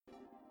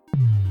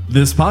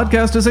This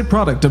podcast is a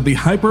product of the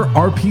Hyper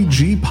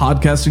RPG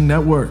Podcasting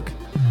Network.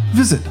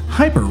 Visit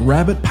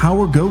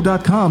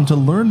hyperrabbitpowergo.com to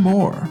learn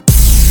more.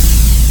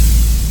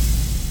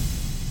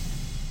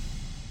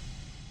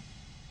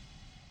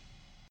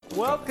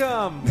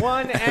 Welcome,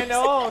 one and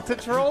all, to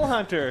Troll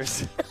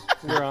Hunters.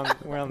 We're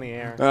on the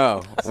air.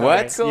 Oh, Sorry.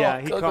 what? Cool. Yeah,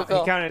 he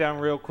Cool. counted down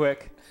real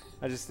quick.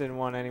 I just didn't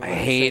want anyone I to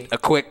hate see. a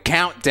quick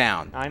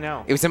countdown. I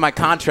know. It was in my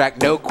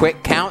contract, no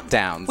quick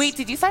countdowns. Wait,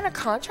 did you sign a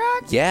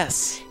contract?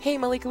 Yes. Hey,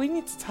 Malika, we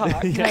need to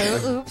talk.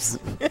 Oops.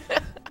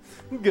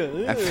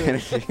 Good. I'm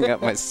finishing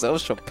up my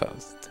social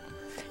post.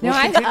 No,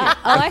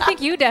 I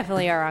think you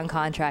definitely are on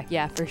contract.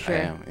 Yeah, for sure. I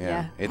am,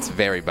 yeah. It's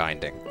very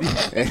binding.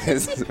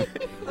 Is it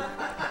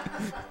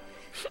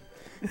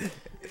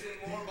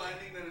more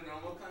binding than a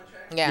normal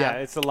contract? Yeah,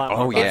 it's a lot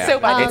Oh, more. yeah. It's so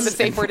binding. It's- The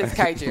safe word is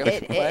kaiju.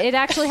 It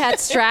actually had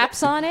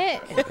straps on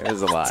it It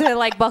was a lot. to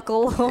like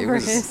buckle It over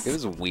was, his. it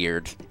was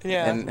weird.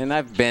 Yeah. And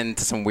I've been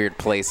to some weird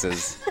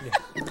places.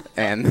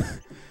 And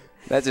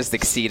that just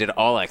exceeded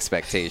all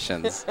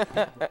expectations.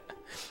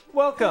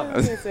 Welcome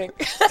Amazing.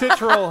 to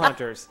Troll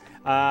Hunters,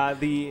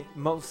 the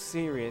most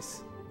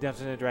serious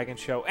Dungeons & Dragons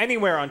show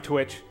anywhere on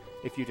Twitch,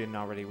 if you didn't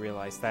already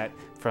realize that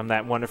from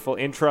that wonderful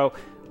intro.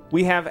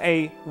 We have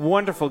a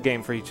wonderful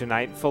game for you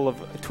tonight, full of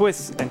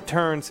twists and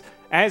turns.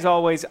 As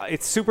always,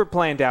 it's super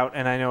planned out,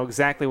 and I know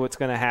exactly what's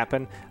going to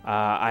happen,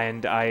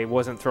 and I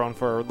wasn't thrown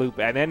for a loop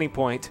at any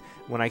point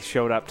when I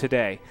showed up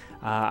today.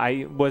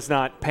 I was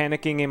not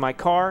panicking in my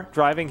car,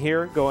 driving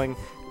here, going,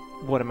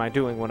 what am I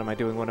doing? What am I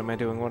doing? What am I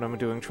doing? What am I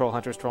doing? Troll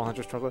Hunters, Troll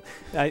Hunters, Troll Hunters.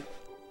 I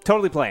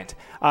totally planned.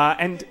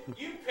 And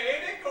You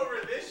panic over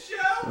this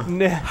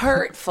show?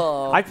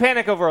 Hurtful. I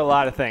panic over a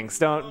lot of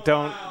things. I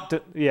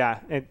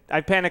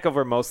panic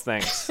over most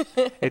things.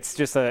 It's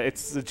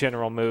a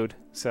general mood.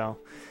 So,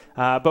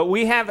 but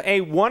we have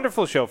a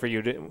wonderful show for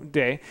you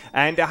today,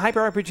 and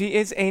Hyper RPG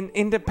is an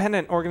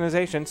independent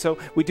organization, so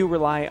we do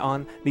rely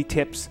on the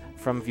tips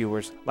from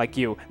viewers like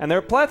you. And there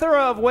are a plethora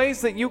of ways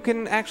that you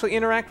can actually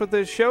interact with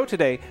the show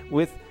today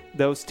with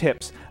those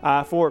tips.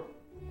 For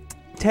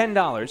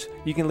 $10,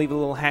 you can leave a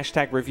little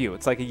hashtag review.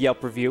 It's like a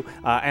Yelp review,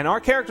 and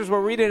our characters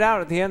will read it out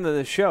at the end of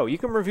the show. You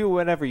can review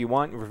whatever you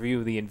want.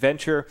 Review the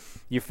adventure,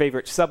 your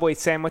favorite Subway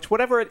sandwich,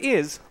 whatever it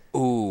is.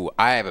 Ooh,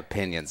 I have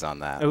opinions on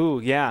that. Ooh,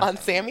 yeah. On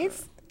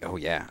Sammy's? Oh,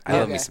 yeah. I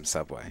love me Okay. some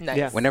Subway. Nice.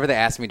 Yeah. Whenever they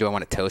ask me, do I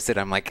want to toast it,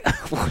 I'm like,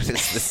 what is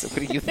this?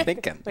 What are you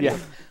thinking? Yeah.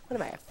 What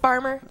am I, a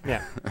farmer?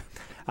 Yeah.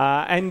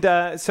 And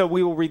so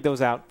we will read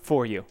those out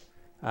for you.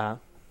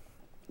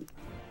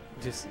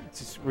 Just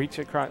reach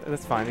across.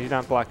 That's fine. You're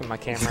not blocking my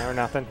camera or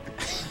nothing.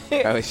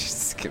 I was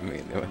just giving me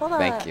Hold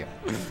Thank on. you.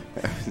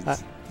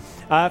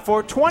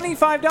 For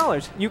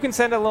 $25, you can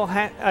send a little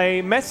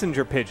a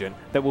messenger pigeon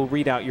that will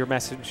read out your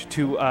message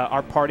to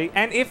our party.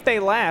 And if they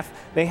laugh,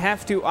 they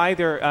have to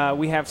either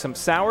we have some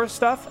sour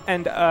stuff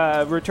and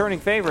returning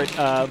favorite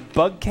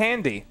bug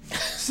candy.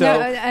 So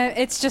No,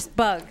 it's just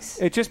bugs.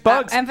 it's just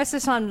bugs.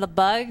 Emphasis on the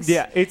bugs.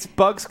 Yeah, it's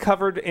bugs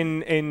covered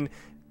in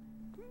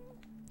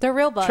They're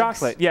real bugs.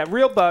 chocolate. Yeah,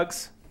 real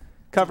bugs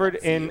covered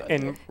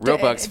in Real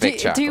bugs, fake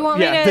chocolate. Do you want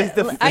me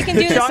to? I can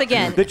do this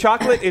again. The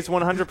chocolate is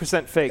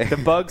 100% fake. The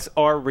bugs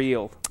are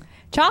real.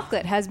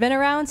 Chocolate has been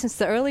around since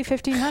the early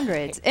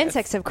 1500s.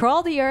 Insects have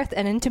crawled the earth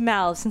and into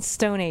mouths since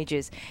Stone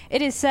Ages.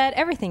 It is said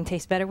everything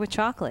tastes better with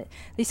chocolate.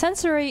 The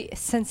sensory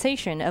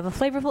sensation of a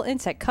flavorful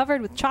insect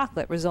covered with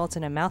chocolate results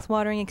in a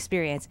mouth-watering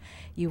experience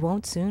you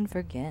won't soon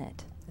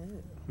forget.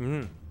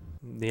 Yum,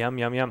 yum,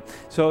 yum.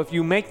 So if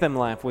you make them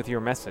laugh with your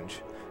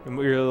message, your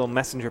little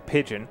messenger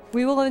pigeon,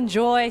 We will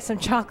enjoy some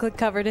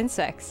chocolate-covered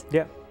insects.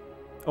 yeah,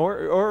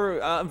 or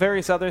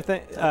various other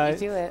things, You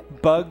do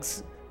it.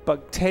 bugs,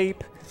 bug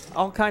tape,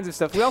 all kinds of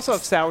stuff. We also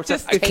have sour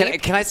stuff.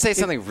 Can I say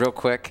something real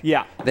quick?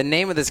 Yeah. The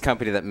name of this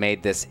company that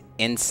made this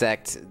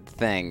insect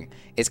thing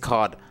is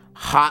called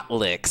Hot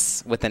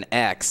Licks with an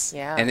X.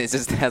 Yeah. And it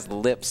just has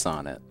lips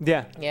on it.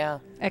 Yeah. Yeah.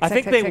 I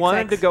think they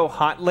wanted to XXXX. go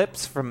Hot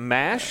Lips from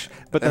MASH,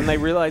 but then they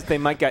realized they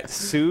might get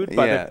sued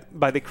by Yeah.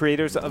 the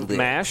creators of Lip.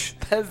 MASH.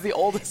 That's the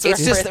oldest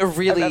It's just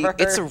reference I've ever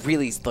it's a heard.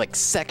 really like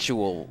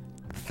sexual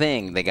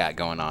thing they got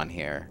going on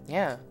here.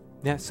 Yeah.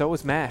 Yeah, so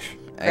was MASH.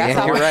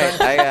 Yeah, you're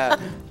right.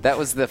 That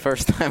was the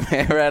first time I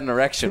ever had an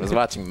erection was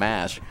watching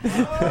MASH.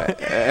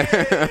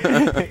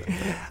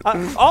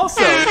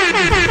 Also,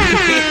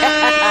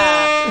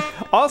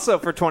 also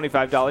for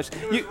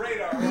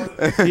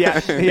 $25,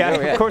 yeah,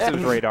 of course it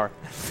was radar.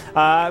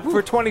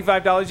 For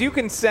 $25,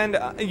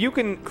 you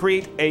can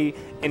create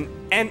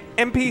an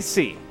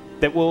NPC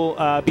that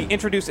will be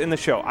introduced in the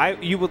show.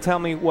 You will tell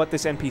me what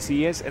this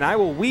NPC is, and I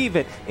will weave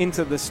it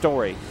into the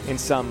story in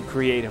some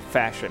creative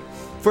fashion.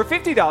 For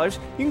 $50,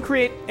 you can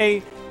create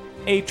a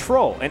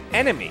troll, an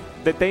enemy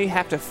that they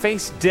have to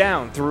face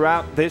down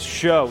throughout this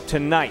show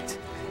tonight.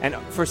 And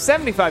for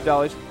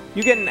 $75,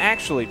 you get an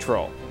actually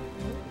troll.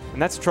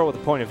 And that's a troll with a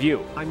point of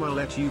view. I will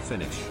let you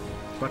finish.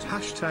 But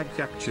hashtag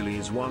actually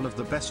is one of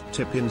the best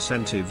tip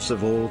incentives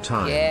of all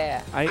time.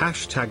 Yeah.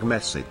 Hashtag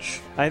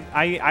message.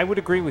 I would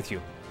agree with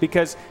you.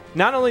 Because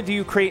not only do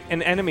you create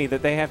an enemy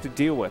that they have to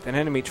deal with, an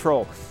enemy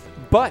troll,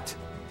 but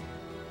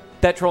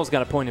that troll's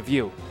got a point of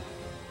view.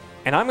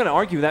 And I'm going to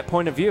argue that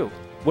point of view,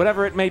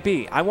 whatever it may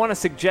be. I want to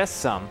suggest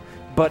some,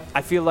 but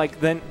I feel like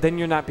then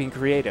you're not being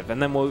creative,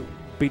 and then we'll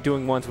be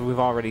doing ones we've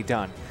already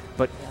done.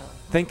 But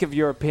think of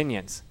your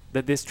opinions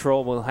that this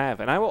troll will have,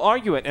 and I will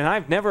argue it, and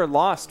I've never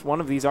lost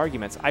one of these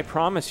arguments. I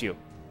promise you.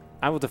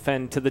 I will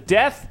defend to the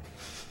death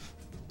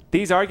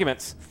these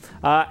arguments.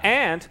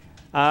 And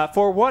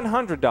for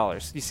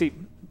 $100, you see,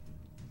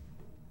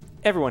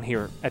 everyone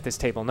here at this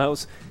table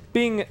knows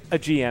being a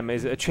GM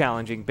is a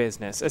challenging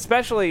business,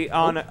 especially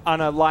on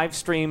a live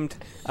streamed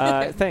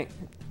thing.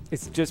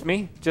 It's just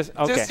me? Just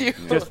okay. Just you.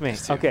 Just me.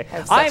 Okay.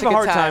 Have I such have a a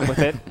hard good time time. with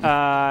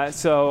it.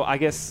 So I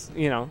guess,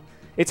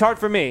 it's hard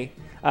for me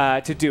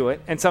to do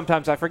it, and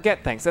sometimes I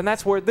forget things. And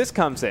that's where this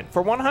comes in.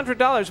 For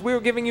 $100, we were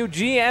giving you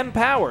GM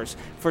powers.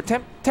 For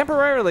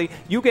temporarily,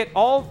 you get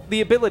all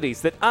the abilities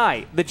that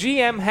I, the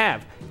GM,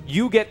 have.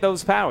 You get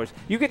those powers.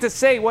 You get to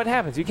say what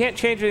happens. You can't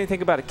change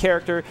anything about a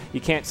character. You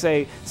can't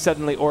say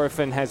suddenly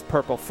Orphan has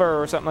purple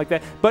fur or something like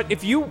that. But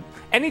if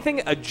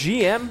anything a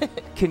GM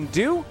can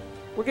do,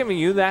 we're giving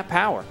you that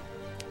power.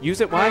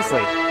 Use it wisely.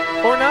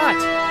 Or not.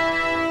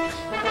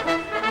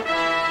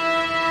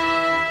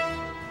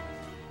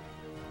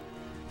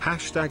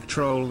 Hashtag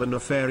troll the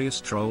nefarious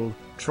troll,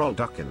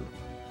 Trollducken.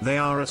 They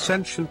are a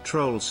sentient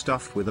troll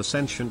stuffed with a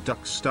sentient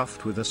duck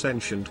stuffed with a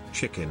sentient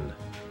chicken.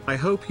 I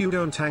hope you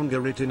don't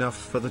anger it enough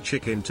for the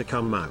chicken to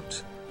come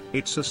out.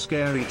 It's a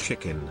scary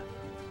chicken.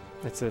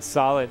 It's a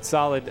solid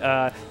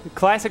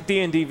classic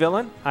D&D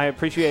villain. I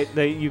appreciate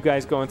that you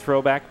guys going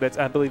throwback.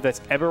 I believe that's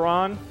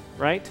Eberron,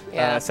 right?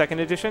 Yeah. Second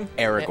edition?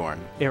 Aragorn.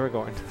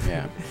 Aragorn.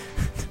 Yeah.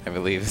 I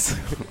believe so.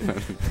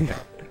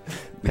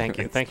 Thank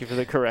you. Thank you for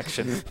the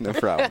correction. No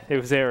problem. It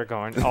was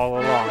Aragorn all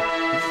along.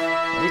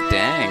 Oh,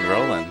 dang,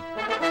 Roland.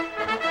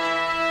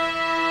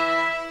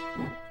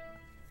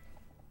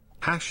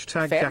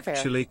 Hashtag Fair.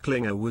 actually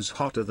Klinger was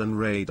hotter than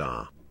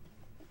Radar.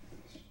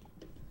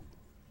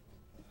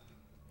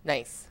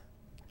 Nice.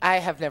 I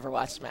have never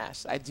watched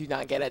MASH. I do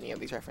not get any of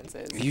these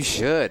references. You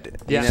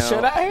should. Yeah.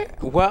 Should I?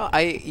 Well,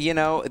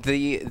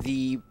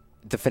 the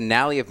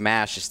finale of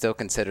MASH is still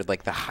considered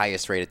like the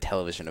highest rated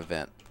television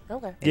event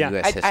Okay. in Yeah.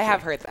 U.S. I history.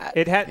 have heard that.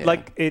 It had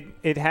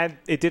Yeah.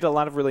 it did a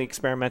lot of really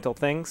experimental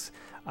things,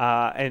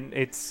 and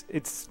it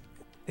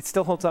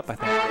still holds up, I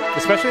think,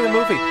 especially the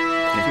movie.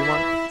 If you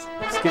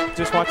want,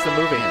 just watch the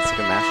movie. Yeah, it's a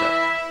good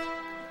mashup.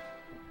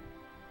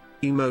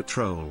 Emo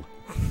troll.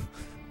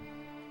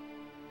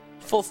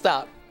 Full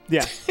stop.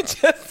 Yeah,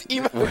 Just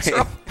emo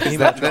troll. Is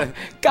that the,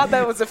 God,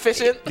 that was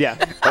efficient. yeah.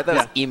 I thought that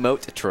was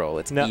emote troll.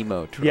 It's No.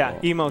 emo troll. Yeah,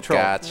 emo troll.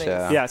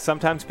 Gotcha. Yeah,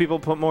 sometimes people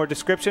put more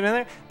description in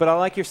there, but I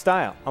like your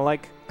style. I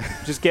like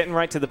just getting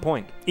right to the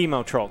point.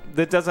 Emo troll.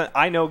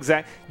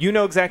 You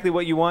know exactly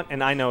what you want,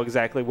 and I know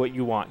exactly what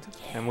you want,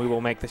 and we will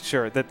make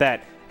sure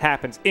that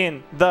happens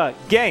in the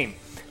game.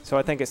 So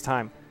I think it's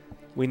time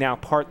we now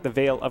part the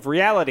veil of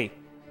reality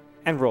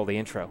and roll the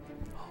intro.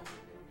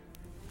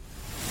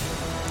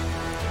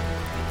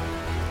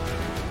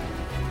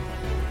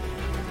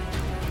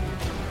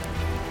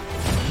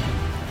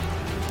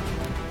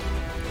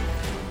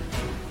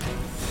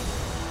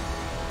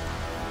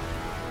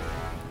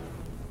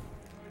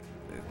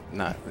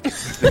 Not.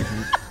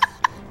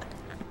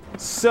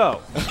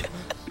 So,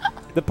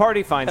 the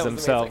party finds That was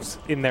themselves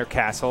in their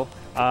castle.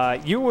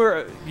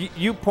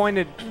 You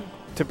pointed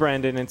to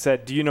Brandon and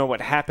said, "Do you know what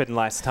happened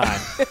last time?"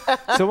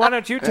 So why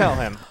don't you tell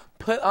him?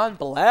 Put on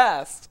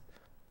blast.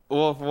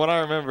 Well, from what I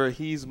remember,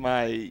 he's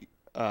my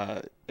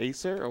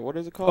Acer, or what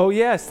is it called? Oh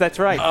yes, that's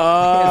right.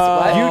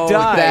 what? You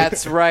died.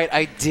 That's right.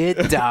 I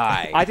did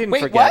die. I didn't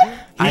Wait, forget. what?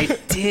 I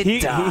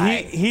did die.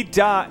 He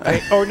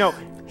died. Or no,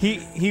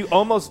 he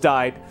almost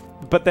died.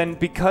 But then,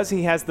 because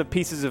he has the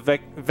pieces of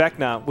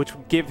Vecna, which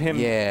give him,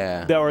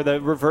 or the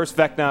reverse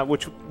Vecna,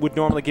 which would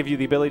normally give you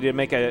the ability to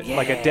make a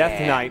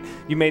Death Knight,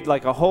 you made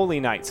like a Holy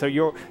Knight. So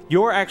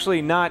you're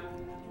actually not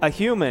a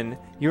human.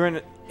 You're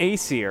an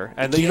Aesir,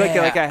 and you're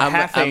like a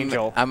half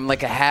angel. I'm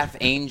like a half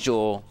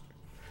angel.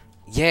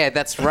 Yeah,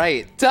 that's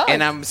right. Done.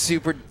 And I'm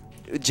super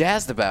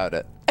jazzed about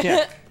it.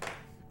 Yeah.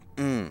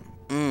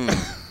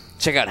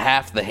 Check out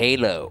half the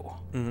halo.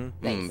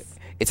 Nice.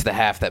 It's the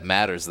half that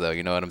matters, though.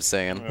 You know what I'm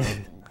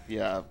saying?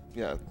 Yes.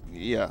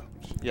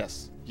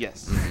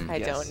 I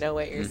don't know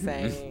what you're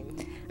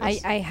saying.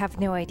 I have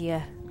no idea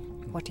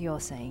what you're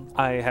saying.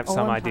 I have Oh,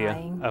 some I'm idea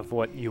fine. of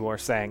what you are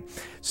saying.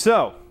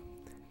 So,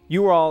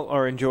 you all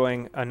are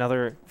enjoying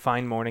another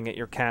fine morning at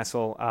your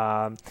castle.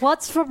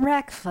 What's for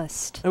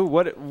breakfast?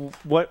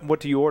 What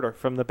do you order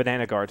from the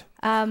Banana Guard?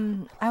 I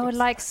would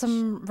like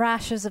some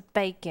rashers of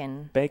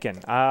bacon.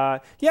 Bacon.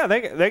 Yeah,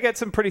 they get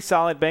some pretty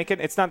solid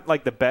bacon. It's not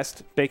like the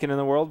best bacon in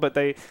the world, but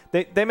they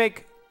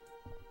make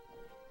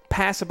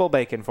passable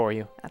bacon for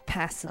you. A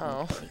passable.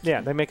 Oh. bacon.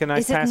 Yeah, they make a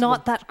nice Is it passable.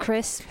 not that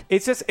crisp?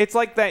 It's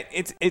like that.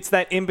 It's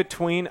that in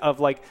between of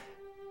like,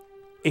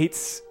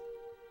 it's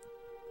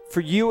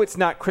for you, it's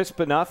not crisp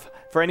enough.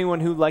 For anyone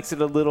who likes it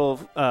a little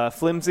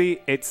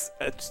flimsy, it's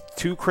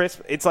too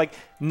crisp. It's like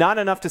not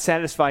enough to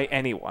satisfy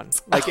anyone.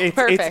 Like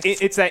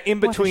it's that in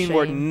between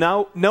where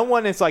no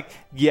one is like,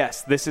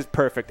 yes, this is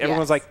perfect.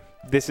 Everyone's like,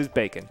 this is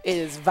bacon. It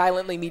is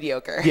violently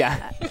mediocre.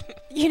 Yeah.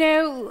 You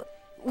know,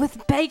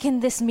 with bacon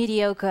this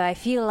mediocre, I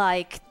feel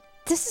like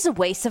this is a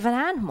waste of an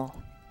animal.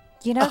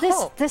 You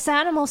know, this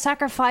animal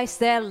sacrificed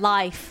their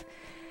life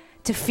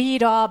to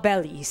feed our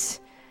bellies,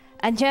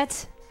 and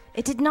yet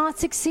it did not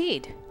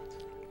succeed.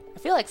 I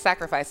feel like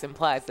sacrifice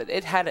implies that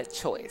it had a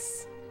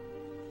choice.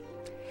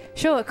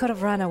 Sure, it could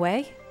have run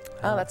away.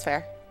 Oh, that's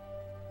fair.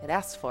 It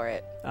asked for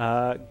it.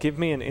 Give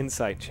me an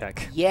insight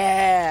check.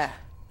 Yeah.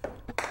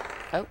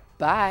 Oh,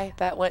 bye.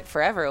 That went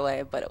forever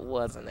away, but it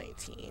was a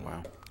 19.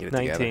 Wow. Get it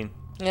 19. together.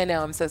 I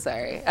know, I'm so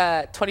sorry.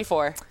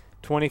 24.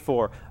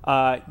 24.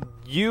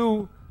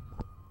 You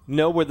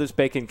know where this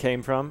bacon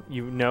came from.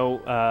 You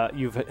know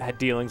you've had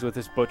dealings with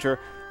this butcher.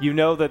 You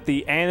know that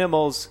the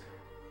animals,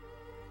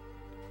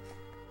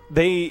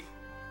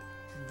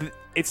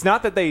 it's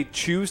not that they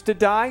choose to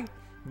die.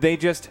 They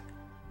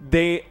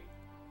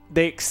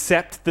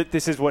accept that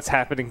this is what's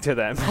happening to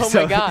them. Oh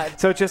my God.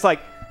 So it's just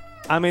like,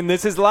 I mean,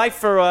 this is life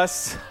for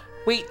us.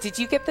 Wait, did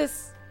you get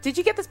this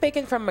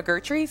bacon from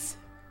McGertry's?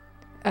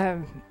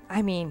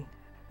 I mean,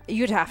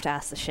 you'd have to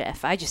ask the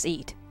chef. I just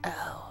eat.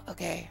 Oh,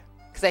 okay.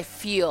 Because I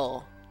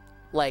feel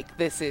like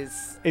this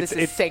is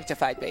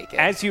sanctified bacon.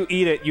 As you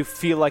eat it, you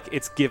feel like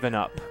it's given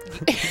up.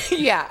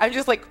 Yeah, I'm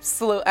just like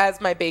slow as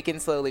my bacon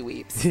slowly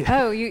weeps.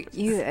 Oh, you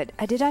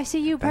did I see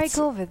you break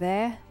over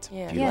there?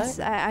 Yeah. Yes,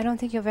 I don't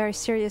think you're a very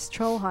serious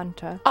troll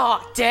hunter.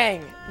 Oh,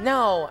 dang.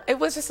 No, it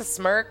was just a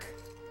smirk.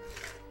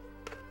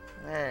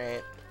 All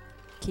right.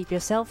 Keep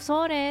yourselves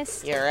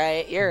honest. You're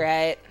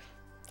right.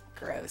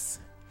 Gross.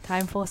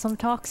 Time for some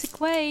toxic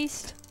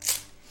waste.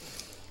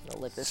 I'll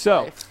live this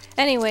So, life.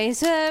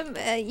 Anyways,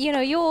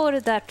 you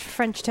ordered that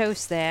French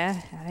toast there.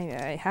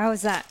 How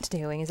is that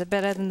doing? Is it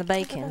better than the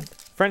bacon?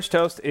 French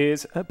toast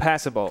is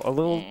passable. A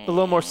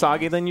little more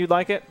soggy than you'd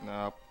like it.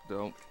 No,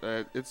 don't.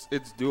 It's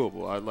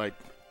doable.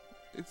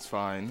 It's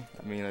fine.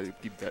 I mean, it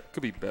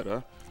could be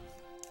better.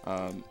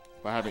 I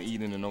haven't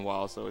eaten in a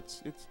while, so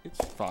it's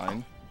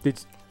fine.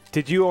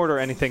 Did you order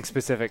anything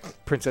specific,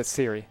 Princess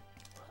Siri?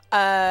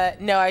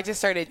 No, I just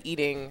started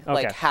eating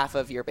like half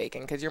of your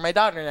bacon because you're my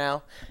daughter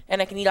now,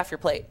 and I can eat off your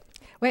plate.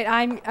 Wait,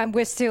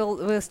 we're still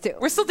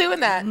doing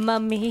that.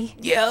 Mummy.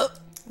 Yep.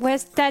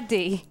 Where's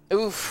Daddy?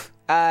 Oof.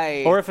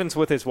 Orphan's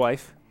with his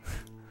wife.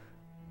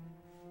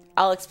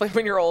 I'll explain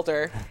when you're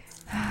older.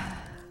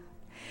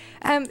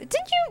 Did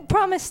you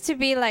promise to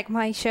be like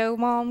my show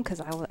mom? Because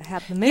I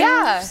have the moves.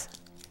 Yeah.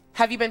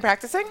 Have you been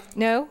practicing?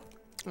 No.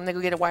 I'm gonna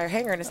go get a wire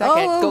hanger in a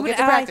second. Go get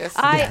to practice.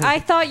 I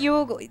thought you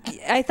were.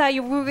 I thought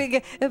you were.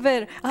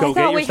 But I Go thought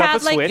get we yourself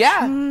had a like. switch.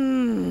 Yeah.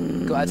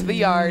 Go out to the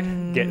yard.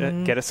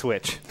 Get a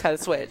switch. Cut a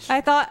switch.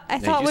 I thought you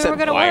we said were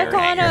gonna wire work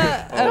on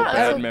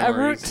bad a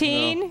memories.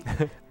 routine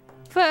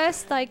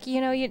first. Like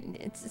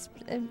it's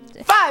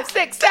 5,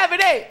 6,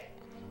 7, 8.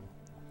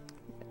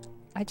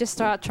 I just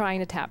started trying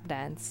to tap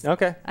dance.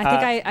 Okay. I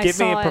think I give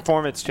me saw a it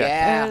performance check.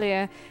 Yeah.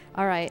 earlier.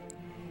 All right.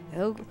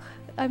 Oh,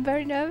 I'm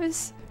very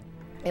nervous.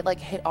 It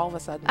like hit all of a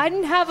sudden. I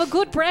didn't have a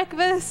good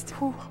breakfast.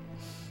 Oh,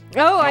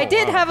 I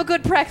did have a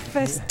good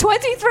breakfast.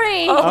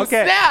 23. Oh,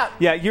 Okay. snap.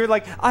 Yeah, you're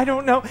like, I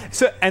don't know.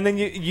 So, and then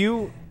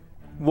you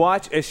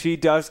watch as she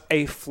does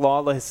a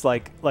flawless,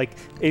 like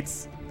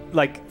it's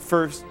like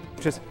first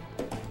just.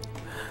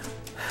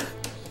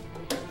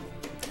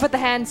 But the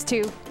hands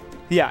too.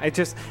 Yeah, it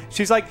just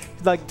she's like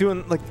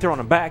doing like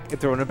throwing it back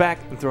and throwing it back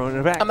and throwing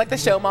it back. I'm like the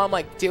show mom,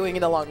 like doing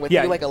it along with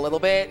Yeah. you, like a little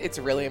bit. It's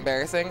really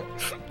embarrassing.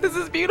 This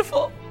is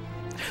beautiful.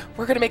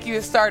 We're gonna make you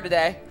a star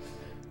today.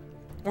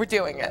 We're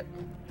doing it.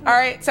 All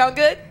right, sound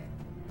good,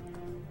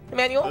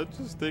 Emmanuel? I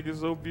just think it's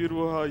so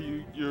beautiful how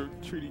you're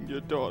treating your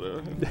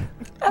daughter.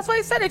 That's why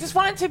I said I just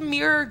wanted to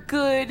mirror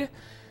good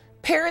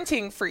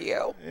parenting for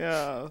you.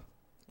 Yeah.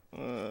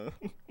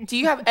 Do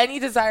you have any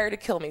desire to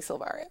kill me,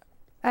 Silvaria?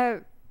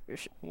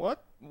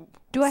 What?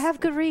 Do I have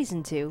good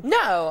reason to?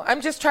 No,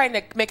 I'm just trying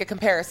to make a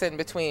comparison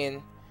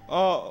between.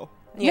 Oh.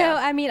 No,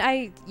 I mean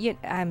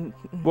I'm.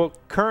 Well,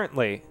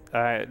 currently,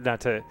 not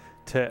to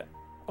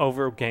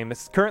overgame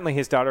this. Currently,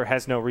 his daughter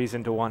has no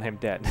reason to want him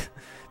dead,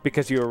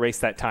 because you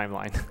erased that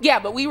timeline. Yeah,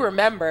 but we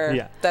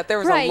remember that there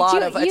was a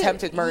lot of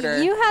attempted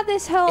murder. You had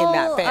this whole in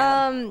that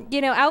fan.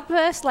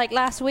 outburst like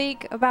last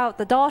week about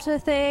the daughter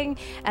thing,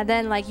 and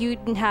then like you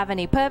didn't have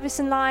any purpose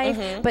in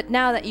life. But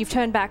now that you've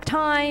turned back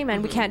time,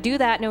 and we can't do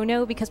that,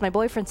 no, because my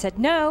boyfriend said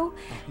no.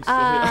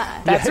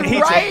 That's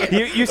right.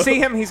 You see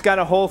him. He's got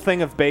a whole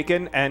thing of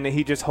bacon, and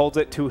he just holds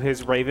it to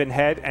his raven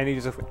head, and he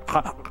just.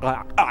 Oh,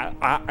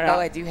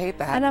 I do hate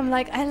that. And I'm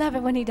like, I love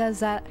it when he does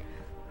that.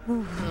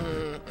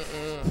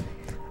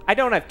 I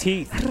don't have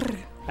teeth.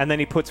 And then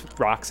he puts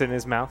rocks in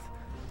his mouth.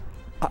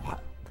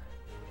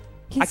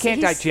 I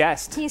can't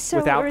digest he's so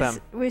without them.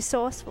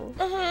 Resourceful.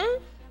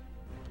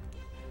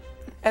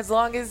 As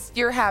long as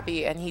you're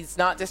happy and he's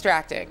not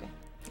distracting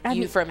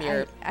you from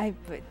your.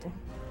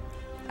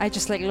 I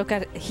just like look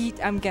at it.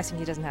 I'm guessing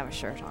he doesn't have a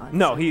shirt on.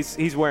 No,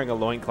 he's wearing a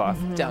loincloth.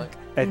 Dunk.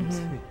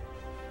 And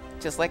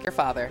Just like your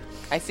father.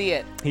 I see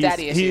it. he's,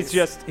 Daddy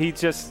issues. he's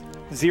just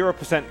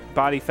 0%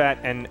 body fat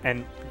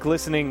and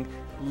glistening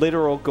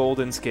literal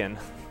golden skin.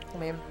 I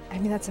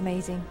mean, that's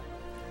amazing.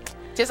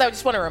 I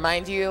just want to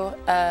remind you,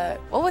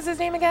 what was his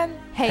name again?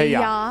 Hey, ya.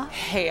 ya.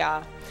 Hey,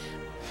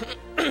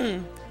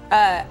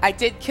 I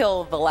did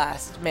kill the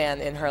last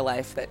man in her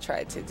life that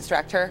tried to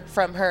distract her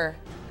from her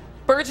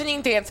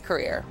burgeoning dance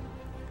career.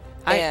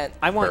 I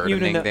want you to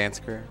Burdening know. dance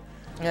career.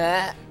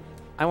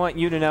 I want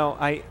you to know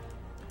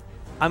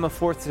I'm a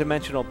fourth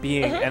dimensional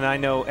being, and I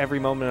know every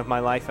moment of my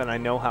life, and I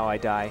know how I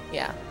die.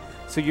 Yeah,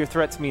 So your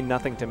threats mean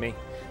nothing to me.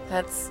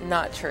 that's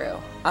not true.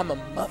 I'm a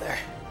mother.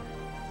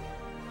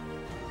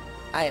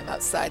 I am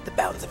outside the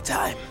bounds of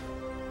time.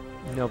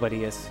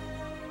 Nobody is.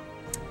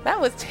 That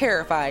was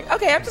terrifying.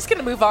 Okay, I'm just going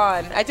to move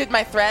on. I did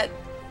my threat.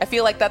 I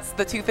feel like that's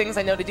the two things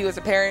I know to do as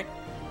a parent.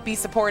 Be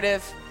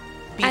supportive,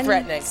 be And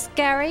threatening.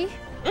 scary.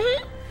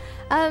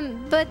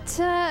 But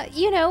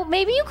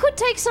maybe you could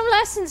take some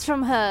lessons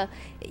from her.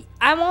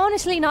 I'm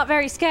honestly not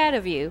very scared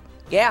of you.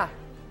 Yeah.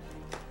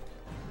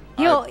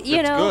 That's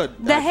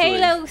good, the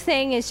actually. Halo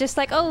thing is just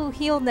like, oh,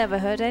 he'll never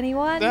hurt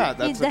anyone. Yeah,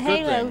 that's the a good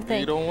Halo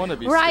thing. You don't want to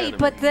be right, scared of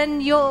but me.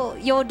 then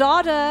your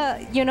daughter,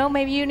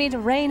 maybe you need to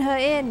rein her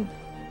in.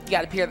 You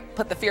got to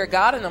put the fear of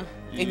God in them,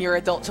 in your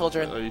adult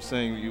children. Are you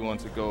saying you want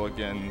to go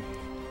again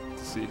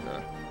to see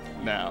her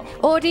now?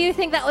 Or do you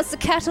think that was the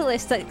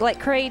catalyst that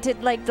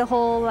created the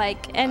whole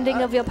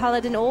ending of your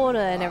paladin order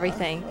and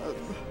everything?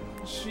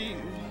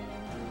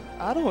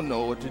 I don't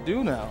know what to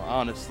do now,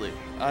 honestly.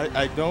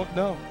 I don't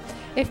know.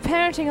 If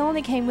parenting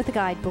only came with a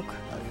guidebook.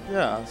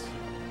 Yes,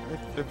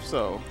 if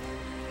so.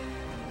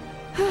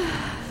 You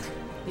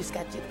just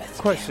got to do the best.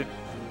 Question.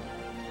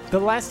 The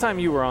last time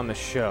you were on the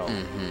show,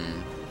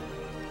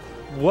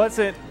 was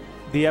it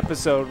the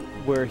episode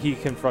where he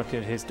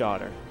confronted his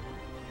daughter?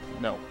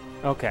 No.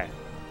 Okay.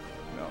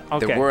 No.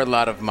 Okay. There were a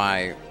lot of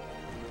my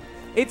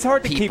It's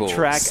hard to keep people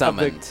track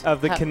summoned.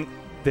 of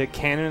the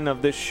canon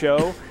of this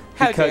show.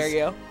 How dare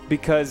you.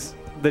 Because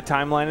the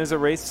timeline is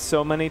erased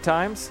so many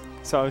times.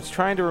 So I was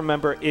trying to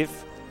remember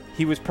if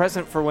he was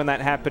present for when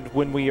that happened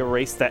when we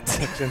erased that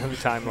section of the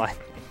timeline.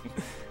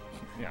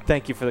 Yeah.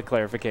 Thank you for the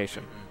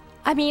clarification.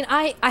 I mean,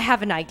 I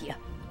have an idea.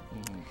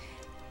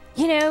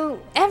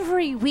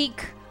 Every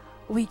week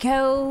we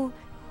go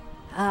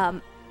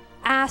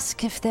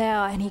ask if there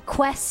are any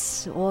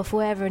quests or if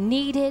we're ever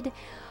needed.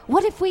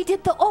 What if we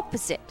did the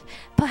opposite?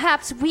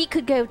 Perhaps we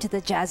could go to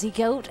the Jazzy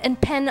Goat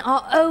and pen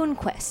our own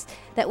quest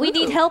that we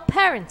need help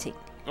parenting.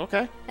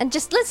 Okay. And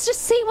let's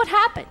just see what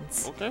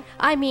happens. Okay.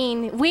 I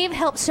mean, we've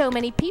helped so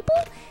many people.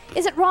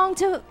 Is it wrong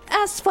to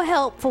ask for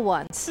help for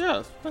once?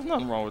 Yes, there's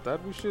nothing wrong with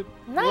that. We should.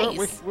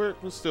 Nice. We're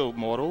still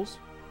mortals.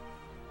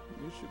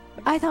 We should.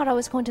 I thought I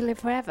was going to live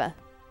forever.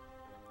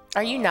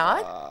 Are you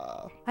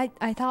not?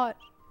 I thought.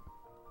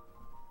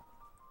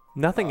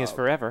 Nothing is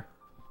forever.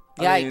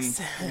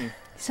 Yikes.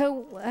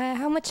 So,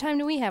 how much time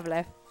do we have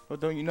left? Well,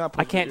 don't you not?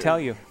 I can't tell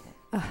you.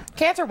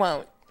 Cancer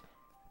won't.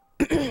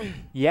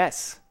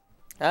 Yes.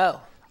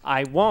 Oh.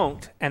 I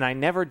won't, and I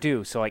never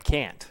do, so I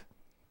can't.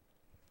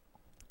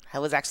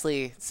 That was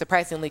actually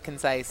surprisingly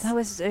concise. That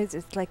was it's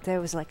like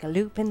there was like a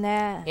loop in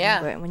there.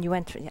 Yeah. Where when you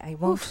went, I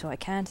won't, so I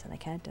can't, and I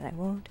can't, and I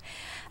won't.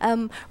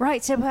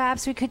 Right. So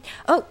perhaps we could.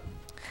 Oh,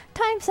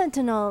 Time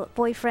Sentinel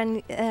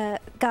boyfriend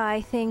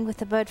guy thing with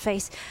the bird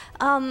face.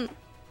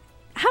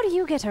 How do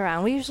you get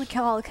around? We usually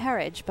call a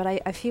carriage, but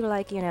I feel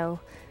like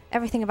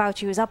everything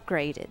about you is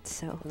upgraded.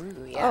 So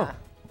Ooh,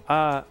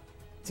 yeah.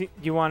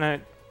 You want to?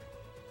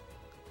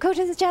 go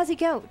to the Jazzy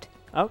Goat.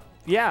 Oh,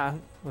 yeah.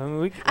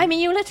 I mean,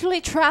 you literally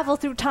travel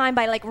through time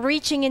by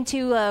reaching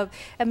into a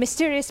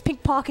mysterious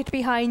pink pocket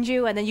behind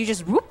you, and then you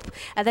just whoop,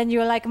 and then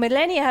you're like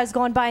millennia has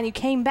gone by, and you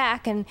came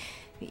back, and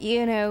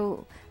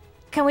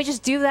can we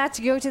just do that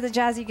to go to the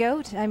Jazzy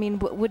Goat? I mean,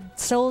 would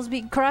souls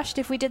be crushed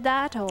if we did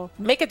that, or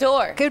Make a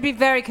door. could be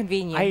very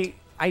convenient.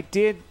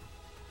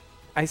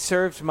 I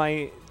served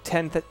my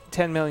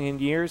 10 million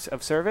years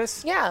of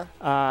service. Yeah.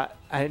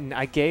 And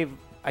I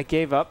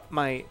gave up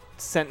my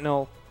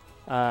Sentinel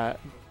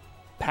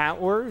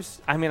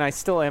powers. I mean, I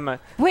still am a.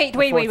 Wait.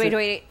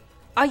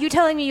 Are you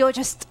telling me you're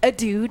just a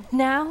dude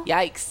now?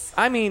 Yikes.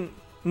 I mean,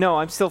 no,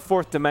 I'm still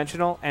fourth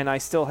dimensional, and I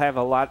still have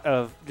a lot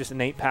of just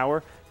innate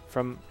power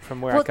from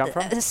where I come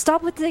from.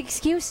 Stop with the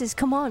excuses.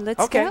 Come on,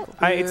 let's go.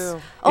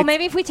 Ew.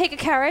 Maybe if we take a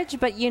carriage,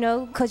 but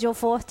because you're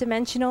fourth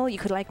dimensional, you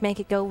could make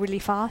it go really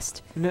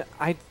fast. No,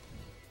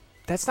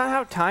 that's not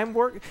how time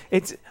works.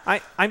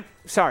 I'm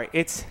sorry.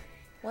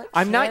 What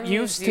I'm not can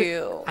you used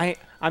do? to.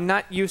 I'm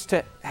not used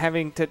to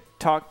having to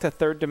talk to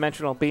third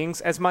dimensional beings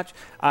as much.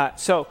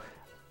 So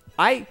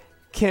I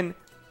can.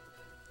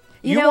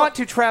 You want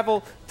to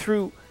travel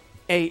through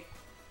a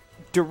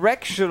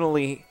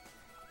directionally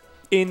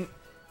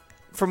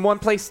from one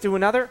place to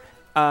another,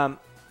 and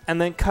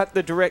then cut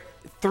the direct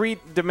 3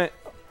 dimension.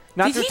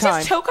 Not Did through he time.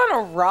 just choke on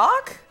a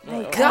rock?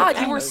 God,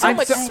 you were so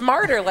much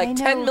smarter I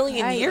 10 know.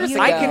 million years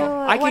you ago. know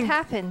I what can-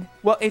 happened?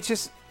 Well, it's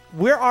just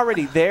we're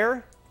already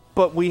there.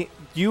 but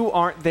you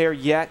aren't there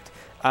yet.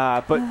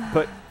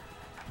 But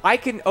I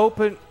can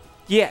open.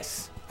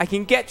 Yes, I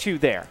can get you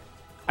there.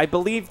 I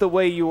believe the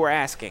way you were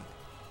asking.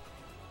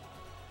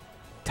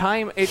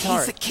 Time, it's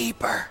hard. He's a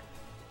keeper.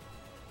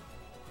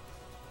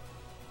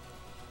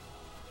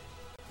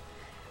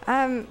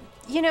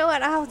 You know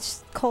what? I'll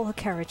just call a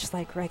carriage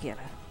like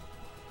regular.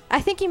 I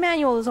think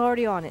Emmanuel is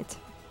already on it.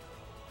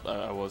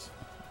 I was.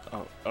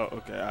 Oh,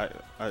 okay.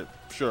 I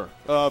sure.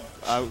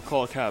 I would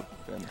call a cab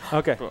then.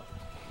 Okay.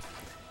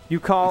 You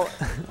call.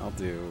 I'll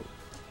do.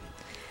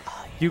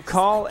 You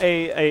call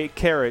a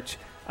carriage,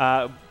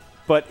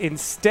 but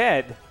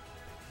instead,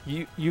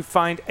 you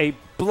find a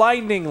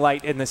blinding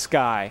light in the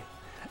sky,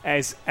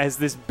 as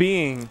this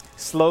being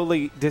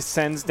slowly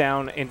descends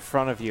down in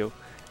front of you,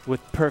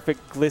 with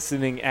perfect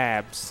glistening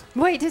abs.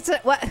 Wait, it's a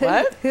what?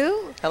 What?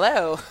 Who?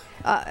 Hello.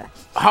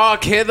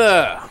 Hark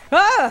hither!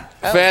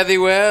 Fare thee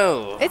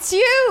well. It's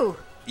you.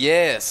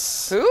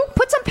 Yes. Who?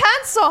 Put some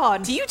pants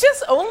on. Do you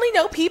just only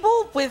know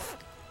people with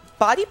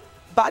bodies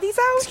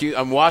out?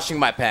 I'm washing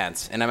my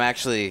pants, and I'm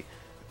actually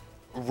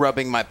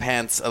rubbing my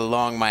pants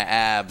along my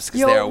abs because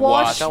Your they're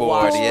washboard.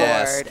 washboard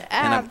Yes,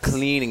 and I'm abs.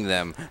 cleaning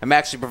them. I'm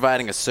actually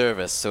providing a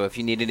service, so if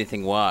you need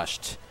anything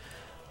washed,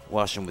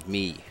 wash them with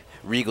me.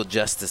 Regal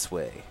Justice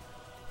Way.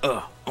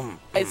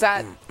 Is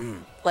that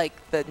like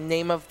the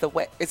name of the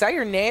way? Is that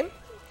your name?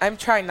 I'm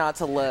trying not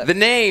to look. The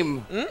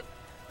name,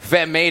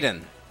 Fair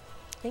Maiden,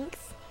 Thanks.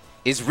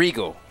 is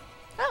Regal.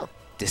 Oh.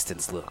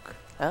 Distance look.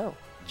 Oh.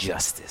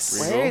 Justice.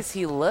 Regal? Where is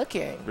he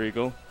looking?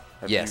 Regal,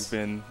 have Yes. you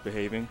been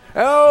behaving?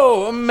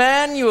 Oh,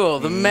 Emmanuel,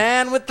 the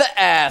man with the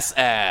ass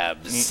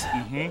abs.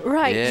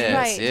 Right, Yes,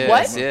 right. yes,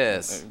 What?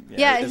 yes.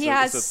 Yeah, it's he a-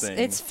 has. It's a thing.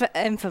 It's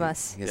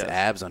infamous. His Yes.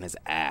 abs on his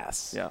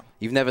ass. Yeah.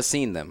 You've never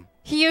seen them.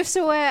 He used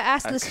to wear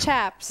assless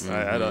chaps.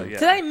 I don't. Yeah.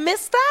 Did I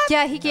miss that?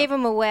 Yeah, he gave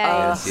him away.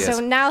 Yes, yes. So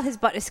now his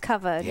butt is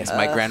covered. Yes,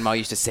 my grandma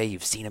used to say,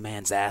 you've seen a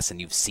man's ass and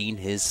you've seen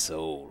his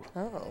soul.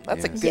 Oh,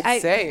 that's a Yes.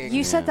 good saying.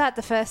 You said that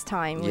the first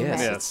time we Yes,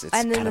 met. it's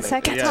and then kind the of a-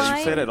 second Yeah, time.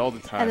 you say that all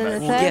the time. And then the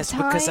actually. third Yes,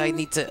 because I time?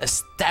 need to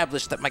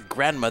establish that my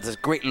grandmother's a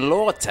great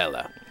lore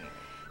teller.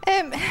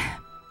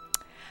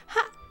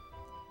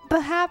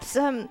 Perhaps,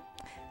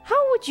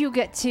 how would you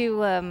get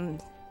to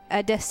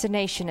a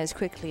destination as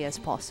quickly as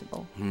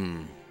possible?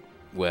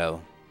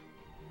 Well,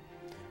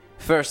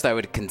 first I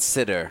would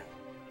consider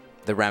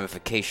the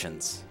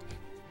ramifications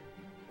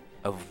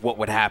of what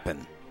would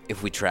happen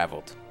if we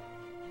traveled.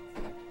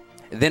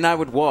 Then I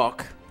would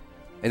walk,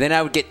 and then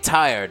I would get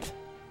tired,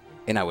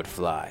 and I would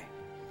fly.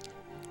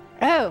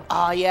 Oh,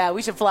 Oh yeah,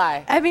 we should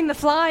fly. I mean the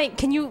flying.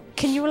 Can you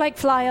like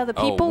fly other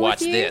people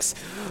watch with you? this.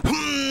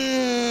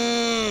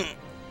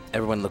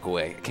 Everyone look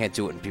away. I can't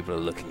do it when people are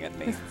looking at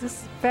me. This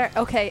is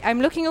okay,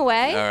 I'm looking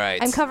away. All right.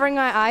 I'm covering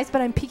my eyes,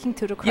 but I'm peeking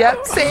through the crowd.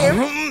 Yep,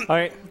 same. All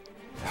right.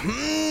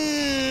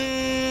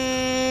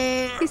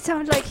 He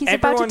sounds like he's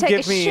Everyone about to take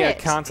give a me shit. a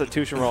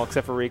Constitution roll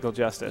except for Regal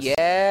Justice.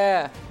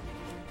 Yeah.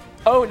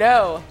 Oh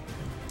no.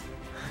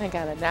 I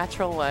got a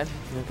natural one.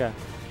 Okay.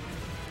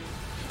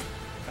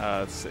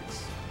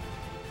 6.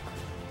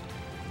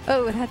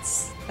 Oh,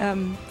 that's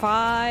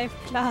 5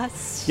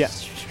 plus.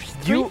 Yes.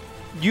 3?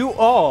 You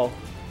all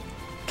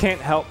can't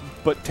help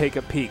but take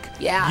a peek.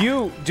 Yeah.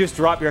 You just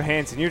drop your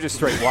hands and you're just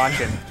straight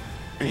watching.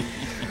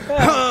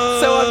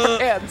 So on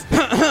brand.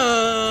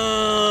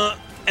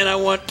 And I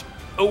want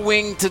a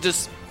wing to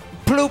just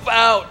ploop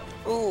out.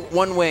 Ooh,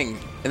 one wing.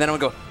 And then I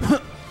want to go.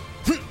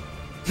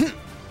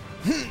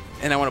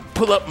 And I want to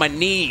pull up my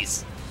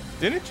knees.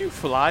 Didn't you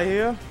fly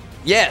here?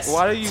 Yes.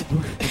 Why are you?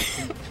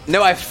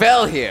 No, I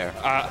fell here.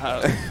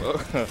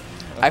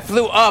 I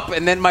flew up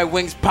and then my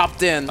wings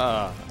popped in.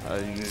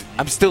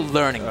 I'm still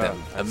learning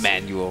them,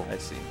 Emmanuel. I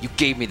see. You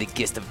gave me the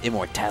gift of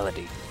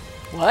immortality.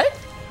 What?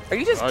 Are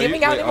you just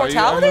giving out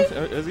immortality?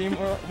 Is he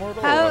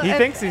immortal? How- He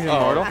thinks he's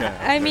immortal. okay.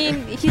 I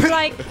mean, he's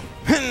like.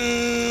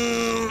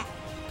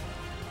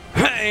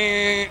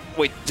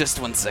 Wait, just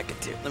 1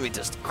 second here. Let me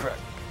just crack.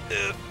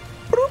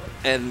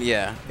 And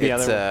yeah, The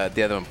it's other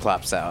the other one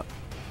plops out.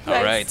 Nice.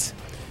 All right.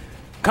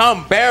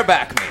 Come,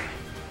 bareback me.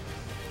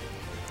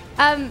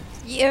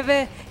 Yeah,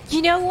 but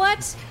you know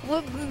what?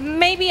 Well,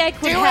 maybe I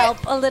could Do it. help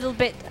a little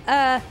bit.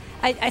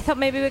 I thought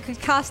maybe we could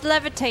cast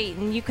levitate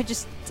and you could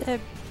just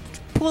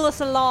pull us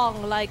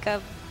along like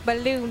a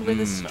balloon with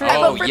a string.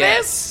 Oh, for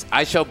yes.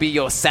 I shall be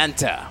your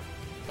Santa.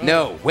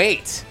 No,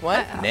 wait.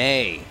 What?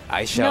 Nay,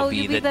 I shall No, be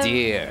you the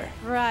deer.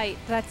 Right,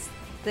 that's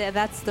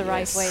the right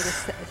Yes. way to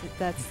say,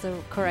 that's the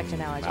correct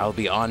analogy. I'll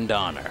be on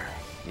Donner.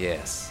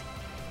 Yes.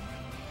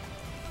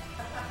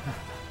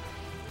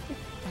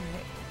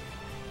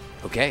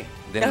 Okay,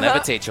 then Uh-huh.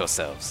 levitate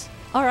yourselves.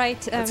 All right,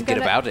 Let's get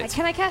about it.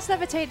 Can I cast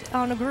levitate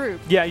on a group?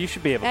 Yeah, you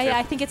should be able to.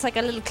 I think it's like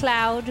a little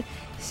cloud.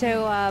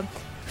 So,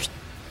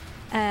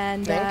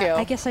 and Thank you.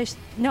 I guess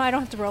no, I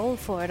don't have to roll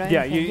for it. Or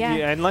Yeah, anything.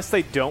 yeah, unless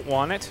they don't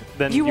want it,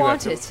 then You have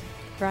want to- it,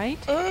 right?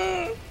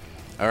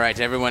 All right,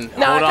 everyone,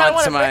 No, hold I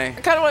on to my.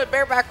 kind of want a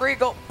bareback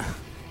regal.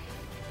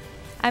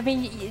 I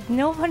mean,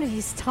 no one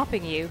is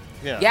stopping you.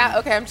 Yeah,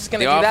 okay, I'm just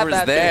gonna The do that. offer is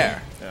bad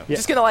there. thing.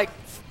 Just gonna like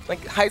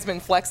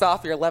Heisman flex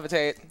off your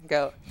levitate and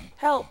go,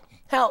 help,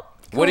 Help.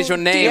 What is your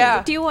name?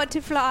 Yeah. Do you want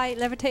to fly,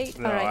 levitate?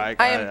 No, All right.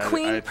 I am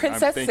Queen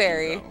Princess I'm thinking,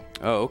 Sari. though.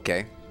 Oh,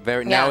 okay.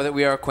 Yeah. Now that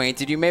we are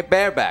acquainted, you may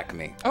bareback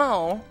me.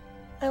 Oh,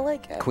 I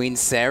like it. Queen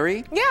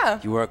Sari? Yeah.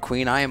 You are a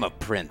queen. I am a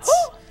prince.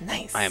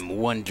 Nice. I am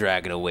one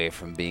dragon away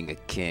from being a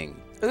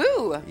king.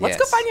 Ooh, let's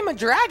go Yes. find him a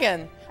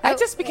dragon. I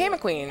just became a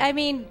queen. I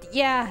mean,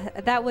 yeah,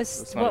 that was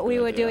That's not a what we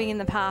good were idea. doing in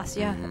the past.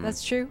 Yeah,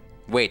 that's true.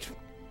 Wait,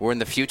 we're in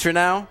the future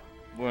now?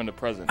 We're in the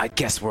present. I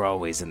guess we're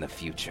always in the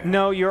future.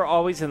 No, you're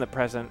always in the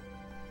present.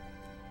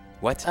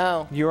 What?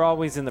 Oh, You're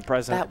always in the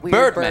present. that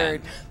weird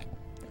Birdman.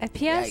 bird.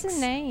 He has Yikes.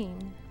 a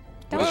name.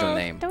 What is your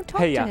name? Don't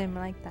talk Hey, to yeah. him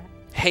like that.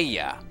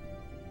 Heya.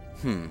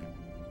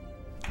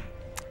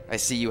 I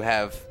see you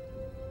have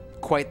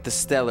quite the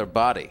stellar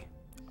body.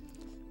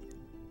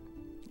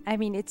 I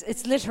mean,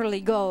 it's literally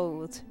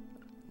gold.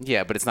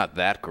 Yeah, but it's not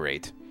that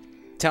great.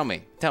 Tell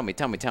me.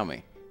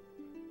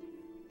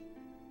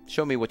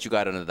 Show me what you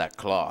got under that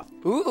cloth.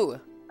 Ooh,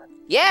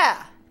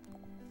 yeah.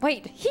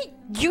 Wait,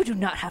 you do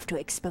not have to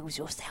expose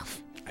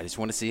yourself. I just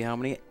want to see how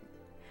many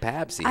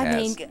pabs he I has.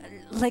 mean,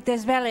 like,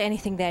 there's barely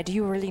anything there. Do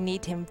you really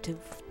need him to?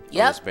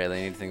 There's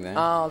barely anything there.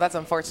 Oh, that's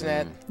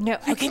unfortunate. No,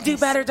 You can do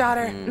better,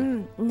 daughter.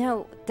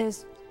 No,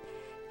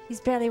 he's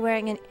barely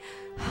wearing any.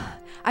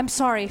 I'm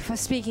sorry for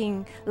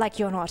speaking like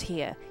you're not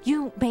here.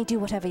 You may do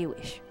whatever you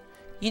wish.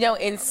 You know,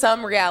 in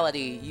some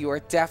reality, you are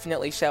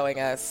definitely showing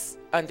us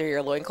under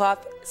your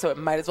loincloth, so it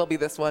might as well be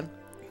this one.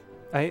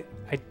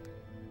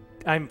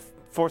 I'm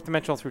fourth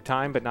dimensional through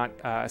time, but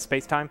not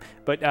space time.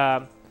 But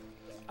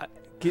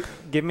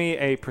give me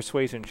a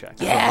persuasion check.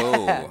 Yeah.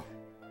 Oh.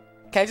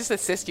 Can I just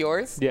assist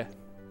yours? Yeah.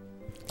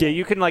 Yeah,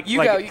 you can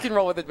You go. You can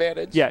roll with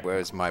advantage. Yeah.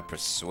 Where's my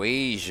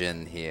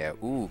persuasion here?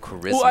 Ooh,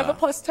 charisma. Ooh, I have a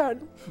 +10.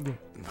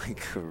 My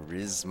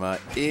charisma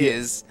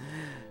is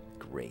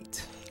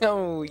great.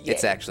 Oh, yeah.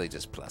 It's actually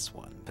just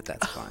 +1, but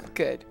that's fine.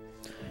 Good.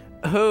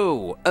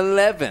 Oh,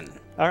 11.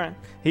 All right.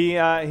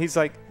 He's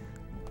like,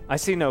 I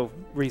see no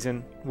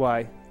reason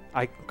why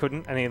I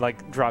couldn't, and he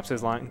like drops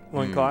his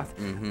loincloth.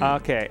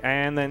 Okay,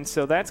 and then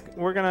so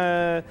we're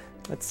gonna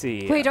let's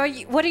see. Wait,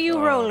 what are you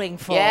rolling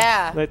for?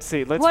 Yeah. Let's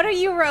see. What are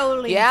you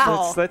rolling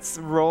Yeah. for? Let's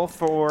roll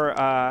for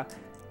I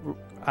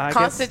guess-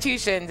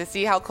 Constitution to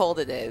see how cold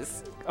it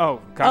is.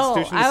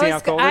 Constitution to see how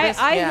cold it is.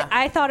 Yeah.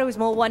 I thought it was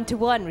more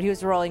 1-to-1. He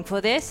was rolling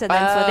for this and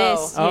then for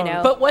this, Oh. you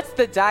know. But what's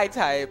the die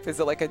type? Is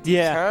it like a D10?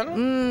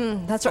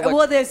 Yeah. That's So, right. like-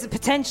 Well, there's the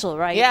potential,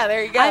 right? Yeah,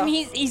 there you go. I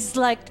mean, he's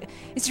like,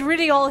 it's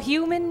really all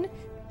human.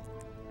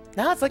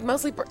 No, it's like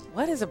mostly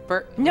what is a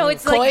bird? No,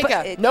 it's like-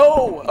 cloaca. but-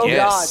 No. Oh,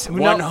 Yes, God.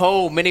 one No.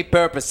 whole, many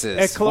purposes.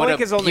 A what cloac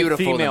a is only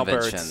beautiful female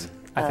invention. birds,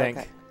 I think.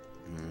 Okay.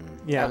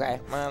 Yeah. Okay.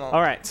 I don't-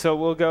 All right, so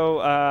we'll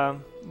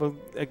go. We'll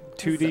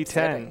 2d10,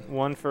 upsetting.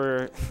 one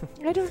for.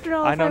 I don't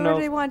know I if don't I know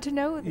really if- want to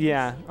know this.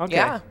 Yeah. Okay.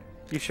 Yeah.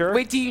 You sure?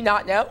 Wait, do you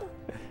not know?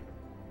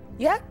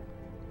 Yeah.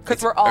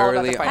 Because we're all about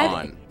early to find out.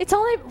 on. It's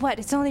only,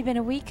 it's only been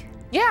a week?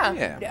 Yeah.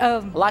 Yeah.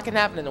 A lot can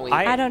happen in a week.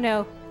 I- I don't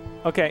know.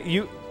 Okay.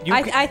 You.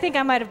 I think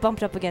I might have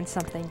bumped up against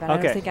something, but I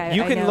don't think I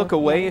you I can know. look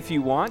away Yeah. if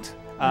you want.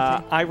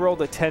 Okay. I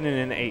rolled a 10 and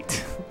an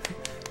 8.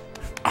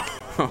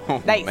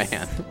 Oh, Nice.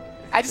 man.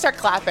 I just start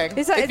clapping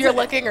Is that- if is you're that-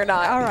 looking or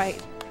not. All right.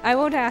 I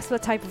won't ask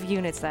what type of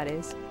units that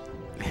is.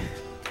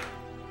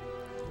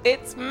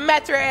 It's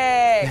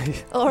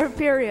metric. Or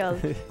Imperial.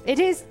 It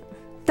is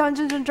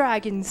Dungeons and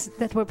Dragons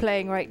that we're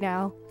playing right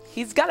now.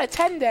 He's got a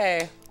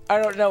 10-day.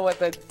 I don't know what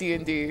the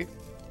D&D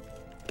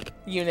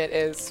unit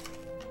is.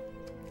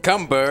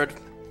 Come, bird.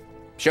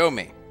 Show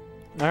me.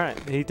 All right.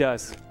 He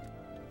does.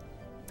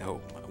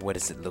 Oh, what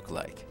does it look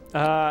like?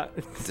 Uh,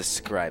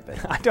 Describe it.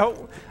 I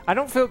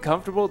don't feel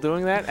comfortable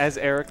doing that as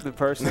Eric the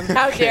person.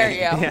 How dare you?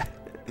 Yeah.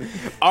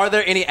 Are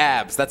there any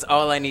abs? That's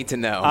all I need to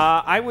know.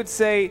 I would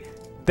say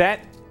that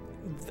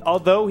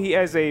although he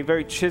has a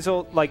very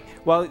chiseled, like,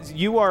 while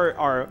you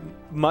are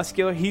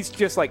muscular, he's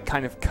just like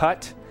kind of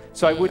cut.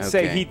 So I would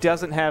say Okay. he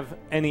doesn't have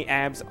any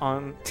abs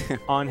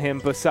on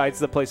him besides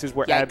the places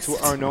where abs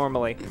Yikes. are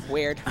normally.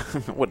 Weird.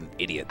 What an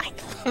idiot.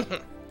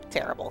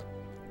 Terrible.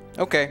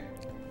 Okay,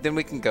 then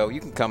we can go.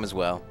 You can come as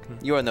well. Hmm.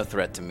 You are no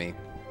threat to me.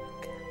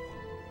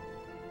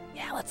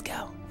 Yeah, let's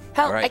go.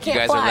 Hell, All right, I can't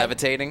you guys fly. are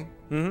levitating?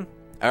 Mm-hmm.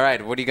 All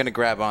right, what are you going to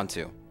grab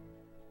onto?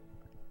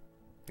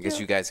 I guess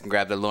you guys can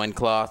grab the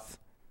loincloth.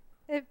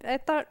 I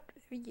thought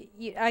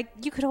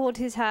you could hold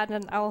his hand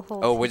and I'll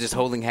hold. Oh, we're just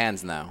holding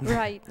hands now.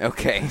 Right.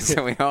 Okay,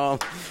 so we all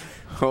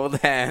hold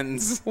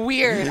hands.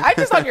 Weird. I'm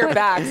just on your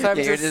back, so I'm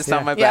Yeah, you're just... just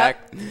on my Yeah.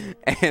 back.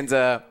 And,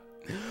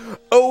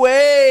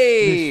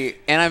 away!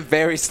 And I'm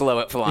very slow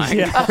at flying.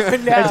 Yeah. Oh,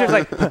 no. It's just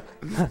like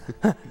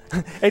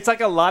it's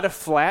like a lot of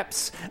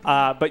flaps,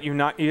 but you're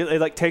not. It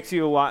like takes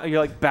you a while. You're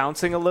like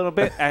bouncing a little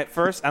bit at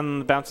first, and then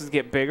the bounces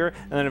get bigger,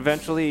 and then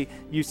eventually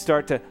you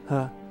start to.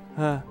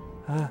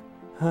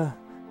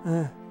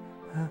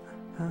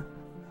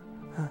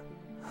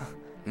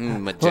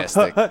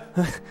 Majestic.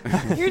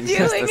 You're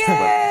doing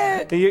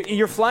it!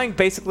 You're flying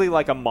basically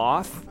like a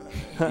moth.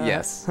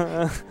 Yes.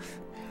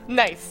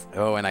 Nice.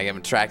 Oh, and I am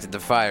attracted to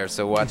fire,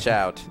 so watch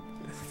out.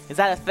 Is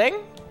that a thing?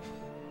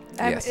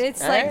 Yes.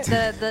 It's All like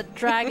right. the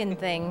dragon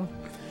thing.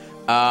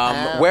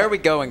 Where are we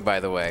going, by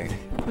the way?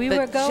 We The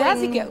were going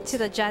Jazzy Goat. to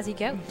the Jazzy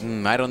Goat.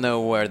 I don't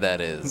know where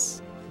that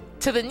is.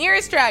 To the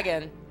nearest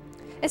dragon.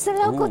 It's a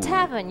local Ooh.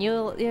 tavern.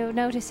 You'll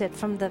notice it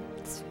from the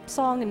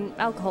song and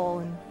alcohol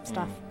and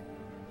stuff.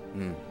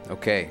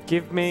 Okay.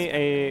 Give me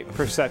a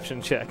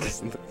perception check.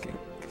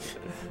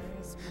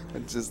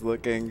 I'm just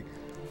looking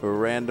for a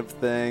random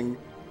thing.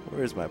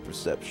 Where's my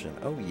perception?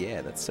 Oh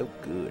yeah, that's so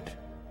good.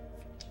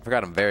 I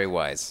forgot I'm very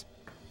wise.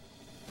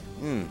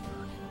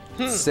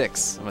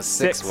 6. I'm a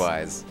 6 6.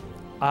 wise.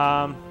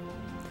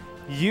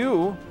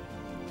 You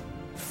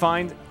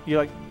find you're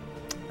like,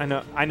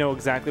 I know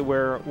exactly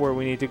where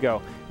we need to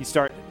go. You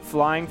start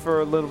flying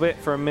for a little bit,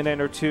 for a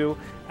minute or two,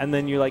 and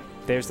then you're like,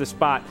 there's the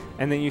spot,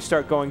 and then you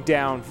start going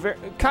down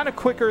kind of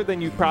quicker than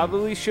you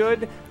probably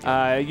should.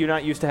 You're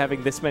not used to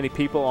having this many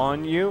people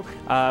on you,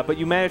 but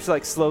you manage to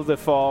like slow the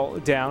fall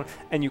down,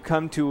 and you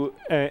come to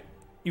a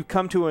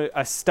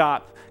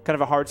stop, kind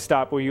of a hard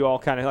stop where you all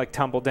kind of like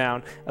tumble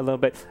down a little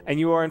bit, and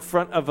you are in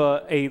front of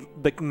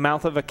the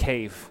mouth of a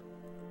cave.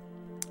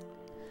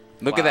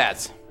 Look at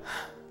that.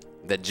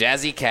 The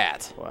Jazzy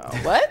Cat. Wow.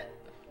 What?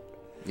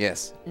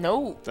 Yes.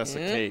 No. That's a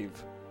cave.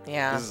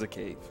 Yeah. This is a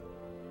cave.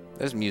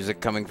 There's music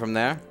coming from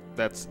there.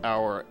 That's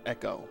our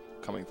echo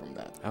coming from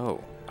that. Oh.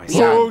 I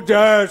Yeah. see.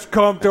 dares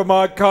come to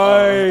my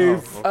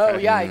cave? Oh,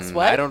 yikes.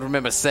 What? I don't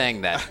remember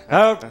saying that.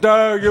 How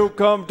dare you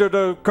come to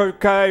the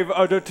cave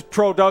of the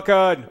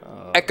Trollducken?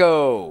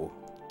 Echo.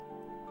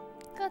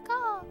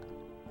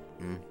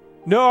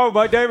 No,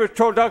 my name is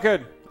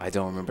Trollducken. I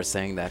don't remember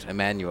saying that.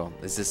 Emmanuel,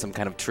 is this some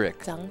kind of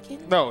trick? Duncan?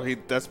 No,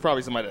 that's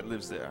probably somebody that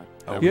lives there.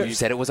 Oh, Yeah. you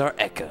said it was our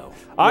Echo.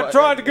 I'm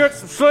trying to get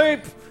some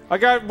sleep. I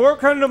got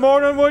work in the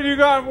morning. What do you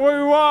got? What do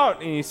you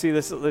want? And you see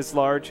this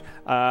large,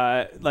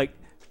 like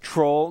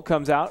troll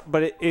comes out,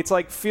 but it's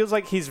like feels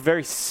like he's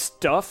very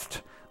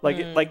stuffed.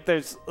 Like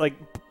there's like,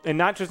 and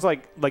not just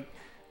like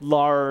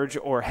large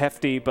or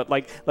hefty, but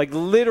like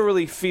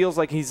literally feels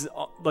like he's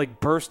like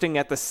bursting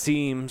at the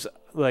seams.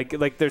 Like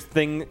there's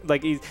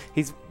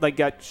he's like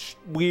got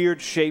weird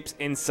shapes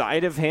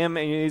inside of him,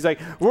 and he's like,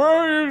 what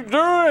are you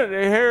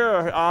doing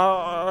here?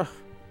 I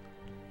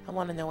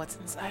want to know what's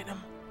inside him.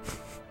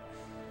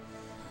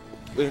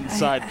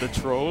 Inside the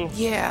troll?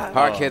 Yeah.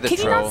 Hark here, the Can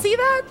troll. you not see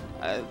that?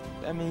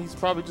 I mean, he's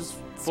probably just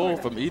full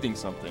from eating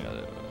something.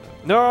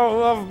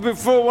 No, I've been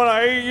full when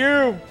I ate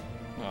you.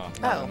 Oh,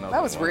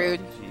 that was rude.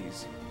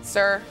 Jeez.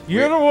 Sir,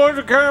 You're the one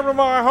that came to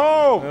my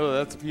home.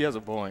 No, he has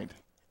a point.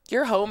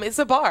 your home is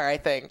a bar, I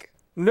think.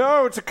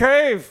 No, it's a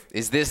cave.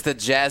 Is this the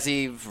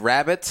Jazzy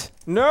Rabbit?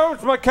 No,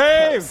 it's my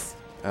cave.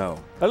 Oh.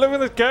 I live in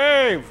this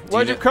cave.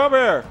 Why'd you know- come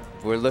here?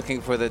 We're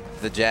looking for the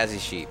Jazzy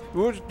Sheep.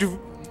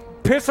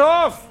 Piss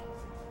off.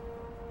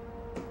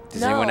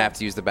 Does No. anyone have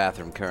to use the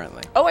bathroom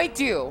currently? Oh, I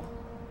do.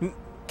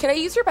 Can I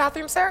use your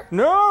bathroom, sir?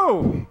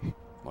 No.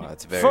 Well,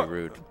 that's very Fu-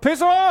 rude.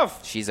 Piss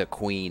off. She's a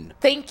queen.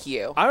 Thank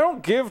you. I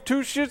don't give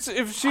two shits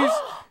if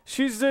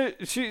she's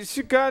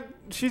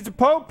the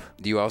Pope.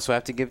 Do you also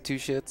have to give 2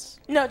 shits?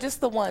 No,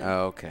 just the one.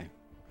 Oh, okay.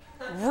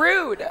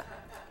 Rude.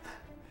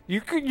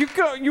 You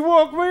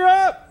woke me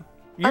up.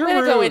 You're I'm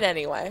gonna go rude. in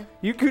anyway.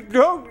 You could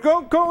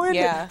go in.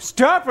 Yeah.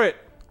 Stop it.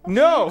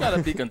 No. You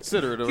gotta be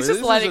considerate of He's it. just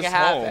This is letting his it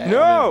happen. home.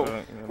 No. I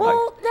mean,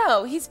 Well,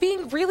 no, he's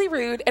being really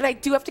rude, and I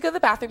do have to go to the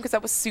bathroom because I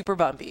was super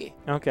bumpy.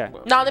 Okay.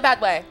 Not in a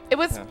bad way. It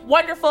was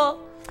wonderful.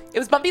 It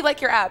was bumpy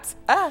like your abs.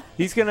 Ah.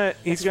 He's gonna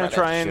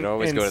try and Should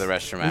always and go to the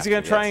restroom He's after,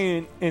 gonna try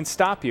yes. and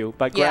stop you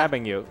by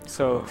grabbing you.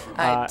 So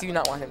I do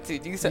not want him to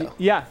do so.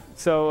 yeah.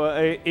 So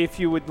if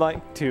you would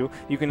like to,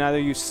 you can either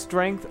use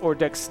strength or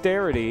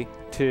dexterity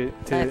to.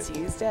 Let's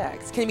use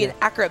Dex. Can it be an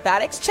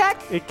acrobatics check?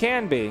 It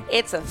can be.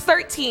 It's a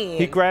 13.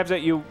 He grabs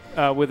at you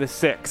with a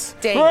 6.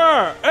 Dang.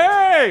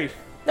 Hey!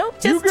 Nope,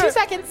 You just 2 get-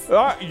 seconds.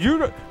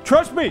 You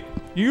trust me.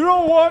 You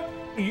don't want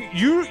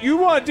you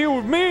want to deal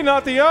with me,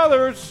 not the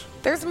others.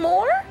 There's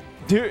more?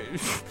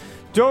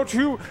 Don't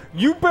you?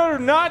 You better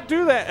not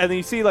do that. And then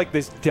you see like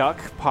this duck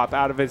pop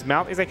out of his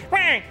mouth. He's like,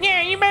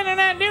 yeah, you better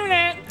not do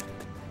that.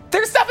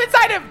 There's stuff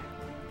inside him.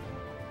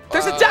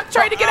 There's a duck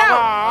trying to get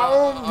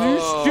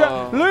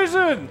out.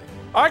 Listen,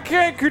 I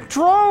can't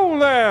control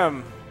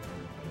them.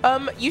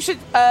 You should,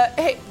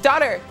 hey,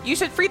 daughter, you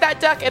should free that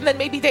duck and then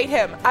maybe date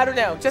him. I don't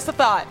know, just a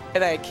thought.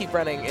 And I keep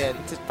running in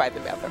to find the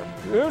bathroom.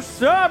 Just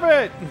stop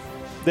it.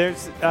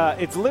 There's,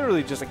 it's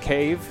literally just a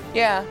cave.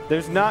 Yeah.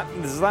 There's not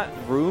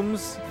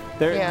rooms.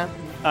 There.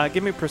 Yeah.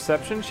 Give me a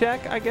perception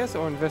check, I guess,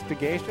 or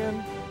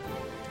investigation.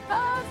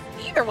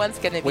 Either one's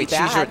gonna be Wait,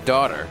 bad. she's your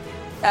daughter.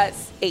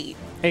 That's 8.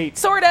 8.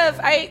 Sort of.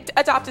 I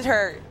adopted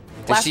her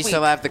Does last she week.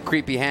 still have the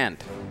creepy hand?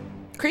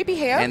 Creepy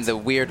hands? And the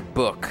weird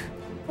book?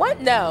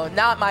 What? No,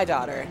 not my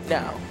daughter.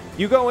 No.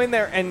 You go in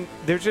there and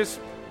there's just,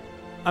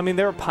 I mean,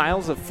 there are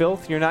piles of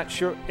filth. You're not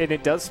sure, and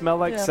it does smell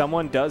like Yeah.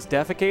 someone does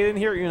defecate in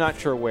here. You're not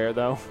sure where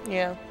though.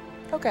 Yeah.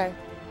 Okay.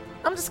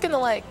 I'm just gonna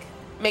like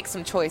make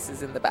some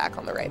choices in the back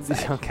on the right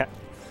side. Okay.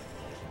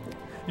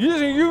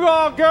 You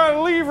all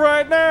gotta leave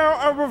right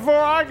now, or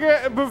before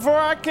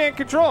I can't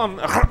control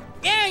him.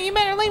 Yeah, you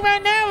better leave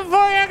right now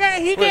before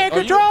he can't Wait,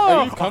 control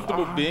are him. you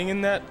comfortable being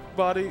in that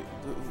body?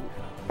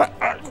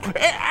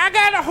 I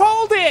gotta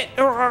hold it.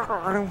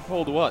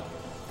 Hold what?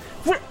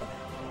 You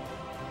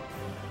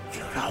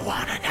don't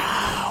want to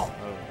know.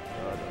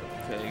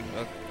 Okay.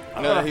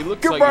 No, he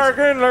looks Get like back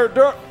in there,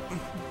 Duck.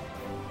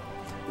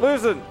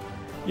 Listen,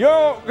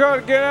 y'all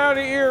gotta get out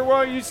of here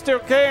while you still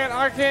can.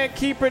 I can't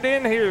keep it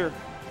in here.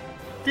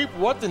 Keep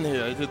what in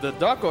here? The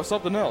duck or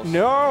something else?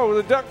 No,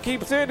 the duck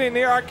keeps it in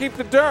here. I keep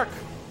the duck.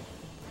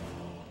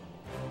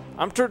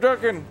 I'm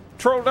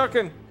troll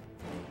ducking.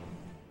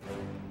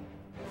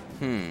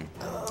 You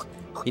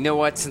know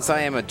what? Since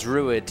I am a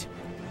druid,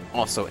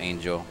 also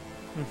angel,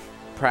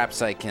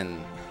 perhaps I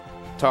can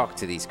talk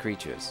to these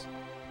creatures.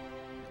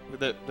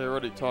 They're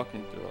already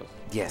talking to us.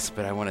 Yes,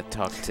 but I want to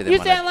talk to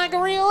them. Like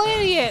a real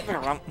idiot.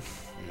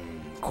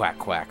 Quack,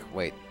 quack.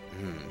 Wait.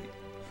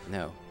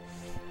 No.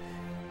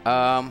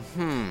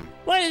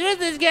 What is with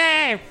this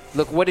game?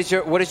 Look, what is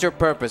your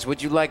purpose?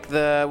 Would you like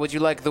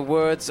the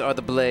words or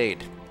the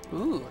blade?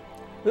 Ooh.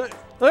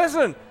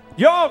 Listen,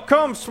 y'all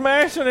come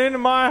smashing into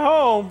my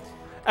home,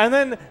 and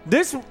then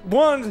this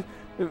one's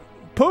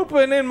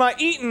pooping in my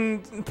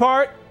eating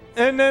part,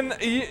 and then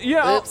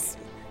Oops.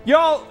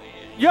 y'all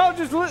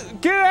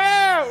just get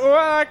out. Or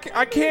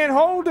I can't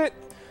hold it.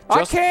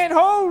 I can't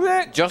hold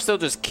it. Justo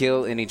just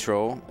kill any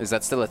troll? Is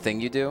that still a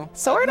thing you do?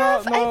 Sort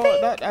of, I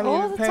think.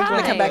 All the time.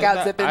 I come back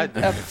out zipping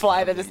a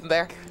fly that isn't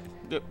there.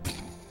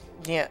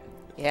 Yeah.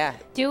 Yeah.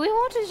 Do we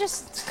want to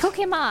just cook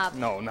him up?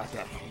 No, not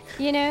that.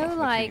 You know,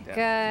 like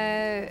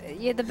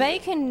the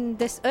bacon.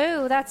 Okay.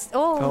 That's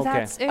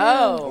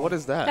What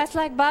is that? That's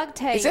like bug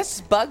tape. Is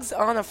this bugs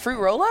on a fruit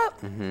roll up?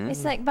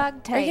 It's like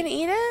bug tape. Are you gonna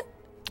eat it?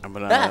 I'm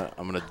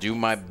gonna do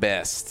my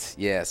best.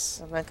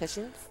 Yes. My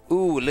cushions?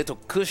 Ooh, a little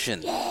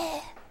cushion. Yeah.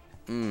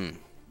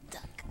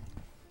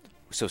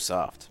 So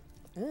soft.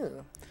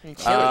 Ooh. And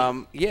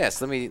chili. Yes.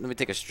 Let me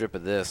take a strip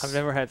of this. I've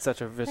never had such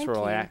a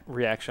visceral you.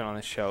 reaction on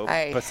a show.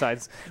 I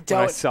Besides when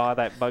I don't- saw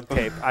that bug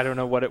tape, I don't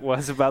know what it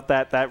was about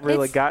that. That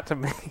really It's- got to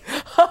me.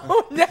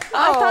 Oh no!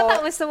 I thought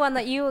that was the one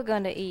that you were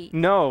going to eat.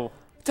 No.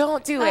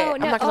 Don't do it. Oh,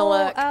 I'm no. not gonna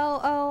look.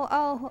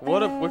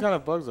 What kind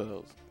of bugs are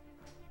those?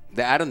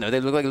 I don't know. They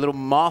look like little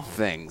moth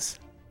things.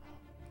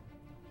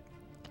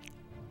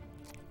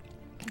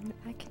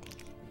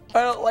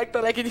 I don't like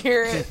that I can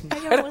hear it. I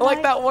don't don't like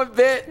like- that one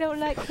bit. I don't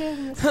like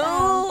hearing the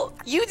Oh,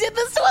 you did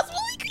this to us,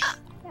 Malika.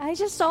 I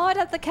just saw it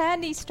at the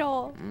candy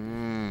store.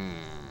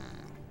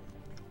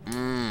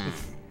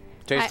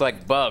 Tastes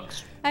like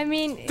bugs. I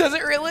mean, Does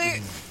it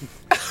really?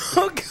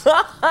 Oh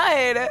God.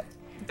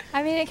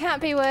 I mean, it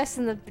can't be worse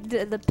than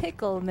the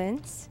pickle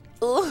mints.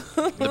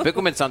 The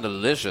pickle mints sound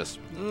delicious.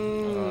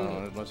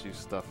 Unless you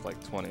stuff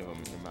like 20 of them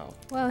in your mouth.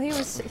 Well, he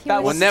was. That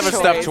We'll was never choice.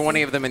 stuff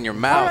 20 of them in your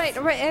mouth.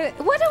 All right.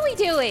 What are we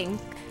doing?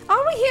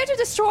 Are we here to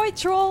destroy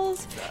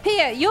trolls?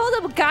 Here,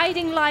 you're the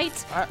guiding light.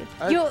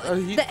 He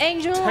the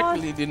angel.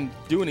 technically didn't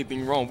do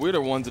anything wrong. We're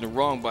the ones in the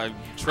wrong by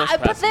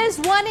trespassing. But there's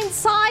one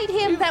inside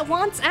him that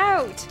wants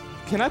out.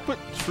 Can I put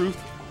truth?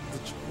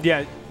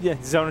 Yeah.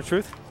 Zone of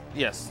Truth.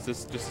 Yes,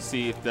 just to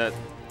see if that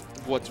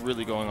what's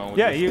really going on with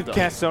Yeah, this you duck.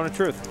 cast Zone of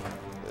Truth.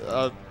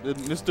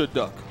 Mr.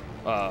 Duck.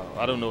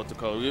 I don't know what to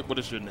call you. What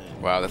is your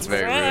name? Wow, that's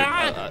very rude.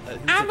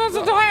 I'm a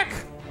duck.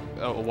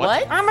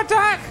 What? I'm a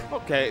duck.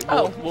 Okay.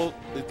 Oh. Well,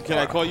 can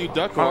I call you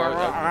Duck or?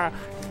 Why?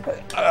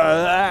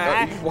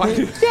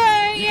 You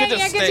can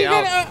just stay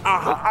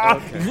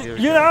out.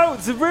 You know,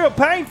 it's real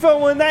painful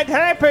when that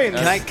happens.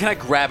 Can I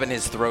grab in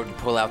his throat and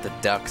pull out the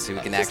duck so we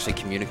can actually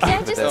communicate Yeah,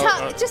 with just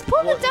it? just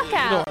pull the duck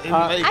out.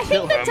 I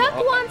think the duck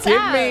wants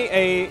out.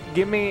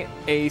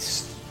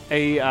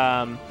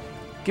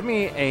 Give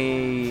me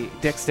a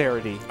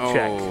dexterity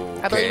check.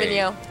 I believe in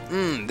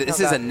you. This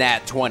Oh, is a God.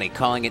 nat 20.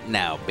 Calling it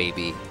now,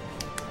 baby.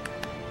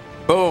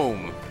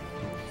 Boom.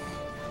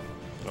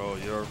 Oh,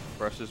 your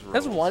precious rose.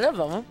 That's one of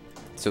them.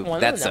 So One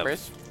of that's the a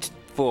numbers.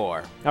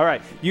 4. All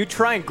right, you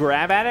try and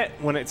grab at it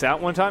when it's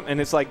out one time, and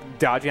it's like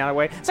dodging out of the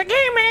way. It's like,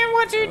 hey man,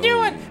 what you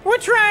doing? We're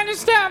trying to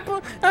stop.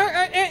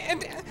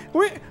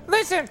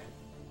 Listen,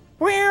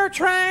 we're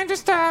trying to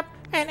stop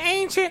an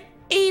ancient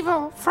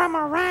evil from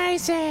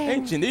arising.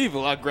 Ancient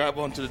evil. I grab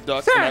onto the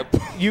duck Sir, and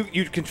I. you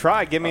can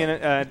try. Give me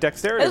a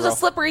dexterity It was roll. a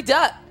slippery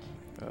duck.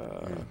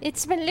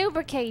 It's been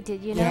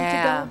lubricated, you know,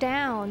 Yeah. to go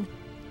down.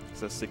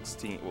 It's a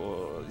 16.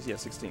 Well, yeah,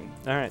 16.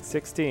 All right,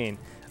 16.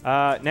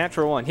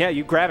 Natural 1. Yeah,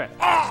 you grab it.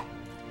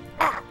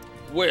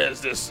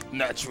 Where's this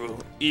natural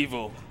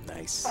evil?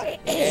 Nice.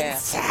 Yeah.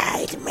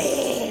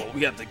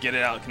 We have to get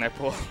it out. Can I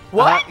pull?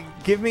 What?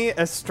 Give me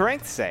a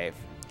strength save.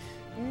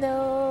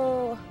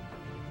 No.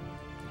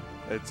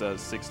 It's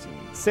 16.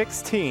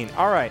 16.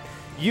 All right.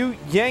 You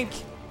yank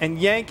and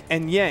yank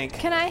and yank.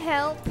 Can I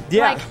help?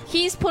 Yeah. Like,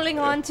 he's pulling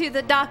onto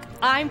the duck,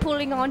 I'm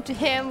pulling onto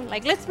him.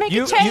 Like, let's make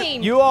You a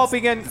chain. you all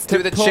begin to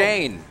Do the pull.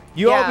 chain.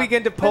 You all Yeah.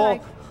 begin to pull.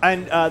 like-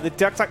 And the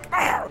duck's like,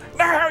 oh,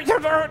 no, you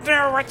don't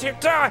know what you've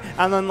done.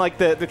 And then like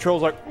the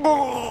troll's like,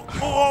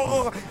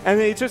 oh, and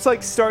then it just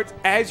like starts,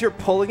 as you're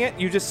pulling it,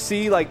 you just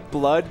see like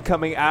blood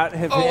coming out of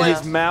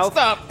his mouth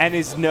and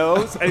his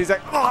nose. And he's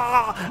like,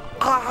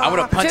 I'm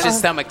going to punch his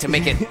stomach to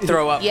make it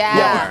throw up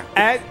more.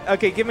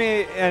 Okay, give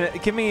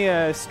me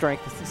a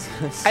strength.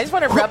 I just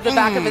want to rub the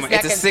back of his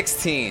neck. It's a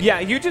 16. Yeah,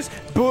 you just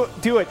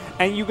do it,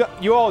 and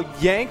you all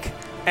yank,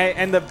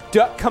 and the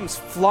duck comes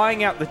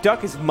flying out. The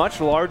duck is much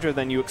larger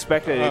than you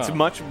expected. It's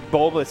much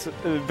bulbous,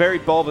 very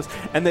bulbous,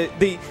 and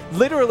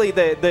literally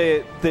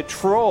the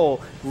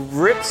troll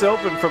rips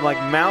open from like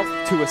mouth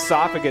to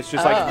esophagus,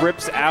 just like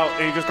rips out,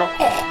 and you just go.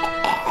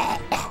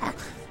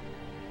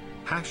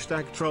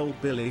 Hashtag troll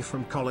Billy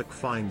from Colic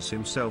finds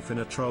himself in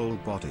a troll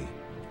body.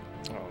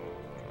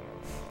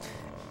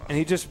 And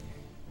you just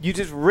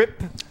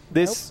rip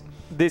this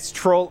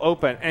troll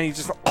open, and he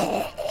just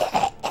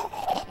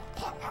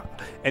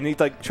and he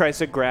like tries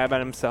to grab at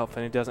himself,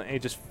 and he doesn't. He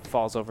just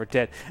falls over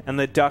dead. And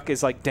the duck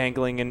is like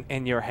dangling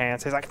in your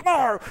hands. He's like,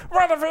 "No,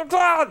 what have you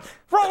done?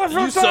 What have you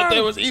done?" You said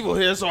there was evil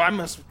here, so I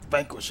must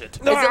vanquish it.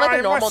 Is it like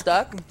a normal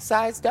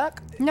duck-sized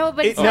duck? No,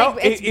 but it's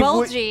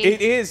bulgy.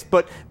 It is,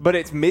 but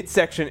its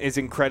midsection is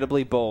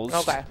incredibly bulged.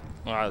 Okay.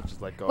 I'll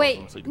just let go. Wait,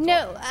 of him so you can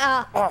no.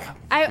 talk.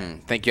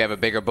 Think you have a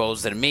bigger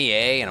bulge than me,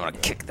 eh? And I'm going to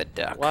kick the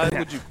duck. Why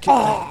would you kick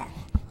him?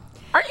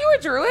 Aren't you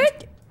a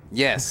druid?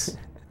 Yes.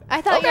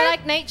 I thought you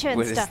liked nature and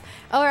What is- stuff.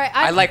 All right.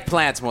 I like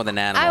plants more than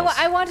animals.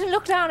 I want to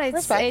look down.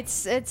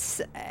 Respect.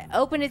 It's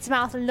open its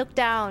mouth and look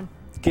down.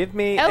 Give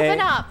me Open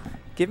up.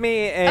 Give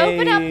me a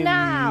Open up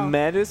now.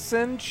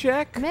 medicine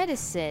check.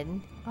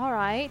 Medicine. All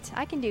right,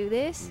 I can do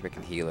this. We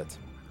can heal it.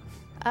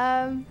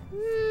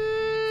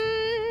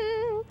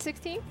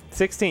 16.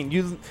 16.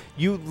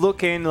 You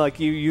look in,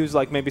 like you use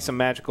like maybe some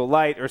magical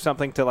light or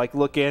something to like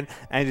look in,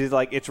 and it's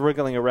like it's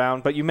wriggling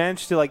around, but you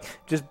manage to like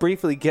just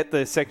briefly get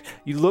the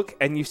you look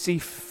and you see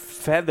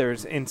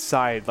feathers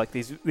inside, like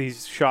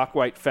these shock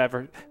white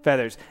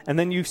feathers, and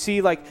then you see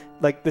like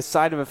the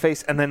side of a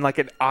face, and then like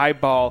an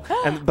eyeball,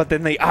 but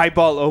then the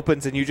eyeball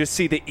opens and you just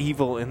see the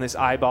evil in this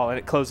eyeball, and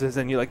it closes,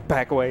 and you like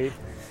back away.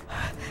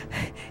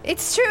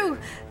 It's true.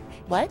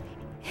 What?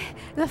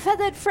 The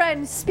feathered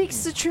friend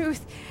speaks the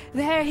truth.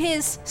 There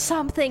is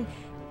something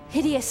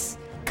hideous,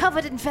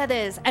 covered in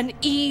feathers, and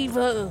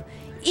evil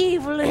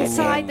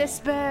inside this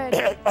bird.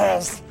 It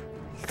is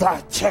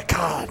the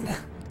chicken.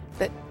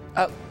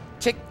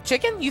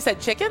 Chicken? You said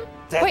chicken?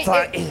 Wait,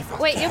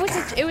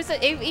 it was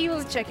an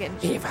evil chicken.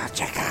 Evil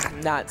chicken.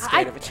 I'm not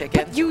scared of a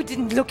chicken. But you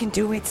didn't look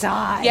into its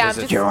eyes. Yeah,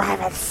 You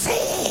haven't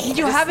seen.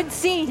 You haven't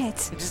seen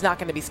it. I'm just not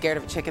going to be scared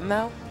of a chicken,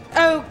 though.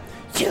 Oh,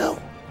 You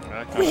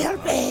will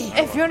be.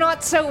 if you're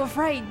not so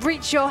afraid,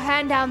 reach your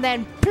hand down there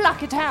and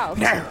pluck it out.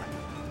 No,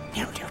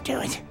 you do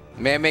it.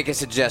 May I make a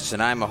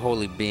suggestion? I'm a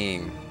holy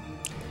being.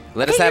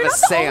 Let us Hey, have you're a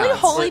not the only seance.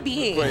 holy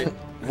being. Wait,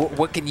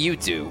 What can you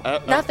do?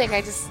 Nothing.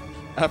 I just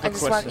I have a want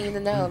question. you to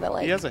know that,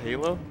 like, He has a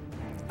halo?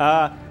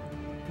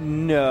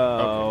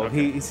 No.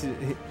 Okay. He's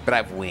But I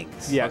have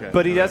wings. yeah, Okay.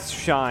 but he does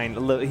shine.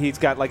 He's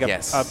got like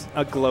Yes.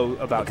 a glow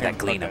about Look at him. that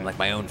gleam. I'm like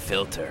my own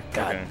filter.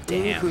 God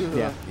Okay. damn.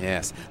 Yeah.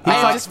 Yes.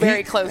 I'm just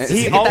very close to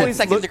He get always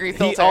that second degree he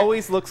filter.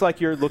 always looks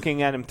like you're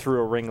looking at him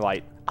through a ring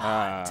light.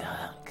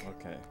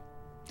 Okay.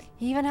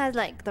 He even has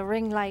like the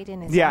ring light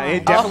in his Yeah, eye.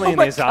 it definitely oh in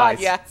my his God, eyes.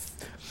 yes.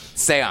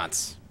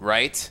 Seance,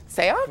 right?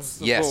 Seance?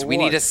 Yes, For we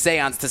what? need a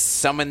seance to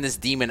summon this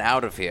demon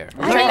out of here.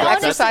 We're trying to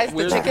honestly- exercise the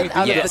We're chicken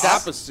out Yes. of the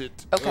duck.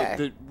 opposite.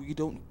 Okay. We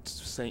don't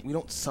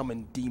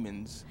summon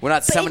demons. We're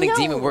not summoning no.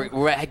 demon.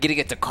 We're getting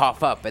it to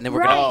cough up, and then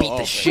we're Right. gonna beat the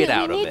okay. shit we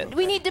out need, of it.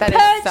 We need to That is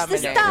purge the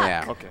summoning. duck.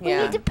 Yeah. Okay. We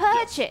Yeah. need to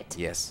purge it.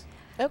 Yes.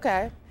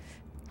 Okay.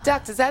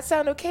 Duck, does that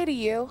sound okay to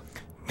you?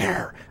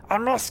 No, I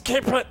must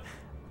keep it.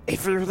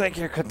 If you think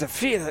you can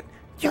defeat it,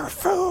 you're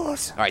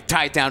fools. All right,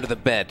 tie it down to the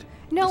bed.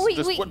 No,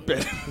 This we what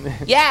bed?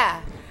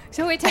 Yeah.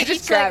 so we take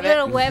just each like grab it.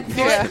 little web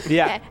for it.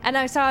 Yeah. And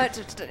I saw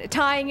it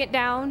tying it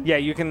down. Yeah,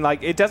 you can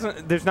like it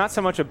doesn't. There's not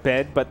so much a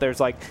bed, but there's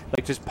like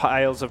just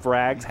piles of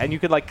rags, and you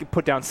could like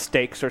put down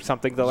stakes or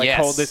something to like Yes.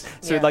 hold this.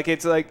 So Yeah. like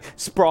it's like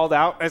sprawled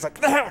out. And it's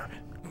like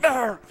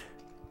there.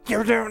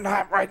 You're doing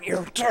that right.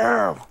 You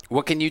do.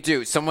 What can you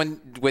do? Someone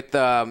with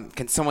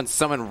can someone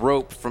summon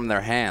rope from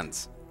their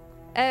hands?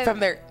 From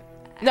their...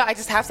 No, I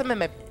just have some in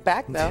my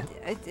back, though.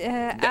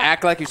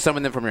 Act like you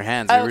summon them from your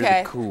hands. They're Okay.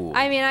 really cool.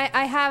 I mean,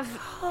 I have.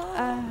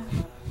 All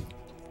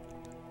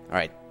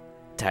right,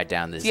 tie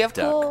down this Do you have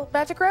duck. cool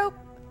magic rope?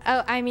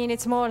 Oh, I mean,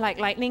 it's more like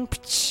lightning.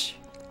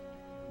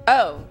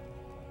 Oh.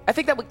 I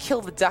think that would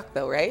kill the duck,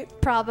 though, right?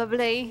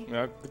 Probably.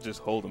 I could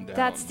just hold him down.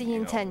 That's the you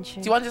know.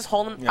 intention. Do you want to just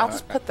hold them? Yeah, I'll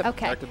just put the...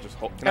 Okay. I could just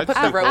hold. Can I I put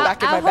just the rope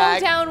back in my I'll bag.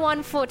 hold down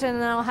one foot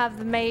and then I'll have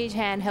the mage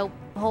hand help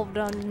hold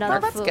on another Oh,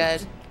 that's foot.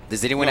 good.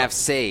 Does anyone have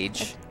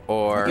sage I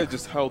or? could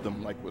just hold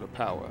them like with a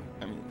power.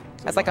 I mean,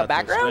 so As you like don't a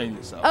have to background? strain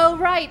yourself. Oh,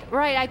 right.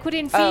 I could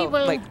enfeeble.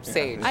 Oh, like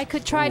sage. I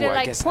could try Ooh, to I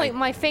like guess point I-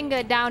 my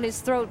finger down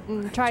his throat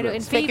and try to Make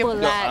enfeeble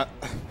him- that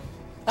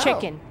Oh,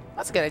 chicken.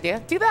 That's a good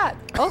idea. Do that.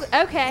 Oh,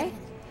 okay.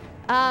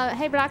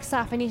 Hey,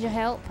 Blackstaff, I need your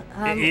help.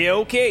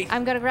 okay.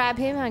 I'm gonna grab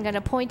him. I'm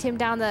gonna point him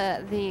down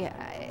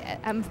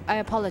I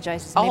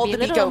apologize. It's I'll maybe hold a the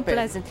beak little open.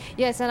 unpleasant.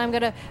 Yes, and I'm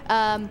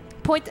gonna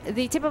point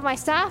the tip of my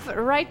staff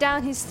right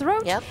down his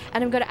throat. Yep.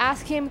 And I'm gonna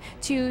ask him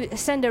to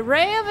send a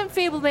ray of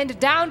enfeeblement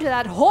down to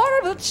that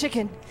horrible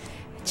chicken.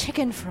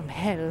 Chicken from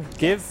hell.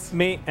 Give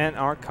me an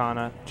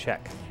Arcana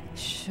check.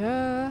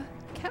 Sure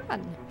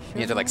can.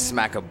 You have to like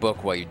smack a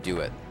book while you do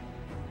it.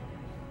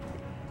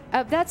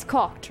 That's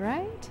cocked,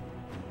 right?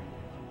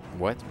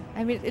 What?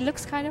 I mean, it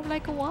looks kind of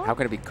like a wand. How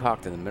can it be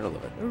cocked in the middle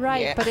of it?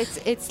 Right, Yeah. but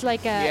it's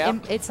like a Yep.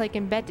 it's like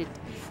embedded.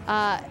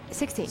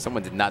 16.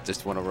 Someone did not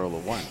just want to roll a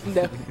 1.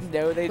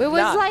 No, they It did was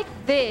not. like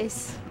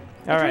this.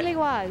 All it right. really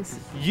was.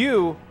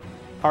 You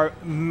are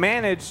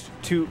managed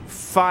to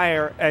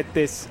fire at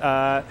this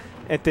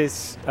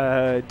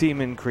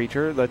demon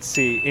creature. Let's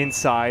see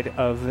inside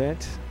of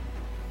it.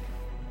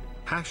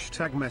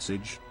 Hashtag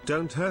message,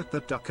 don't hurt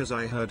the duck as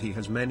I heard he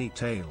has many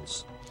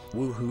tails.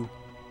 Woohoo.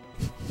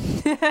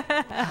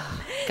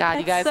 God,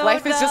 you guys, so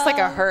life is just like a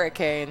dumb.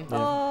 hurricane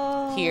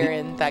Oh. here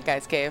in that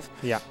guy's cave.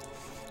 Yeah.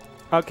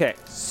 Okay,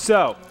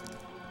 so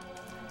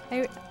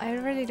I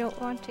really don't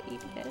want to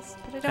eat this,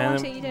 but I don't and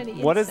want to eat any.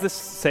 what is this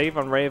insects. save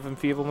on Ray of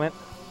Enfeeblement?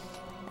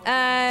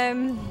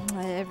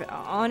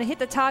 On a hit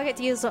the target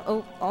deals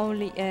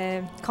only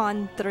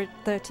con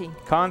 13.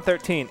 Con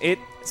 13. It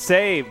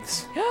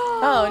saves.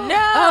 Oh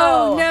no!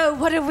 Oh no!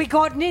 What have we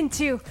gotten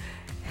into?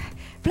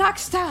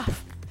 Blackstaff.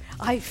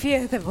 I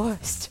fear the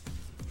worst.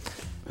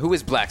 Who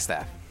is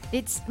Blackstaff?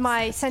 It's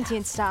my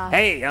sentient staff.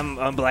 Hey, I'm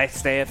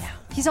Blackstaff.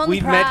 He's on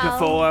We've the met prowl,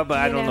 before, but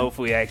I you don't know if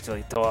we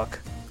actually talk.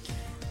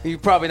 You're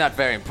probably not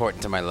very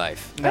important to my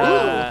life. Yo,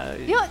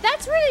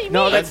 that's really mean.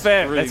 No, that's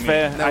fair. really That's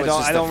fair. mean. No, I it's don't.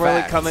 just I the don't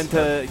really facts. come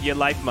into your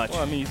life much.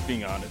 Well, I mean, he's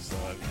being honest, so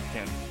I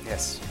can't.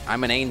 Yes,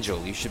 I'm an angel.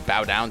 You should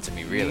bow down to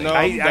me, really. No,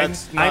 I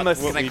that's not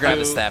must- what Can I we grab do.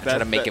 the staff and try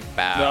to make it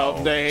bow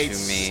No, they to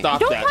me? Stop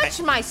Don't that. touch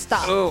my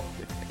stuff. Oh,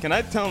 Can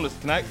I tell him this?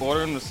 Can I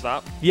order him to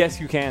stop? Yes,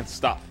 you can.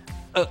 Stop.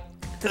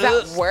 Does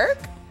that work?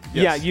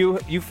 Yeah, Yes.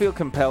 you feel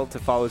compelled to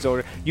follow his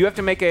order. You have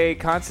to make a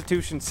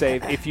Constitution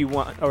save if you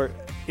want, or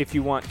if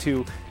you want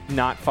to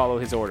not follow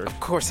his order. of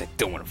course I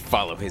don't want to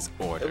follow his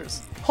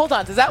orders. Hold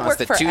on, does that work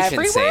for Constitution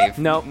everyone? save.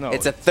 No, No.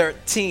 It's a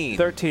 13.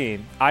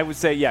 13. I would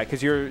say yeah,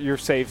 because your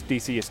save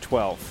DC is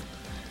 12.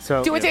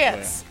 So Do a Yeah,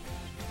 dance.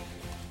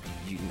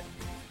 You kn-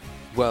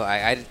 Well,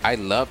 I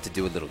love to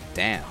do a little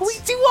dance. We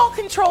do all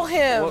control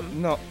him. Well,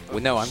 no. Well,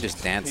 no, I'm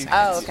just dancing.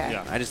 Oh, okay.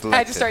 Yeah. I just like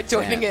I just started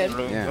joining dance.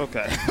 in. Yeah.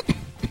 Okay.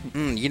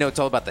 You know, it's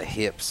all about the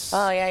hips.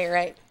 Oh yeah, you're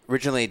right.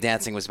 Originally,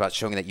 dancing was about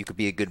showing that you could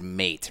be a good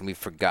mate, and we've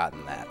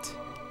forgotten that.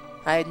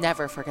 I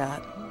never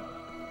forgot.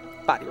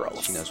 Body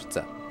rolls. She knows what's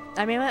up.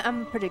 I mean,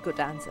 I'm a pretty good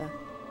dancer.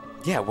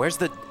 Yeah, where's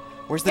the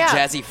Yeah.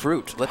 jazzy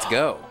fruit? Let's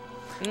go.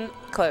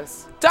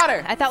 Close.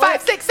 Daughter. I thought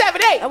 5, 6,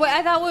 7, 8. Oh, wait,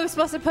 I thought we were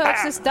supposed to purge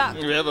this duck.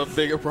 We have a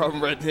bigger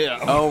problem right here.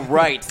 Oh,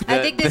 right. I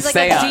think there's the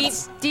like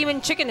seance. a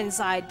demon chicken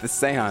inside. The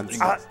seance.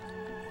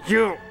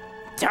 You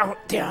don't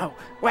do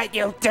what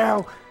you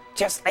do.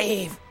 Just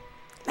leave.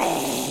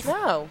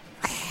 No.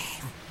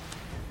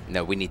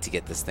 No, we need to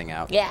get this thing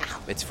out. Yeah.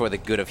 It's for the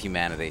good of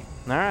humanity.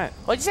 all right.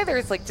 What'd you say? There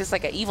was like just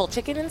like an evil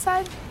chicken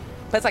inside?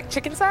 But it's like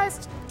chicken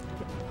sized?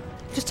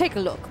 Just take a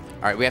look.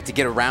 All right, we have to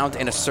get around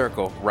in a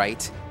circle,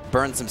 right?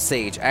 Burn some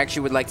sage. I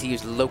actually would like to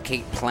use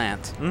locate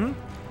plant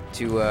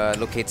to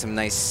locate some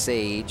nice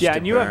sage. Yeah, to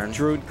and you burn. have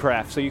druid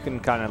craft, so you can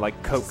kind of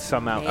like coax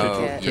some out Make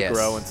Oh, it. to yes.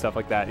 grow and stuff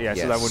like that. Yeah,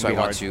 Yes, so that wouldn't be I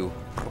hard.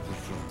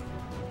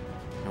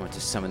 want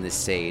to summon this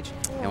sage.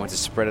 I want to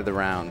spread it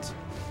around.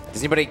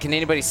 Can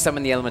anybody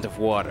summon the element of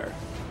water?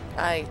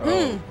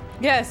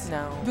 Yes.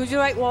 No. Would you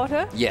like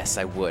water? Yes,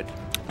 I would.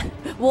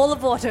 Wall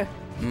of water.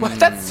 What?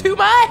 That's too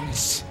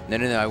much. No.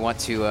 I want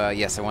to.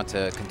 Yes, I want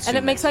to consume. And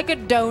it makes like a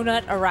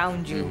donut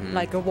around you.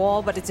 Like a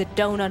wall, but it's a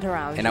donut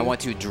around And you. I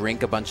want to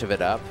drink a bunch of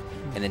it up,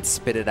 and then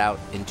spit it out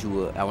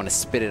into. I want to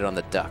spit it on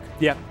the duck.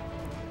 Yeah.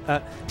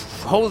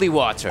 Holy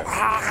water.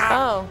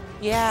 Oh,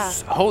 yeah.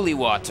 Holy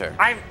water.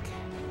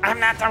 I'm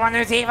not the one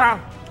who's evil.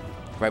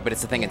 Right, but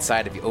it's the thing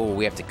inside of you. Oh,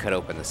 we have to cut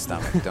open the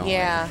stomach, don't we?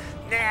 Yeah.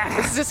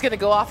 This is just going to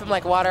go off him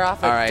like water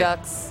off All of right.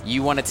 ducks.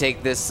 You want to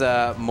take this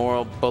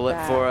moral bullet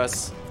for Back.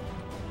 us?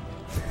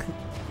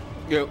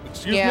 Yo,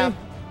 excuse Yeah. me?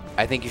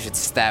 I think you should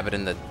stab it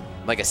in the.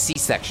 Like a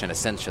C-section,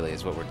 essentially,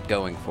 is what we're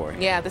going for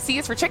here. Yeah, the C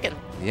is for chicken.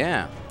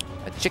 Yeah.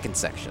 A chicken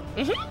section.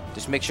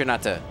 Just make sure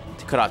not to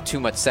cut off too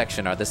much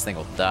section or this thing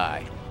will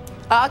die.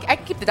 I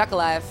can keep the duck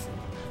alive.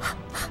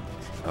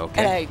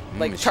 Okay. And I,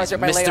 like, charge she's up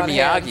my lay Mr. on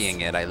hands.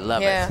 Miyagiing it. I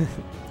love Yeah. it.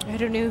 I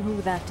don't know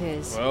who that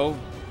is. Well,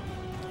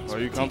 are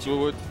you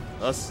comfortable with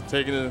us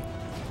taking it?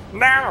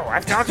 No,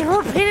 I've told you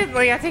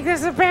repeatedly. I think this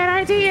is a bad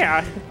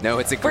idea. No,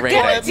 it's a We're great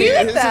gonna idea. do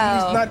it, He's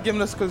though. not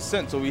giving us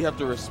consent, so we have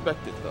to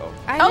respect it, though.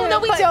 I Oh, know, no,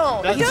 we but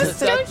don't. That's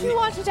Don't you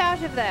want it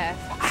out of there?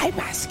 I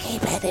must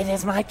keep it. It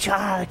is my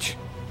charge.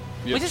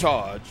 You're just-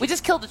 charged. We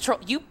just killed the troll.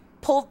 You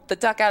pulled the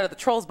duck out of the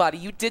troll's body.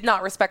 You did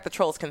not respect the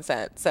troll's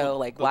consent. So,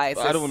 like, why is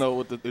this? I don't know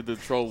what the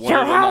troll wanted. You're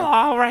or all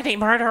not. already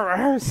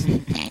murderers.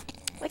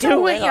 Like, Do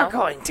oh, what well. you're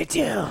going to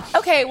do.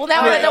 Okay, well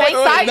now I know what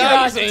side you're now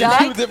on, you're saying duck.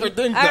 two different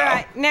things All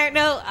now. right,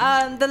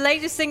 no. The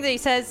latest thing that he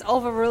says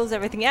overrules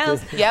everything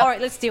else. Yep. All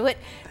right, let's do it.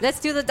 Let's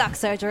do the duck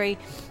surgery.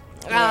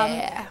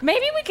 Yeah.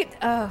 Maybe we could.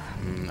 Oh,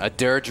 A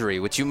dirgery,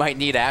 which you might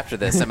need after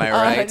this. Am I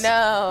right? Oh,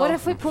 no. what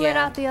if we pull it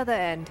Yeah. out the other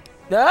end?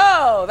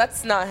 No,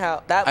 that's not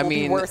how. That I will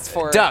mean, be worse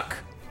for it. Duck,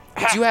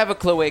 do you have a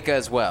cloaca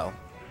as well?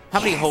 How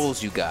many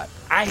holes you got?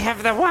 I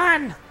have the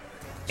one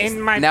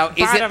in my Now,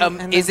 bottom.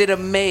 and is it a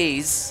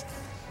maze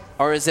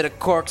or is it a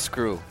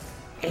corkscrew?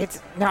 It's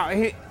no.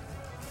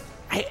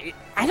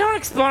 I don't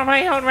explore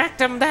my own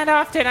rectum that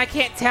often. I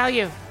can't tell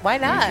you Why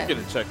You not? should get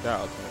it checked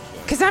out.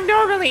 Actually. because I'm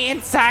normally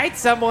inside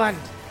someone.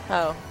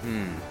 Oh,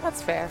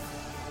 that's fair.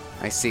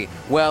 I see.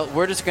 Well,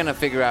 we're just gonna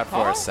figure out for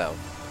ourselves.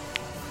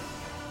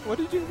 What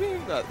did you mean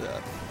about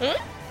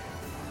that?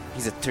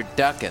 He's a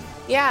turducken.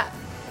 Yeah,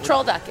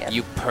 troll ducking.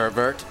 You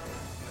pervert.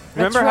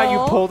 Remember how you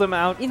troll pulled him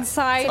out?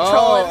 Inside.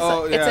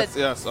 Oh, It's yes, a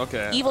yes,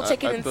 okay. Evil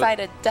chicken I thought- inside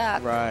a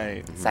duck.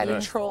 Right. Inside a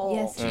right. troll.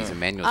 Yes. Jeez,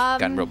 Emmanuel's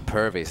gotten real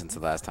pervy since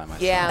the last time I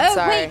saw Yeah, him. I'm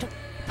sorry. Wait.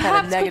 Had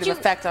Perhaps a negative could you,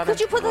 effect on Could him.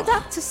 you put the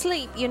duck to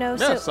sleep?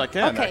 Yes, I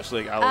can,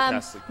 actually. I will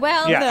cast it.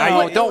 Well, Yeah,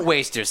 no. Oh, don't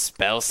waste your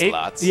spell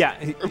slots. Yeah.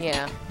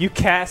 You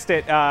cast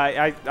it.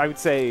 I would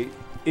say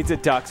it's a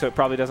duck, so it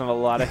probably doesn't have a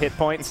lot of hit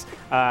points.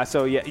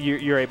 So yeah,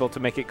 you're able to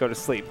make it go to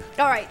sleep.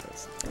 All right.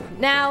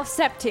 Now,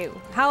 step 2.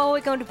 How are we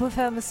going to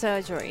perform the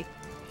surgery?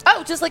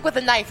 Oh, just like with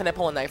a knife, and I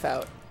pull a knife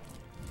out.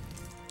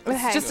 Okay.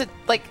 It's just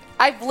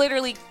I've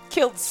literally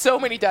killed so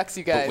many ducks,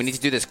 you guys. But we need to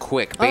do this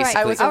quick. All right.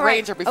 Basically, I was a All right.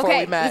 ranger before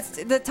okay. we met.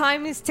 The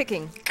time is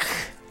ticking.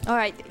 All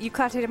right, you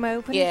cut him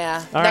open.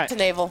 Yeah, All neck right. to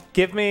navel.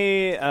 Give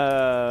me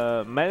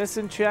a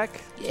medicine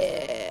check.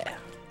 Yeah.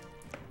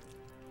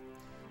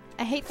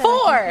 I hate that. 4.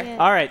 Yeah.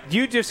 All right,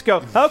 you just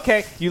go.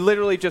 Okay, you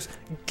literally just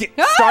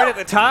start at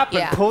the top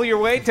Yeah. and pull your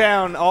way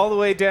down, all the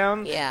way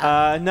down.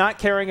 Yeah. Not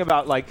caring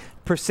about like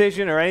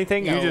precision or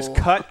anything. You just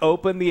No. cut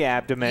open the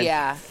abdomen.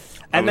 Yeah.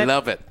 And I then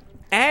love it.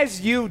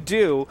 as you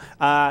do,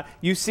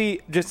 you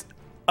see just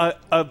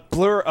a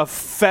blur of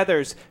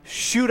feathers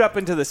shoot up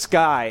into the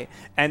sky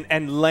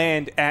and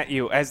land at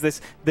you as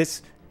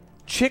this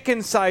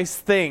chicken-sized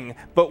thing,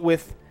 but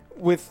with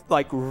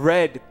like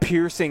red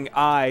piercing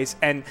eyes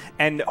and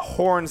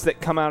horns that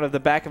come out of the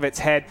back of its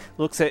head,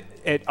 looks at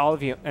all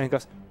of you and it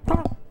goes,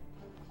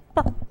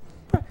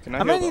 Can I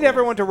I'm gonna heal need the-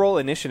 everyone to roll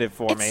initiative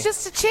for me. It's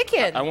just a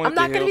chicken. I wanted I'm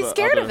not to going to heal be the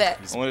scared of other-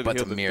 it. I wanted to But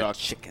heal a the mere duck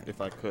chicken. if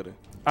I could.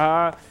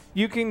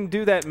 You can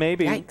do that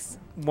maybe Yikes.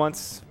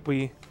 once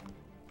we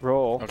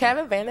roll. Can I have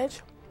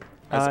advantage?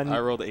 I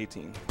rolled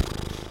 18.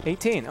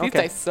 18. These Okay.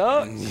 dice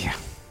suck. Yeah.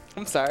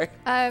 I'm sorry.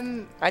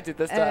 I did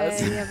this to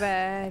us.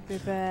 Yeah,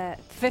 but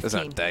 15. Those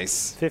aren't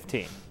dice.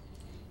 15.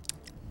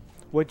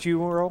 What'd you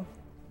roll?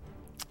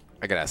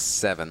 I got a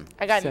 7.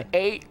 I got an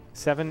 8.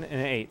 7 and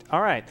an 8.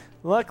 All right.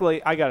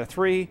 Luckily, I got a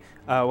 3.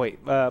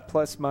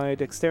 Plus my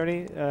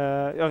dexterity.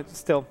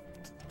 Still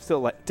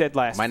dead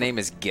last. My name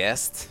is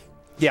Guest.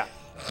 Yeah.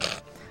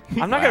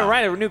 I'm not gonna Wow.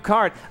 write a new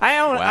card.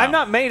 I'm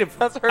not made of.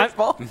 That's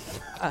hurtful.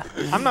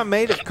 I'm not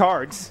made of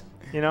cards.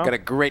 You know. Got a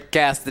great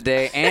cast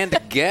today and a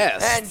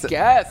guest. And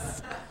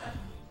guess.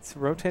 It's a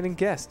rotating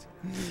guest.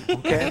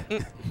 Okay.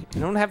 You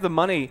don't have the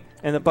money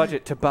and the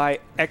budget to buy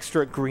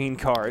extra green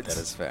cards.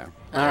 That is fair.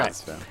 All That right.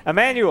 is fair.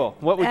 Emmanuel,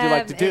 what would you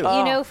like to do? You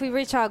know, if we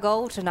reach our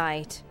goal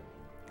tonight,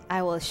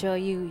 I will show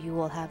you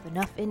will have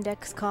enough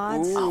index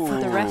cards for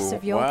the rest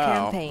of your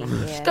wow. campaign.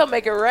 Yeah. Gonna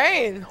make it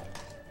rain.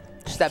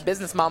 She's that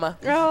business mama.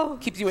 Oh,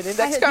 Keeps you in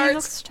index he cards.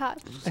 looks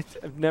touched.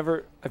 I've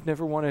never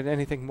wanted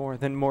anything more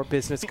than more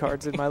business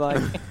cards in my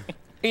life.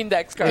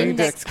 Index cards.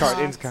 Index Index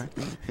cards. card.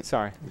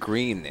 Sorry.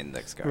 Green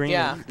index card. Green.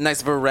 Yeah.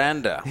 Nice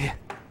veranda.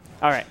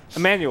 All right.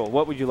 Emmanuel,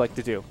 what would you like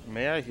to do?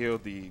 May I heal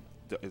the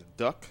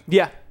duck?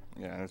 Yeah.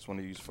 Yeah, I just want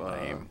to use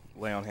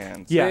lay on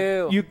hands. Yeah.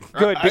 Ew. You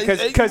good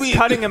because we-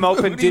 cutting him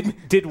open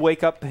did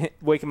wake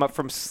him up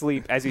from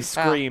sleep as he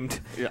screamed.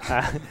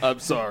 Yeah. I'm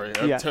sorry.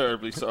 I'm yeah.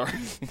 terribly sorry.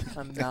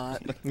 I'm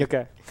not.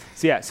 Okay.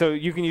 So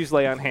you can use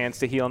lay on hands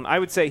to heal him. I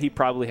would say he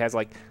probably has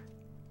like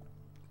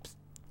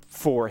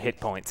 4 hit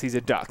points. He's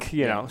a duck,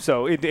 you know,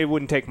 so it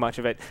wouldn't take much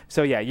of it.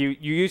 So yeah, you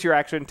use your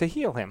action to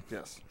heal him.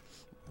 Yes.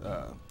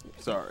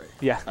 Sorry.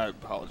 Yeah. I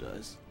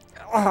apologize.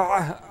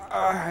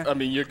 I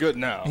mean, you're good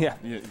now. Yeah.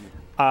 You-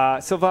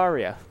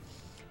 Silvaria.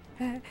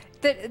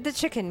 The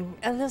chicken,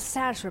 a little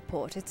status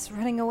report. It's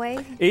running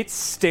away. It's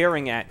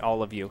staring at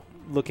all of you,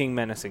 looking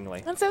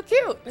menacingly. That's so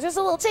cute. It's just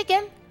a little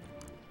chicken.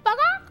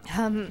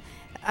 I'm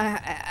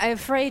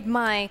afraid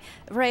my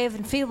ray of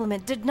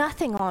enfeeblement did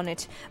nothing on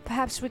it.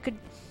 Perhaps we could.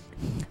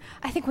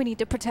 I think we need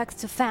to protect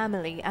the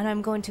family, and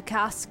I'm going to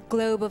cast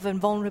Globe of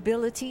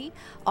Invulnerability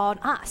on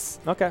us.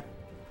 Okay.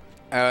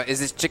 Is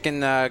this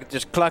chicken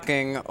just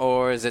clucking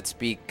or does it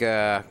speak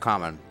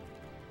common?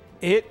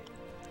 You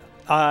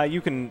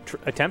can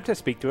attempt to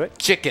speak to it,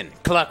 Chicken,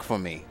 cluck for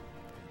me.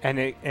 and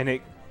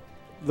it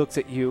looks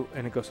at you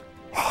and it goes.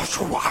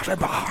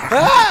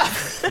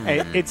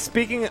 It's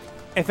speaking.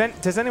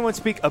 Does anyone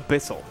speak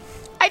Abyssal?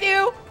 I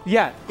do.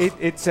 Yeah.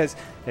 It says,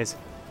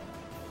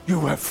 "You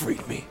have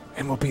freed me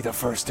and will be the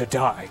first to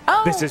die.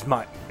 Oh. This is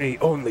my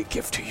only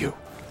gift to you.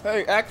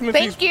 Hey, ask him if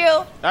Thank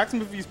you. Ask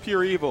him if he's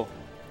pure evil.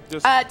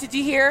 Just Did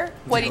you hear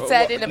what he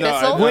said in No, I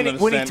Abyssal? don't When he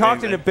understand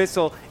talked in anything.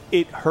 Abyssal,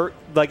 it hurt.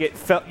 Like it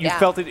felt. You Yeah.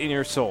 felt it in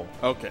your soul.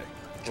 Okay.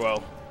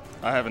 Well,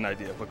 I have an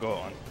idea, but go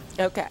on.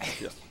 Okay.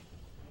 Yes.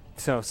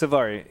 So,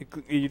 Sylvari,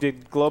 you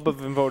did Globe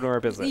of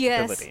Invulnerability.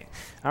 Yes.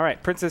 All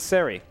right, Princess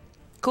Seri.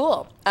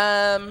 Cool.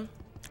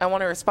 I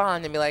want to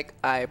respond and be like,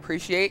 I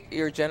appreciate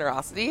your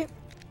generosity,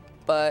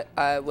 but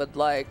I would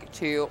like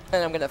to,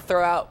 and I'm going to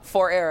throw out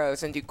 4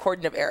 arrows and do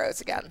coordinate arrows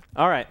again.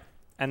 All right,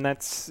 and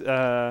that's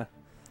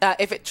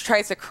If it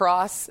tries to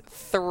cross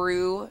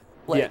through,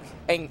 like,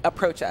 Yeah. and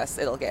approach us,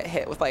 it'll get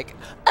hit with like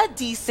a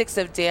d6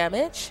 of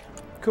damage.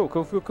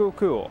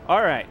 cool.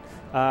 All right,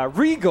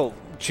 Regal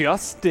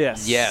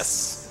Justice.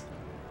 Yes.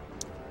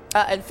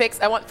 And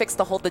I want Fix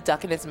to hold the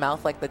duck in his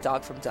mouth like the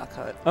dog from Duck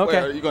Hunt.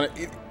 Okay. Wait, are you gonna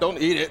eat? Don't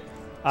eat it.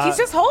 He's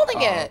just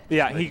holding it.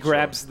 Yeah, he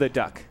grabs the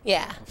duck.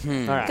 Yeah. All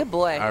right. Good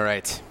boy. All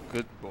right.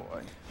 Good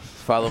boy.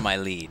 Follow my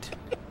lead.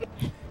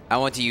 I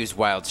want to use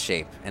wild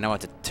shape, and I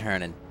want to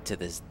turn into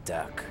this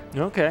duck.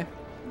 Okay.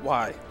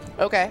 Why?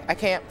 Okay, I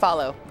can't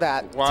follow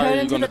that. Why Turn are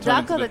you into gonna the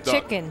turn duck or into the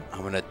duck? chicken?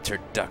 I'm gonna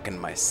turducken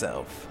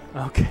myself.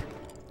 Okay.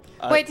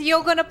 Wait,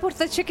 you're gonna put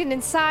the chicken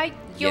inside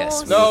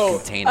yours? Yes, No. we'll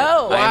contain it.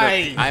 Oh.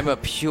 Why? I'm a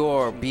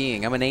pure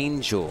being. I'm an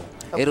angel.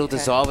 It'll Okay.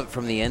 dissolve it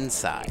from the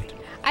inside.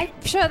 I'm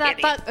sure that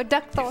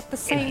duck thought the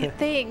same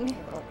thing.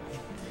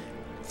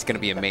 It's gonna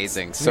be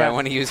amazing. So Yeah. I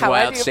want to use How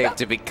wild are you shape about-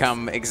 to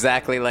become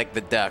exactly like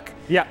the duck,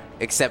 Yeah.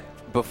 except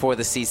before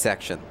the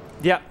C-section.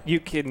 Yeah, you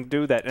can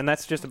do that, and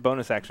that's just a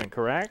bonus action,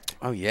 correct?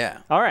 Oh yeah.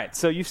 All right,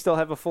 so you still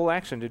have a full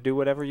action to do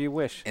whatever you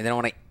wish. And then I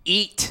want to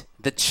eat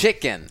the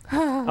chicken.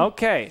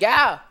 Okay.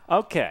 Yeah.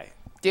 Okay.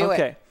 Do it.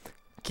 Okay.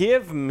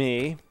 Give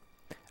me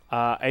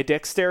a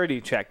dexterity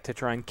check to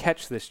try and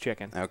catch this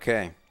chicken.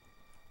 Okay.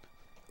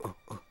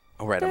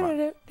 All right, I'm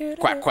on.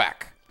 Quack,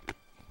 quack.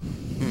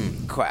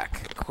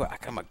 Quack,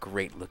 quack. I'm a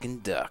great-looking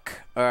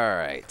duck. All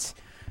right.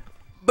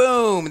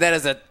 Boom! That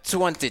is a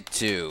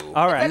 22.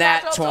 All right.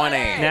 Nat Natural 20.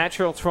 20.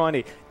 Natural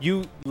 20.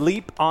 You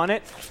leap on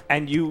it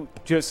and you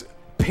just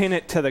pin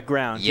it to the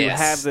ground. You Yes.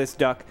 have this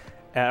duck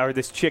or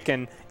this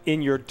chicken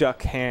in your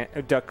duck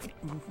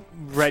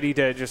ready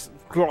to just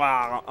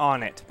grah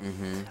on it.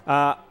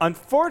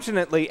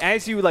 Unfortunately,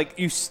 as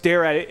you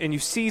stare at it and you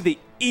see the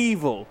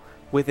evil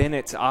within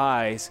its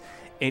eyes,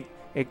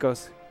 it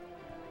goes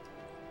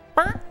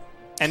 "Burr,"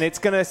 and it's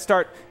gonna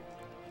start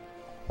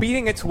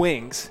beating its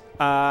wings.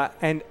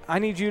 And I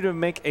need you to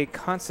make a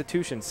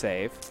Constitution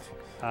save.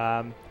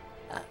 I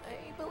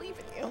believe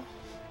in you.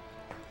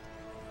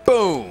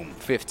 Boom!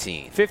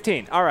 15.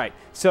 15. All right.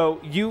 So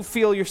you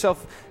feel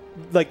yourself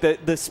like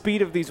the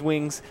speed of these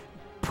wings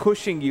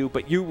pushing you,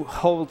 but you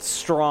hold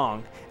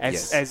strong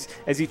as Yes.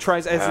 as he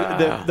tries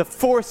the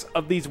force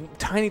of these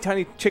tiny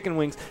chicken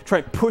wings try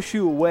and push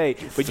you away,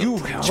 but you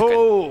filthy chicken.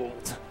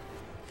 hold.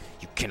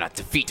 You cannot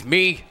defeat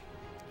me,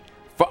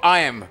 for I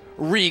am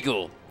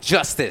Regal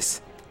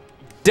Justice,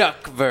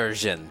 duck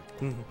version.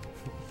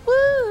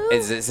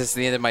 Is this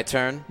the end of my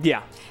turn?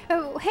 Yeah,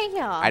 Oh, hang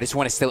on. I just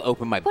want to still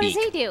open my What is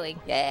beak. he doing?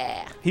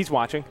 Yeah. he's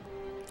watching.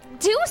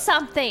 Do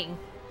something.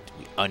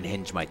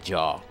 Unhinge my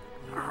jaw.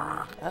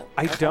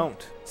 I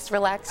don't. Just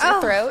relax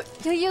your throat.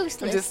 You're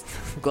useless. Just.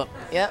 Glup.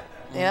 Yep.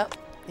 All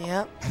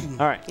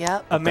right. Yep. There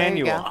you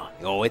Emmanuel.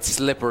 go. Oh, it's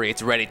slippery.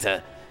 It's ready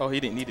to Oh, he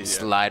didn't need it yet.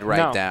 slide right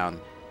No. down.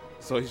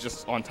 So he's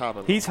just on top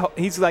of it.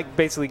 He's like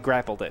basically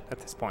grappled it at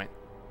this point.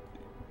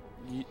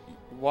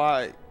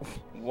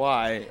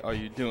 Why are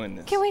you doing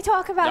this? Can we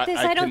talk about I- this?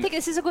 I I don't can- think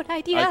this is a good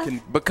idea. I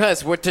can.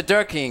 Because we're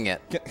turducking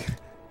it.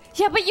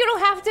 Yeah, but you don't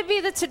have to be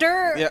the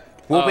Tudor. Yeah.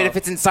 Well, but if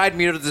it's inside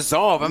me, it'll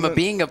dissolve. I'm a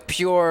being of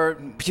pure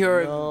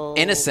No,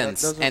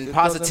 innocence that doesn't- and it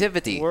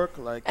positivity. doesn't work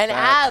like And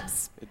that.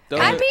 abs. It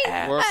doesn't I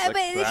mean, work but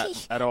like that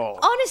he- at all.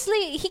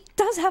 Honestly, he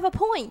does have a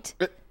point.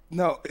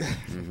 No.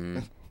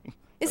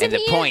 Isn't And the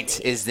he?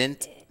 point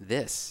isn't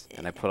this.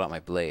 And I pull out my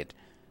blade.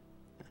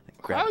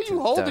 Grab How are to you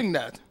the holding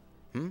duck.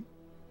 that?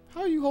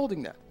 How are you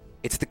holding that?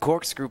 It's the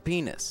corkscrew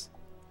penis.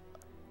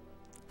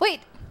 Wait.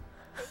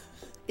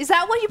 Is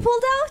that what you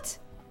pulled out?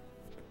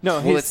 No,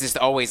 Well, his, it's just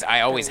always,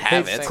 I always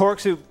have his it.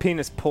 corkscrew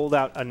penis pulled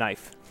out a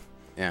knife.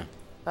 Yeah.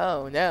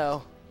 Oh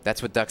no.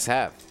 That's what ducks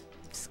have.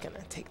 I'm just gonna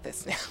take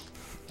this now.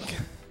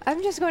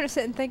 I'm just going to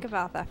sit and think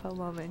about that for a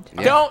moment.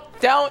 Yeah.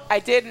 Don't. I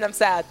did, and I'm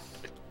sad.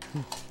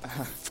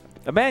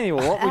 Emmanuel,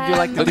 what would you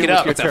like to Look do it with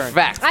up. your It's turn? a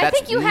fact. I That's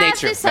think you have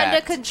nature this fact.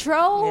 under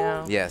control.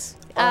 Yeah. Yes.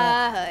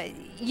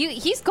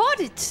 He's got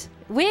it.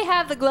 We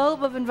have the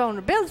globe of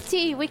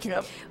invulnerability. We can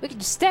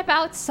just step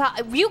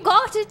outside. You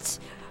got it.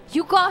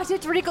 You got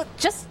it. Really good.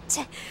 Just.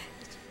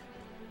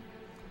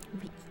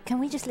 Can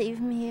we just leave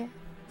him here?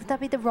 Would that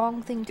be the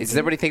wrong thing to Does do?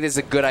 everybody think this is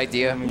a good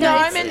idea? No,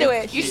 I'm into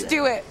it. You should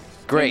do it.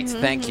 Great.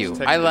 Thank you.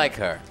 I like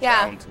her.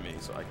 Yeah. Down to me,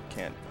 so I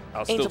can't.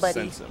 I'll Angel still buddy.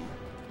 sense him.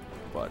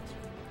 But.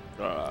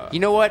 You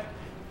know what?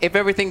 If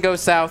everything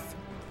goes south,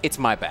 it's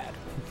my bad.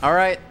 All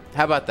right?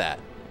 How about that?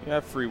 You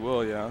have free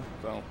will, yeah.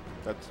 So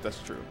that's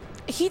true.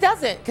 He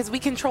doesn't, because we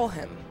control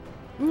him.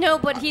 No,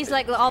 but he's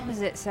like the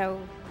opposite.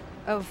 So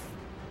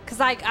because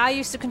like I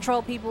used to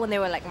control people and they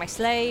were like my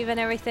slave and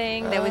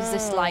everything. There was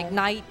this like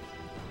knight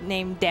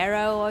named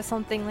Darrow or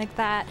something like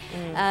that.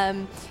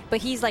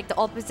 But he's like the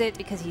opposite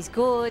because he's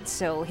good.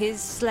 So his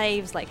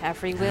slaves like have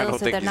free I will, don't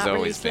so think they're he's not really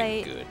always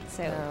been slaves. good.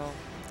 So.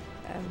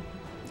 I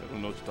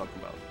don't know what you're talking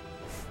about.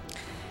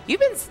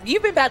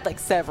 You've been bad like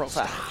several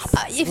times.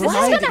 If this is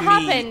gonna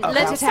happen,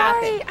 let it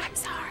happen. I'm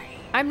sorry.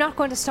 I'm not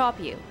going to stop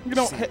you. You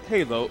know,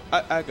 Halo,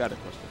 I got a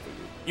question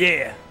for you.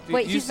 Yeah.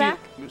 Wait, You he's see- back?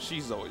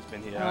 She's always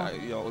been here.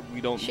 Oh. We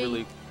don't She?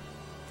 really.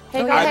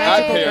 Hey,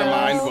 I pay her girl.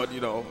 mind, but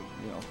you know.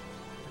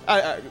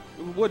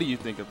 What do you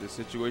think of this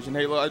situation,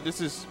 Halo?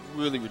 This is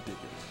really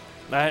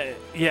ridiculous.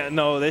 Yeah,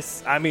 no,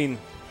 this, I mean,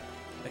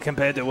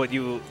 compared to what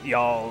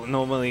y'all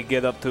normally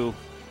get up to,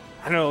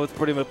 I don't know, it's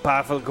pretty much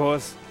par for the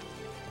course.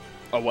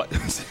 Oh, what?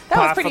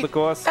 Par for the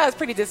course. That was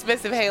pretty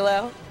dismissive,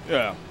 Halo.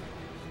 Yeah.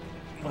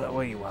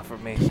 What do you want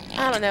from me?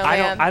 I don't know,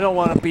 man. I don't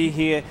want to be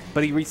here,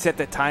 but he reset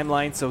the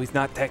timeline, so he's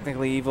not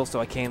technically evil, so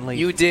I can't leave.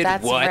 You did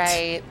That's what?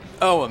 right.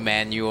 Oh,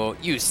 Emmanuel,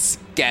 you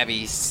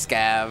scabby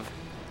scav.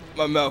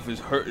 My mouth is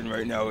hurting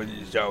right now with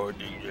these sour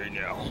things right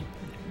now.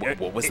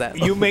 What was that?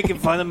 You making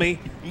fun of me?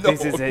 No,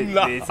 this is I'm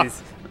not. This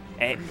is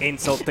an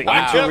insult to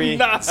Wow. injury. I'm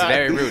not. It's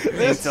very rude.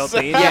 Insult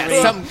to Yeah,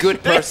 injury. some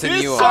good person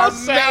This you is are. so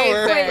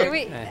sour.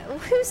 Wait.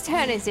 Whose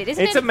turn is it?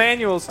 Isn't It's it?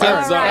 Emmanuel's All turn.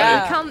 right, sorry.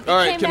 Yeah. he All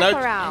right, came can back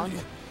I- around.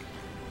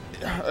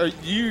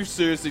 You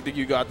seriously think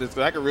you got this? 'Cause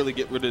I could really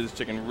get rid of this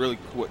chicken really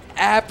quick.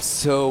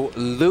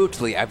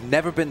 Absolutely. I've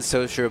never been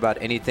so sure about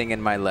anything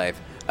in my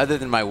life, other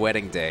than my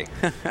wedding day.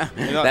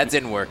 know- That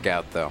didn't work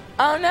out, though.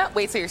 Oh no!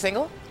 Wait, so you're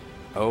single?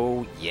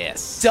 Oh,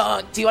 yes.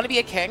 Dunk. Do you want to be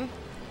a king?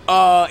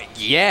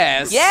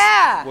 Yes.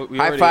 Yeah. We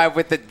High already- five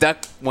with the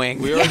duck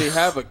wing. We already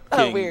have a Oh,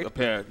 king, weird.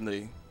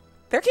 apparently.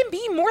 There can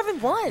be more than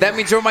one. That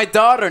means you're my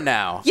daughter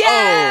now.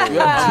 Yeah. Oh, You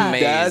have Two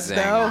dads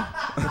amazing. now?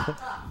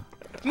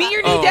 Meet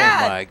your new Oh,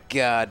 dad. my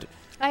God.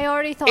 I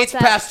already thought It's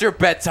that. past your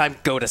bedtime.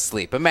 Go to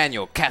sleep.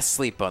 Emmanuel, cast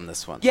sleep on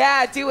this one.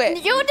 Yeah, do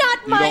it. You're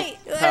not my.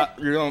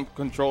 You don't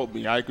control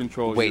me. I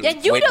control Wait. you.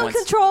 And you Wait don't once-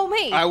 control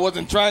me. I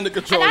wasn't trying to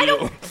control And I you.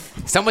 don't-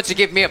 Someone should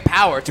give me a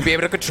power to be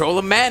able to control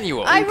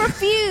Emmanuel. I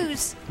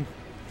refuse.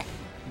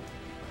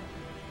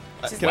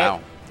 Wow.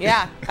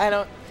 Yeah, I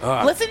don't.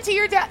 Ugh. Listen to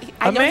your dad.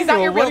 I know he's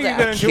not your Emmanuel, what real are you dad.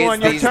 going to do Kids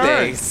on your these turn?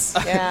 days.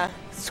 Yeah.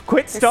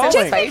 Quit so stalling.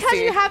 Just Spicy. because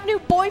you have new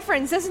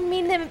boyfriends doesn't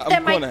mean they're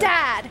my gonna-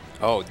 dad.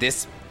 Oh,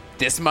 this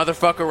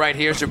motherfucker right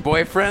here is your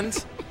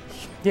boyfriend?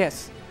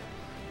 Yes.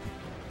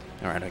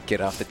 All right, I'll get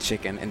off the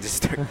chicken and just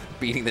start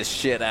beating the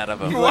shit out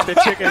of him. You want the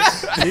chicken?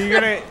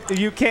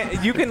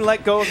 You can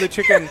let go of the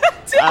chicken,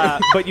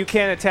 but you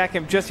can't attack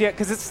him just yet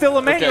because it's still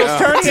Emmanuel's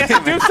Okay. turn. He has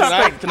to do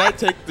something. Can I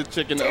take the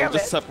chicken and I'll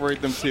just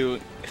separate them two?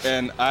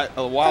 And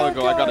a while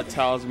ago, I got a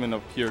talisman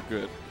of pure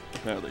good,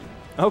 apparently.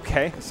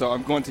 Okay. So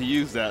I'm going to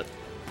use that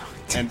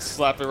and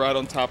slap it right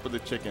on top of the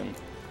chicken.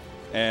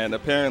 And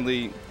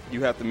apparently,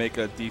 you have to make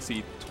a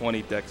DC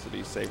 20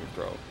 dexterity saving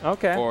throw.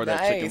 Okay. Or that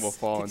chicken will Nice.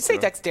 fall Did you into. say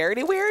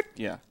dexterity weird?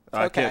 Yeah.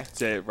 Okay. I can't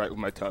say it right with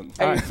my tongue.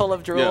 Are you full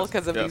of drool Yes,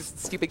 because of yes.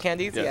 these stupid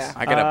candies? Yes.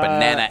 I got a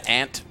banana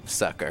ant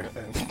sucker.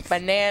 Yeah.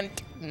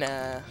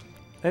 Banana.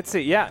 Let's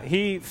see. Yeah,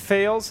 he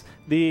fails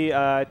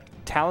the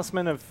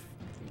talisman of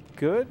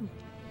good.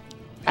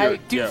 I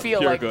do yeah, feel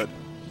pure like good.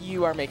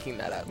 you are making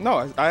that up.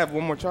 No, I have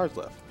one more charge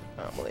left.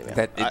 I don't believe it.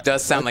 That it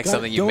does sound like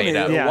something you made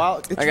up. Yeah.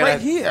 It's I got right a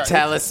here.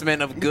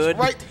 talisman of good. It's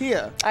right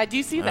here. I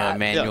do see that.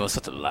 Emmanuel's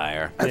such a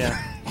liar.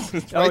 Yeah.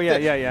 It's Oh right yeah,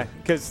 there. yeah.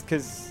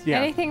 Because yeah.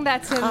 Anything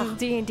that's in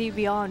D&D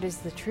Beyond is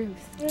the truth.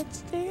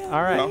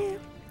 All right. No.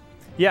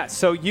 Yeah.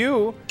 So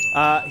you,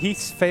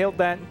 he's failed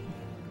that.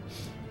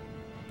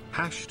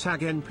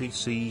 Hashtag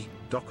NPC,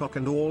 Doc Ock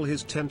and all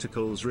his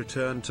tentacles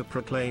return to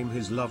proclaim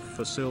his love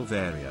for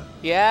Silveria.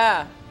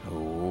 Yeah.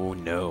 Oh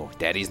no,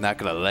 Daddy's not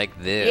gonna like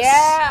this.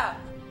 Yeah.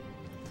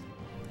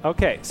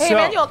 Okay. Hey, so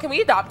Emmanuel, can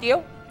we adopt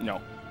you?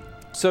 No.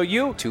 so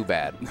you Too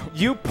bad.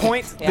 you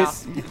point Yeah.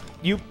 this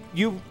you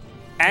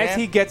as Yeah.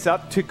 he gets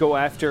up to go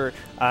after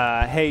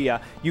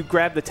Heya, you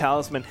grab the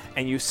talisman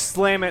and you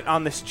slam it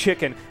on this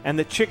chicken, and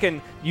the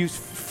chicken, you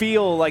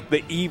feel like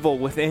the evil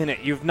within it.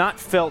 You've not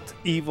felt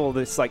evil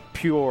this like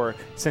pure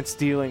since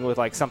dealing with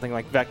like something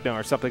like Vecna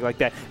or something like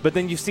that. But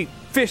then you see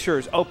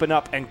fissures open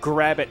up and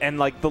grab it, and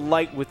like the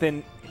light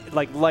within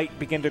like light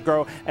begin to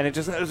grow, and it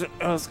just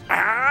goes,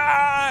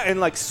 ah,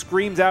 and like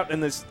screams out in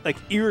this like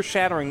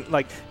ear-shattering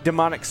like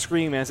demonic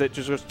scream as it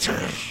just goes.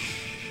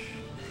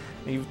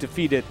 And you've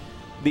defeated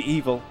the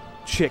evil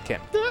chicken.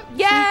 Yay! You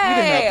didn't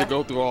have to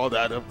go through all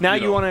that. Now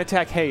you want to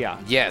attack Heya.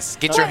 Yes,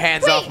 get your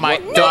hands wait, off my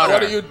no. daughter.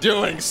 What are you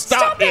doing?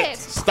 Stop it!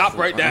 Stop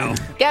right now.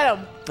 Get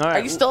him. All right. Are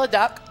you still a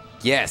duck?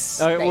 Yes.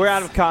 We're Nice.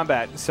 out of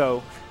combat,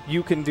 so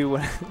you can do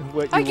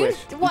what Are you you? wish.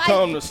 Why?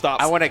 Tell him to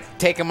stop. I want to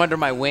take him under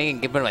my wing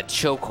and give him a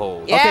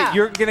chokehold. Yeah. Okay,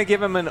 you're gonna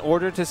give him an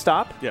order to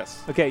stop.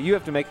 Yes. Okay, you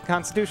have to make a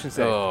Constitution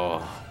save.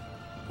 Oh,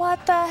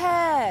 What the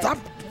heck? Stop.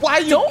 Why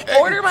you? Don't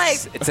order my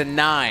it's a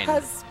 9.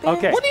 husband.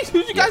 Okay. What did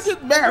you guys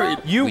get married?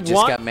 You We just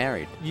want got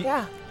married.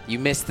 Yeah. You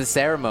missed the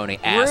ceremony,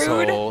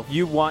 asshole.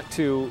 you want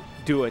to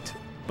do it,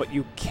 but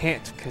you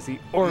can't because he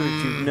ordered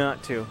you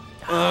not to.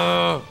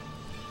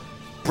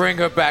 Bring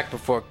her back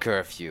before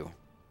curfew.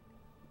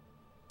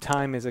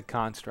 Time is a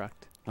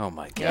construct. Oh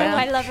my god. Yeah.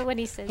 I love it when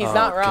he says He's Oh,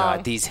 not wrong.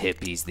 God, these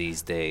hippies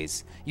these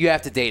days. You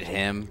have to date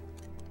him.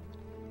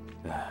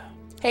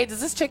 Hey,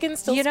 does this chicken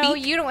still You know,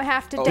 speak? you don't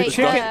have to Oh, date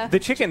The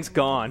chicken's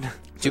gone.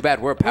 Too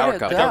bad we're a power Where'd it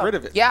couple. go? got rid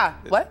of it. Yeah.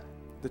 What?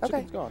 The Okay.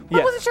 chicken's gone. I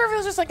Yeah. wasn't sure if it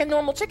was just like a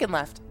normal chicken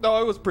left.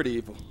 No, it was pretty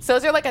evil. So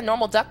is there like a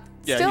normal duck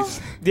Yeah, still?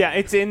 he's- Yeah,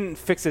 it's in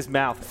Fix's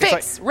mouth. It's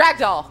Fix!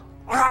 Ragdoll!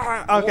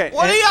 like, okay.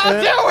 What are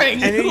y'all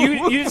doing? And then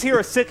you just hear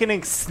a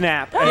sickening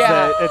snap.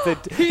 Yeah. At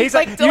the, He's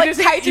like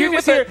kaiju you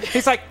with just hear, a-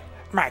 he's like,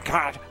 My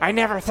God, I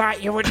never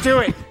thought you would do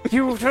it.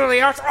 You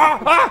truly are.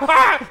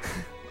 Ah!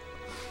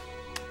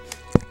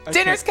 I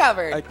Dinner's can't-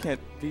 covered. I can't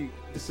be.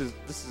 This is.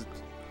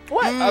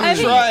 What? I'm I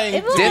mean, trying.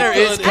 it will- Dinner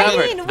is I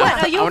covered. mean,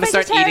 what, are you I want to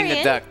start eating the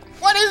vegetarian? duck.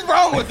 What is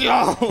wrong with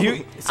y'all?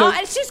 you, so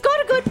and she's got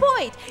a good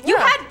point. You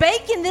Yeah. had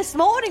bacon this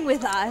morning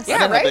with us. Yeah, I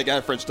didn't right? have bacon, I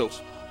had French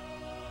toast.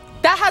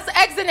 That has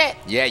eggs in it.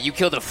 Yeah, you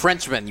killed a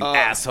Frenchman, you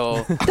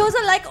asshole. Those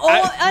are like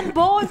all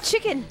unborn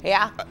chicken.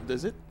 Yeah.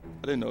 Does it?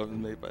 I didn't know it was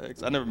made by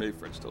eggs. I never made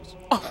French toast.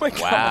 Oh my god.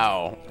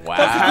 Wow.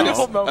 That's a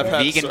beautiful Wow. moment. I've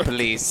had Vegan so-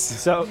 police.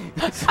 so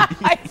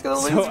I feel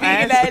lose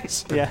vegan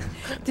edge. yeah.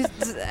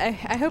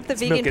 I hope the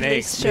vegan milk and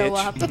police eggs, show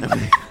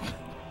bitch.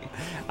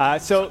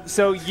 up.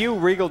 So you,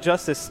 Regal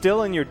Justice,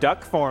 still in your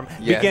duck form,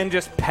 Yeah. begin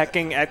just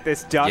pecking at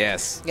this duck.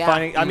 Yes. Yeah.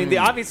 Finding, I mean,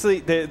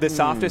 obviously the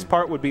softest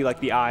part would be like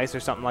the eyes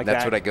or something like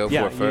That's that. what I go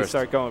yeah, for you first.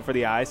 start going for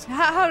the eyes.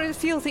 How does it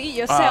feel to eat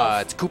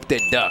yourself? It's Coupe de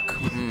Duck.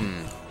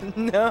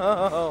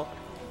 No.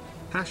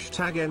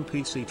 Hashtag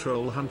NPC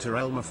Troll Hunter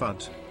Elmer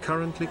Fudd.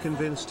 Currently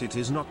convinced it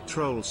is not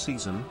troll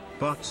season,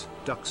 but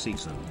duck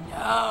season.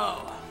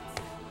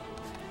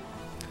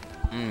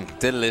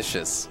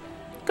 Delicious.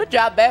 Good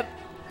job, babe.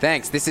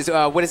 Thanks. This is,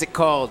 what is it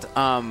called?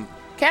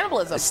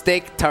 Cannibalism.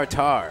 Steak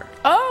tartare.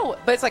 Oh,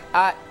 but it's like,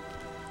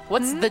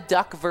 what's the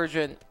duck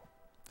version?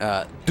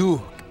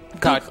 Du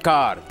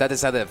car. That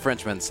is how the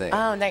Frenchmen say.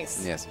 Oh,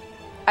 nice. Yes.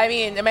 I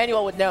mean,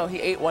 Emmanuel would know. He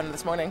ate one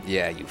this morning.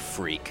 Yeah, you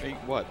freak. Hey,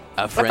 what?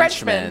 A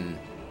Frenchman.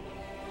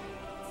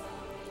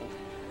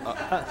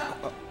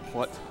 Frenchman.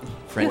 What?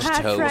 French you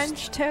had toast.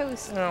 French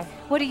toast. No.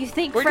 What do you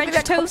think Where do you French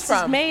think that comes toast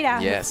is from? made out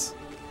of? Yes.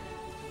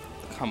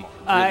 Come on.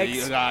 Really,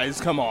 ex- you guys,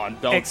 come on.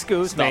 Don't.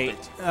 Excuse Stop me.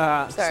 it.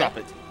 Sorry. Stop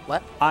it.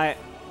 What? I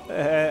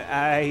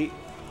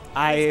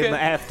am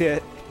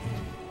after.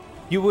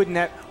 You wouldn't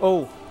have.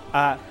 Oh,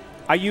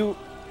 are you?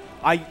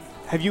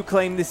 Have you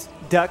claimed this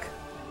duck?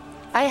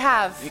 I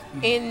have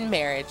in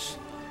marriage.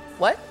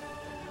 What?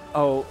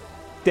 Oh,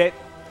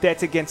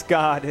 that's against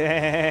God.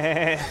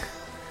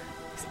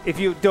 If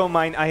you don't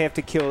mind, I have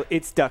to kill.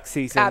 It's duck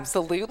season.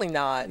 Absolutely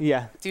not.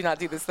 Yeah. Do not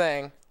do this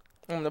thing.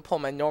 I'm gonna pull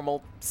my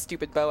normal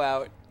stupid bow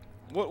out.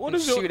 What and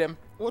is your, shoot him.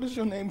 What is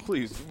your name,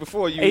 please?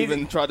 Before you Aiden-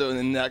 even try to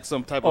enact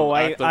some type Oh, of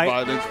I- act of I-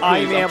 violence, please,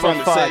 I'm I'm trying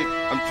to Amafud. save.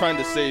 I'm trying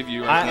to save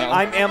you right now.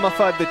 I'm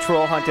Amafud the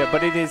Troll Hunter,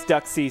 but it is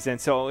duck season,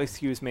 so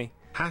excuse me.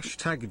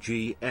 Hashtag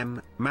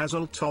GM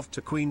Mazel Tov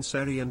to Queen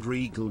Seri and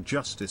Regal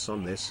Justice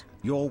on this,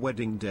 your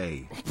wedding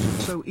day.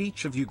 So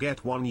each of you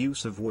get one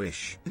use of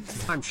wish.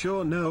 I'm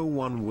sure no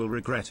one will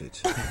regret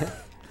it.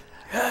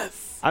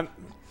 I'm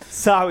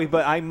sorry,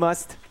 but I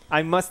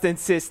must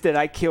insist that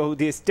I kill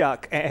this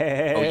duck. Oh,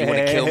 you want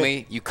to kill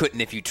me? You couldn't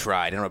if you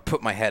tried. I'm going to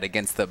put my head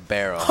against the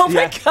barrel. Oh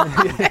my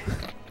god.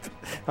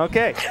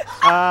 Okay.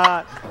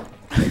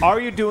 Are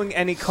you doing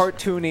any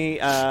cartoony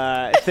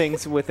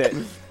things with it?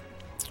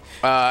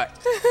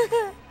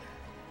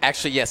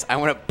 Actually, yes. I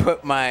want to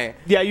put my.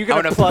 Yeah, you're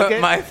gonna I want to plug put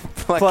it? my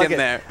plug in it.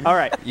 there. All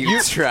right.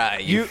 You try,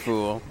 you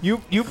fool. You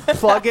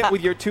plug it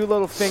with your two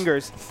little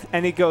fingers,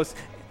 and it goes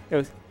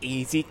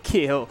easy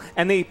kill,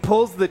 and then he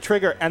pulls the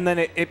trigger, and then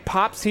it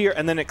pops here,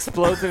 and then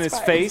explodes in his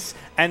fine. face,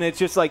 and it's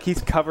just like he's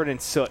covered in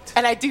soot.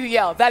 And I do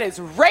yell, that is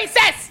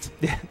racist!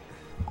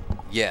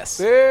 Yes.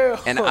 Ew.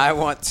 And I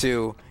want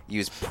to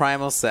use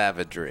primal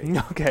savagery.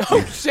 Okay.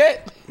 Oh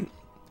shit!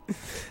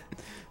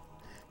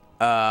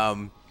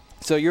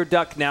 So your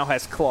duck now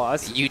has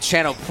claws. You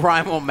channel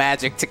primal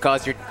magic to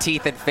cause your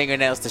teeth and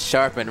fingernails to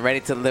sharpen,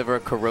 ready to deliver a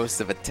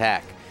corrosive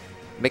attack.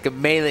 Make a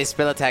melee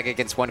spell attack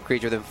against one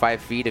creature within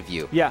 5 feet of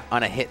you. Yeah.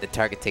 On a hit, the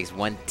target takes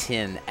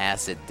 110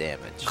 acid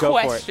damage. Go for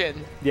it.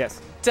 Question. Yes.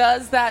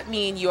 Does that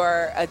mean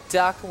you're a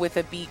duck with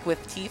a beak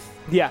with teeth?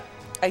 Yeah.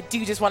 I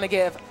do just want to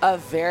give a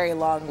very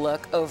long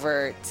look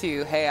over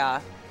to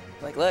Heya.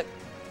 Like, look,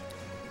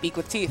 beak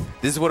with teeth.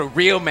 This is what a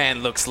real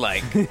man looks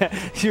like.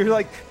 You're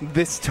like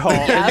this tall,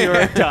 and you're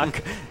a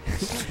duck.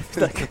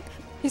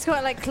 He's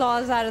got like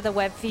claws out of the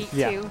web feet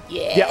Yeah. too.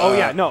 Yeah. Yeah. Oh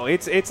yeah. No.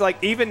 It's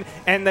like even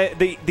and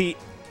the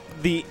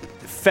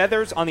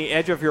feathers on the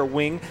edge of your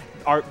wing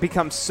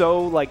become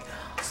so like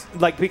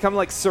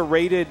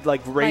serrated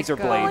like razor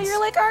God. Oh, blades. you're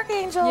like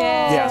Archangel.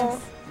 Yeah. Yeah.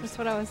 That's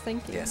what I was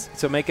thinking. Yes.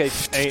 So make an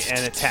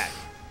attack.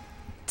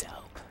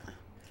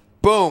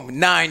 Boom!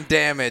 9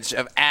 damage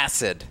of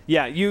acid.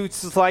 Yeah, you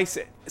slice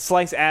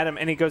at him,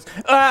 and he goes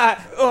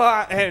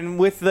and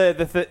with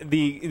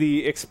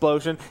the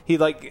explosion, he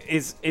like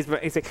he's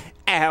like,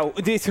 ow,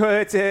 this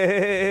hurts.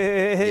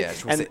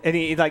 it's and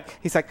he's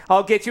like,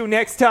 I'll get you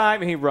next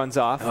time, and he runs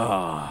off.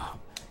 Oh.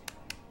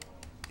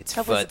 It's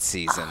That was FUD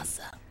season.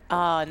 Awesome.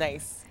 Oh,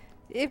 nice.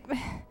 I'm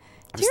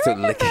still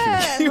licking.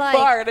 You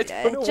are, and I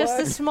don't know just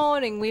why. this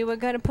morning, we were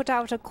going to put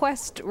out a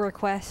quest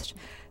request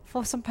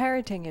for some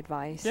parenting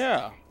advice.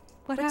 Yeah.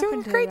 What We're happened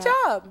doing a to great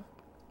that? job.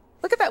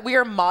 Look at that. We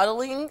are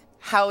modeling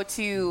how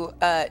to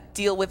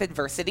deal with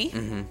adversity.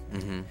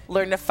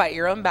 Learn to fight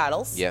your own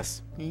battles.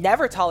 Yes.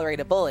 Never tolerate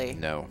a bully.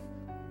 No.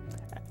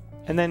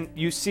 And then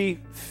you see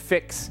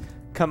Fix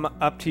come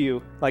up to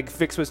you, like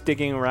Fix was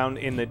digging around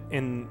in the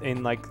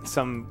in like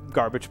some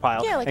garbage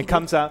pile, Yeah, like and you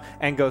comes out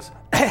and goes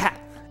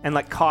and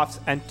like coughs,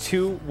 and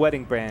 2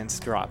 wedding brands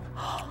drop.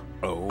 Oh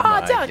Oh, my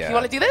Doug, God. you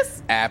want to do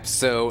this?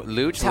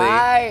 Absolutely.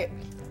 Tight.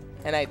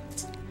 And I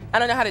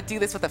don't know how to do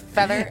this with a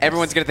feather.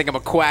 Everyone's gonna think I'm a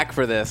quack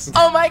for this.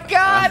 Oh my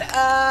God!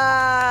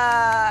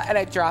 And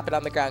I drop it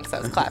on the ground because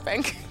I was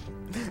clapping.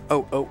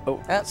 Oh.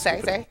 Oh,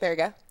 sorry. There we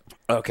go.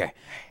 Okay.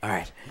 All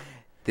right.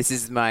 This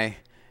is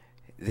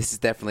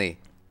definitely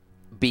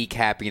beak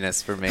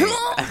happiness for me.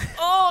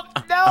 Oh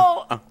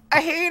no!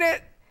 I hate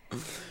it.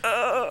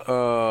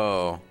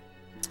 Oh.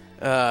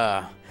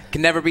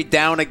 Can never be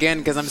down again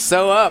because I'm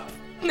so up.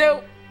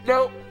 Nope.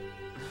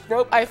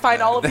 I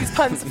find all of these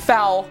puns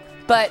foul,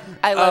 but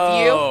I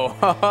love you.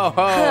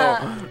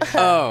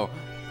 Oh.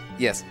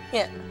 Yes.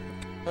 Yeah.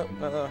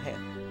 Oh, yeah.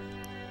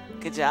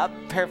 Good job.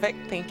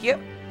 Perfect. Thank you.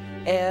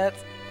 And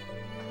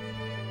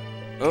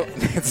Oh,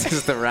 it's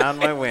just around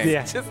my wing.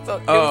 Yeah. it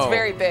was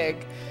very big.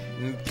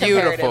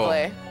 Beautiful.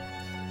 Comparatively.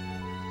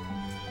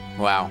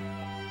 Wow.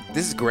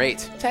 This is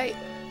great. Tight.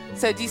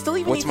 So do you still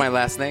even What's need my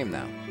last name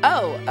now?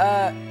 Oh,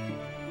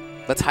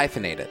 Let's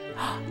hyphenate it.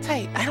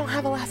 tight. I don't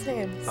have a last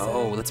name. so-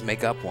 Oh, let's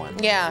make up one.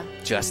 Yeah.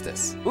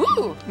 Justice.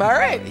 Ooh. All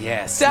right.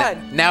 Yes.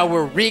 Done. Now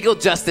we're Regal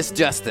Justice.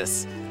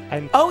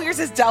 Oh, yours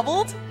is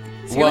doubled? So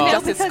Well- you're No,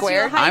 Justice because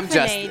Squared? you're I'm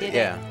just hyphenated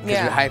yeah. it. Because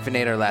Yeah. we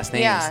hyphenate our last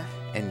names. Yeah.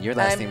 And your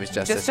last I'm name is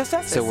Justice. just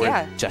Justice, So we're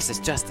yeah.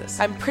 Justice.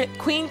 I'm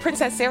Queen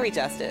Princess Sari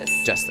Justice.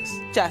 Justice.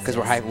 Justice.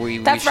 Because we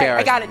That's share.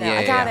 right. I got it now. Yeah,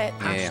 I got yeah, it.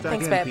 Yeah, yeah. Hashtag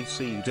Thanks, babe.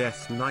 NPC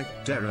Death Knight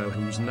Darrow,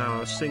 who's now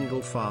a single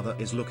father,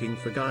 is looking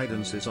for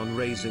guidances on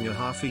raising a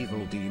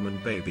half-evil demon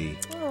baby.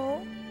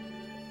 Oh.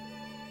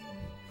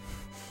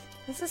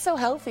 This is so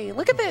healthy.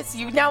 Look at this.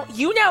 You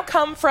now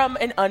come from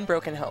an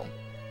unbroken home.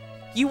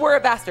 You were a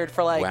bastard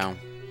for like Wow.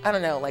 I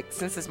don't know, like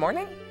since this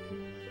morning?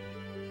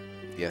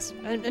 Yes.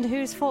 And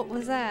whose fault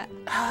was that?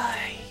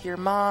 Your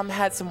mom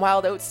had some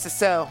wild oats to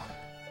sow.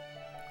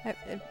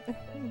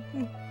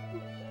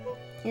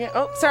 Yeah.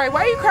 Oh, sorry.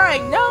 Why are you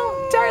crying?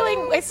 No,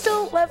 darling. I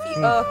still love you.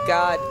 Oh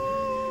God.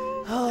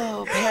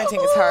 Oh,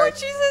 parenting is hard.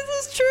 She says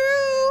it's true.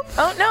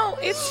 Oh no,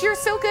 you're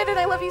so good, and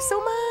I love you so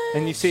much.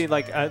 And you see,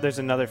 like, there's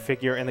another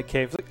figure in the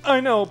cave. Like, I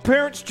know,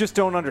 parents just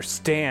don't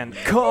understand.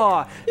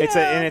 Caw! It's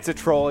a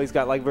troll. He's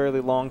got like really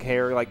long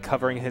hair, like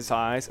covering his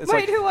eyes. It's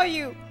Wait, who are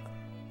you?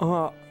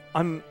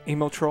 I'm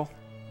emo troll.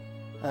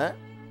 Huh?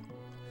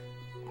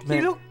 Man,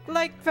 You look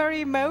like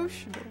very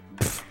emotional.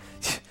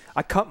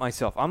 I cut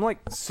myself. I'm like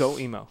so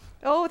emo.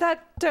 Oh,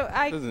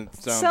 Doesn't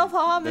sound.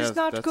 self-harm is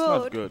not that's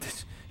good. Not good.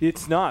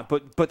 It's not,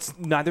 but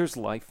neither's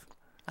life.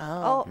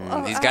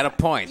 Oh, He's got a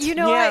point. You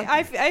know, Yeah.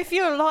 I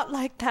feel a lot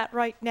like that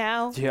right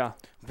now. Yeah.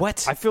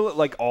 What? I feel it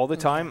like all the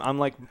time. I'm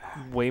like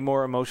way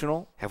more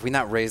emotional. Have we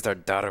not raised our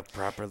daughter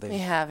properly? We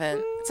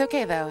haven't. It's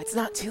okay though. It's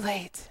not too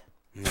late.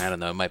 I don't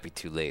know. It might be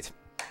too late.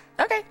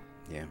 Okay.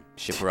 Yeah.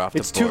 Ship her off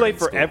It's to too late boarding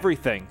for school.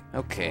 everything.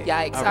 Okay.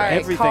 Yikes. All All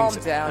right, calm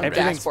Everything's- down.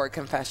 everything's- Dashboard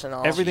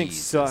confessional. Everything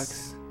Jesus.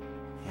 sucks.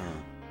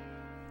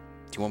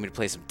 Do you want me to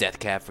play some Death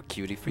Cab for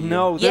Cutie for you?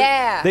 No.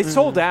 Yeah. They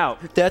sold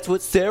out. That's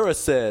what Sarah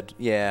said.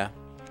 Yeah.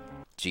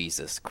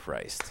 Jesus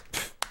Christ.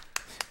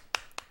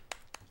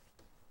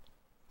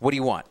 What do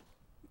you want?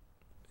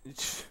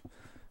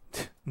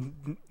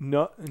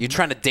 No. You're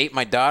trying to date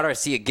my daughter? I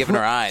see you giving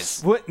her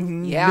eyes. What?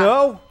 Yeah.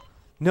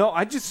 No.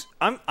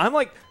 I'm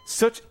like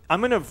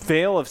I'm in a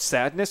veil of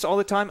sadness all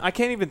the time. I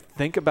can't even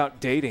think about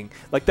dating.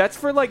 Like that's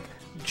for like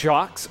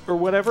jocks or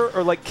whatever,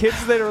 or like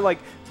kids that are like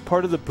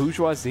part of the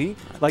bourgeoisie.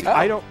 Like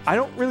I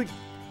don't really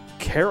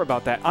care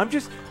about that.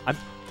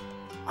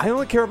 I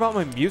only care about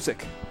my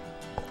music.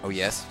 Oh,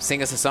 yes?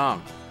 Sing us a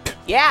song.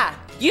 Yeah.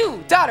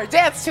 You, daughter,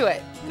 dance to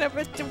it. No,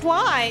 but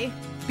why?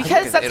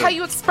 Because that's it'll- how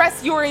you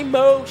express your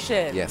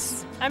emotion.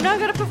 Yes. I'm not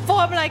gonna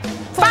perform like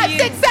for 5, you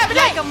 6, 7,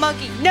 like 8. a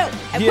monkey. No,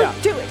 I Yeah.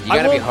 won't do it. You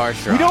gotta be won't-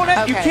 harsher. You don't. on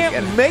her. You Okay. can't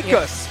Yeah. make Yeah.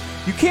 us.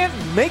 You can't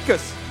make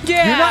us.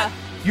 Yeah.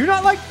 You're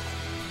not like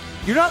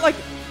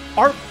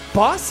our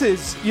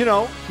bosses. You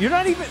know. You're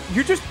not even.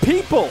 You're just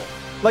people.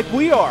 Like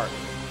we are.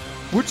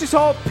 We're just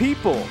all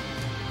people.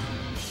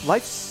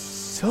 Life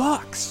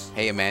sucks.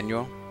 Hey,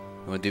 Emmanuel.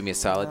 You want to do me a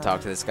solid?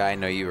 Talk to this guy. I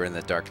know you were in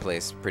the dark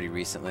place pretty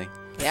recently.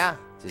 Yeah.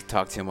 Just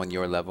talk to him on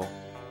your level.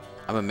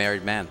 I'm a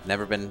married man.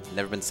 Never been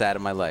sad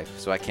in my life,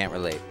 so I can't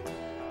relate.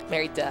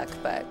 Married duck,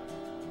 but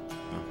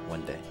Oh,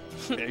 one day.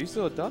 Are you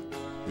still a duck?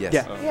 Yes.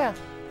 Yeah.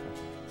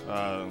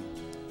 yeah.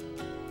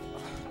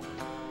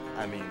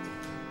 I mean,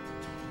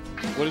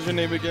 what is your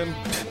name again?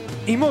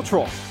 Emo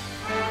troll.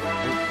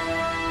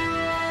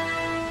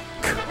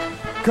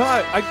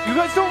 God, you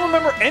guys don't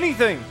remember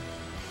anything.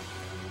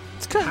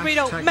 It's because we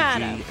don't Hashtag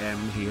matter.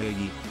 GM here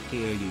ye.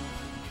 Hear ye.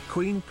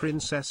 Queen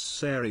Princess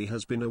Sari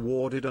has been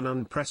awarded an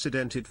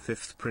unprecedented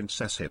 5th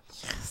princessship.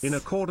 In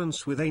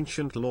accordance with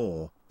ancient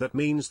law, that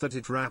means that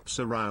it wraps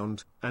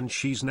around, and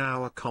she's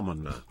now a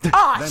commoner.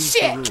 Aw, Them's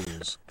shit! the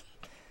rules.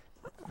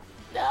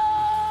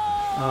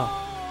 No.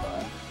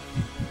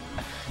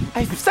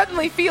 I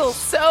suddenly feel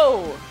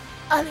so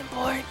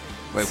unimportant.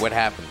 Wait, what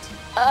happened?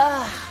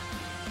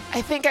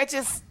 I think I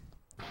just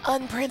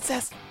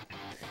unprincessed.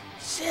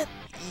 Shit.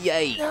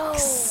 Yikes. No.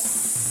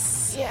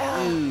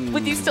 Yeah.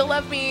 Would you still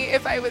love me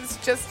if I was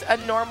just a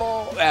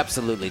normal?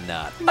 Absolutely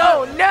not.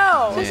 Oh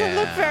no. Doesn't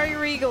look Yeah. very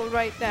regal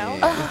right now.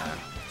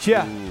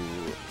 Yeah.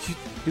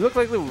 You look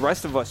like the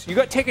rest of us. You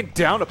got taken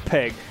down a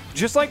peg,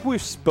 just like we're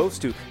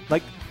supposed to.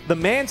 Like, the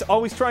man's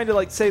always trying to,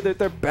 like, say that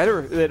they're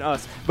better than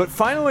us. But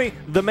finally,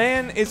 the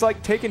man is,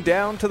 like, taken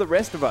down to the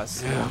rest of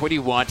us. What do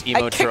you want,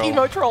 Emo I kick Troll?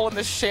 Emo Troll in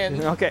the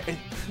shin. Okay.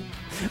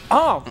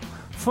 Oh,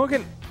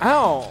 fucking,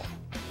 ow.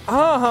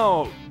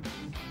 Oh.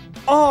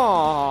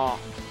 Oh.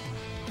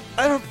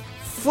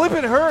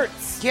 Flippin'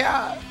 hurts.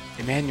 Yeah.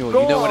 Emmanuel,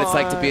 Go you know what it's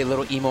like to on. be a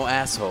little emo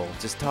asshole.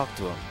 Just talk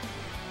to him.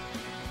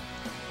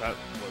 That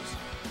was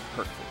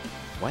hurtful.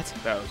 What?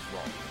 That was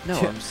wrong. No,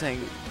 I'm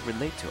saying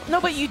relate to him. No,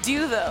 but you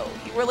do though.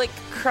 You were like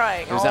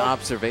crying. It was all an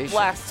observation.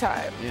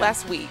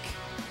 Last week.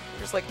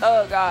 You're just like,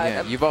 oh god.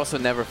 Yeah, you've also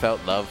never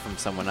felt love from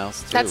someone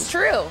else, too. That's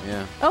true.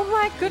 Yeah. Oh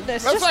my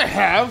goodness. Yes, I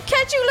have.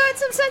 Can't you learn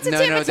some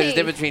sensitivity? No, there's a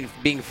difference between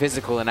being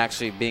physical and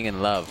actually being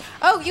in love.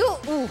 Oh, you.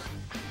 Ooh.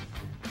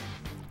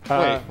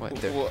 What?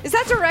 There- Is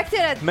that directed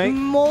at Make-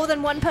 more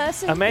than one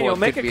person? Emmanuel, Well, it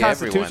make could a be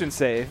Constitution everyone.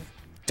 save.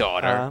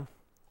 Daughter.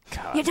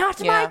 You're not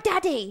Yeah. my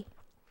daddy.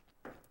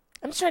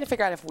 I'm just trying to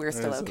figure out if we're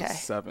still This is okay.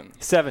 7.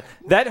 7.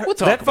 That talk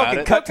that about fucking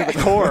it. cut to the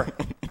core.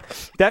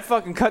 That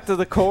fucking cut to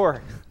the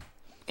core.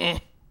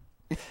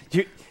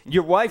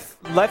 Your wife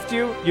left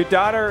you. Your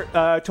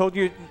daughter told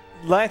you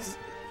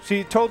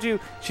she told you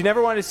she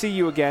never wanted to see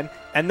you again,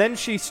 and then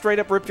she straight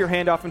up ripped your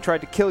hand off and tried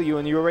to kill you,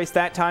 and you erased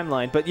that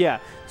timeline. But yeah,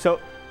 so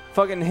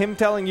fucking him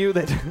telling you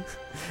that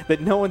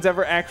that no one's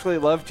ever actually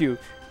loved you,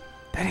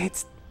 that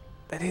hits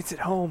at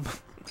home.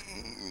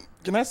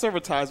 Can I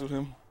servitize with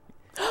him?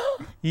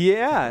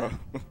 Yeah.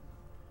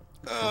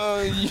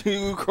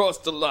 You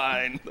crossed the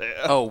line there.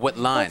 Oh, what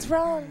line? What's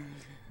wrong?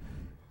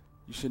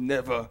 You should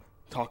never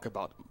talk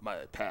about my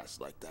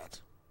past like that.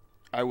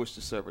 I wish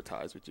to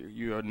servitize with you.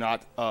 You are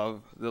not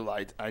of the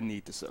light I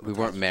need to servitize. We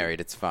weren't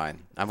married. It's fine.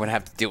 I'm going to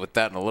have to deal with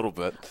that in a little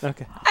bit.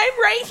 Okay. I'm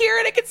right here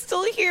and I can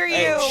still hear you.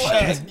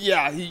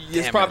 Yeah, it's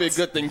Damn probably it. a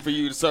good thing for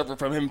you to serve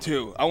from him,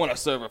 too. I want to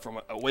serve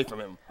away from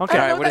him. Okay.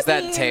 All I right, don't know what does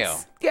that means. entail?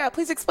 Yeah,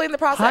 please explain the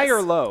process. High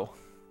or low?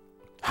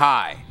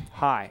 Hi.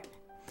 High.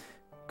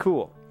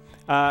 Cool.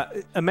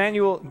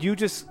 Emmanuel, you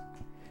just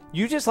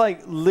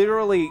like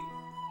literally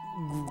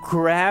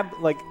grab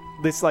like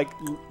this like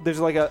there's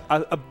like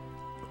a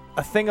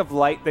thing of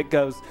light that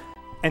goes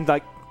and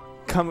like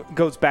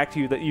goes back to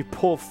you that you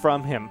pull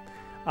from him.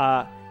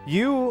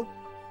 You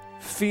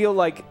feel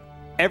like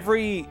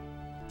every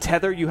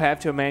tether you have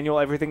to Emmanuel,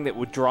 everything that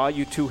would draw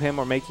you to him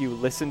or make you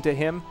listen to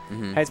him,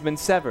 has been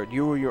severed.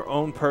 You are your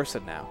own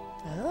person now.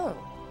 Oh.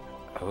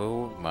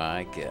 Oh,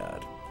 my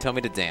God. Tell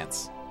me to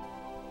dance.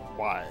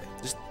 Why?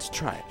 Just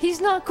try it.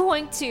 He's not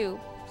going to.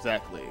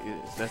 Exactly.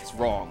 That's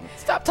wrong.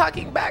 Stop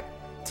talking back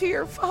to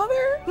your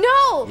father.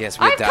 No! Yes,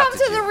 we I've come adopted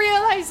to you. the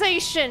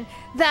realization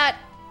that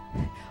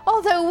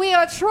although we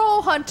are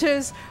troll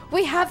hunters,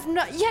 we have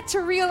not yet to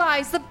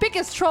realize the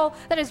biggest troll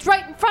that is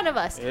right in front of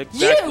us.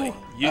 Exactly.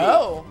 You!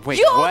 Oh. Wait,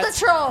 You're what? the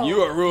troll!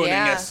 You are ruining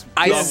Yeah. us.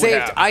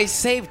 I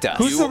saved us.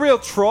 Who's the real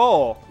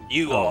troll?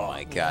 You Oh are.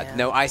 my God!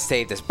 No, I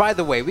saved us. By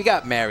the way, we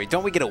got married.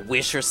 Don't we get a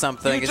wish or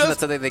something? You Isn't that just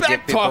something they give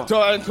back people? talk to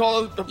her and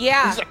call her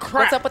Yeah. piece of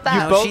crap. What's up with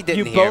that? No, she didn't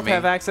you hear both me.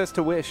 have access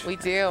to wish. We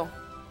do.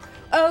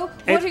 Oh, what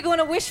And- are you going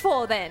to wish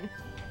for then?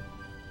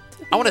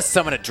 I want to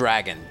summon a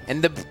dragon,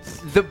 and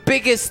the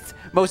biggest,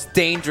 most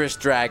dangerous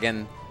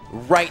dragon,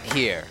 right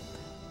here.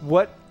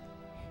 What?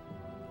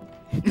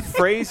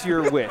 Phrase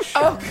your wish.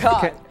 Oh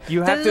God. Okay, you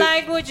The have to.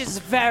 language is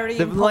very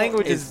The important.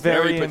 language is It's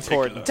very very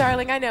important.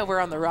 Darling, I know we're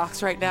on the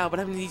rocks right now, but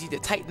I'm gonna need you to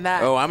tighten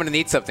that. Oh, I'm gonna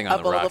need something on Up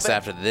the a little rocks bit.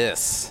 after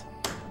this.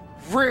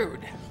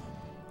 Rude.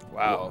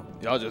 Wow.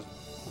 Y'all just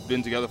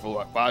been together for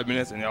what, 5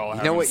 minutes and y'all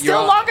You know what? Still You're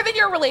all- longer than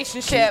your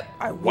relationship.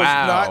 I was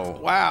Wow. not.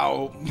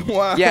 Wow.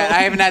 Wow. Yeah,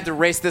 I haven't had to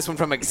erase this one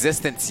from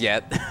existence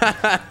yet.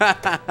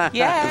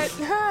 Yet.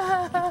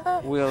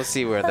 We'll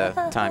see where the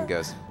time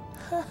goes.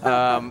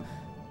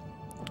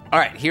 All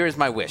right, here is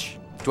my wish.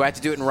 Do I have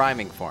to do it in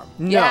rhyming form?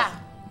 Yeah.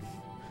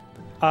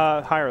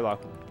 High or low?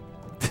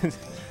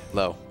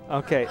 Low.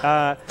 Okay.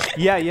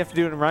 Yeah, you have to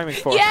do it in rhyming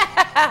form.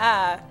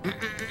 Yeah.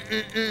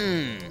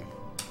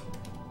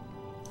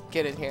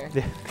 Get in here.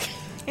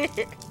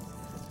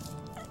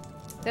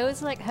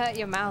 Those like hurt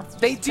your mouth.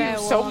 They just do fair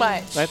so warning.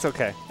 much. That's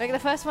okay. Like the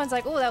first one's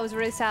like, oh, that was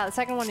really sad. The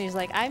second one is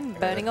like, I'm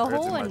burning a hurts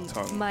hole in my in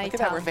tongue. my Look at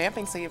that tongue.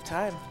 revamping so you have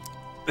time.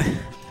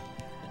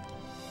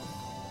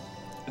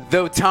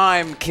 Though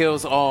time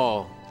kills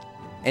all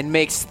and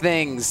makes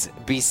things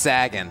be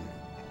sagging,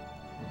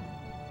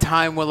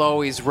 time will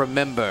always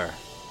remember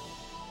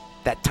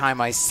that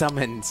time I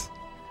summoned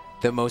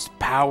the most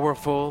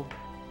powerful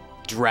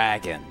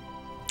dragon.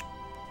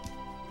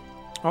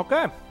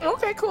 Okay.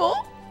 Okay, cool.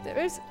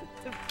 There's.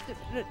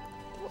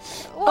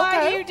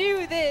 Why Okay. do you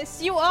do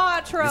this? You are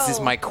a troll. This is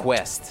my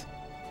quest.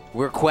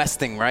 We're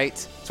questing, right?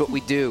 It's what we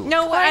do.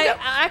 No,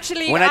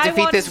 actually. When I defeat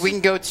want this, we can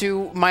go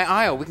to my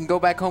isle. We can go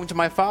back home to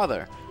my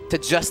father, to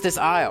Justice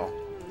Isle.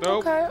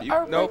 Nope. Okay,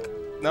 our Nope.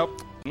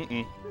 Nope.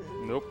 Mm-mm.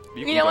 Nope.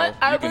 You know what?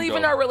 I believe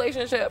in our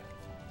relationship,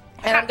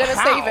 and I'm gonna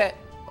save it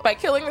by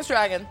killing this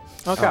dragon.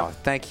 Okay. Oh,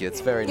 thank you. It's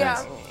very Yeah.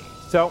 nice.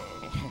 So,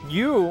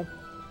 you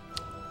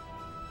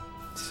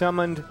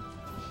summoned,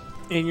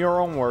 in your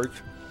own words,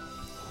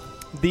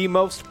 the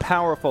most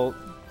powerful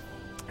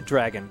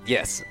dragon.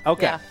 Yes.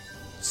 Okay. Yeah.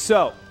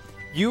 So,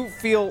 you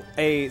feel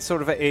a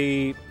sort of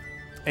a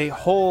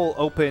hole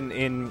open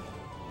in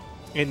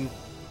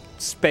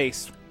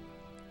space,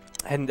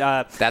 and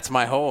That's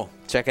my hole.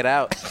 Check it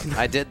out.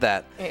 I did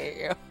that. There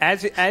you go.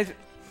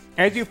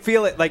 as you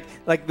feel it, like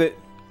the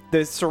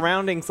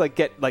surroundings like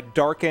get like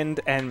darkened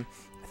and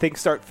things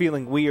start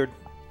feeling weird,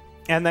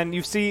 and then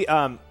you see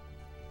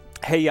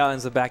Heya in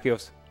the back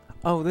goes,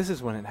 "Oh, this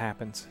is when it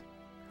happens,"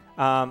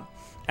 and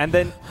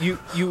then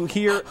you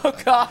hear Oh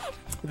God.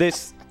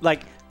 this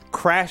like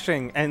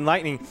crashing and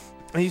lightning,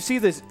 and you see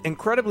this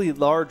incredibly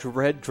large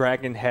red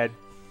dragon head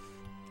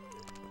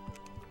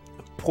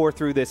pour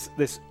through this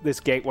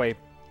gateway,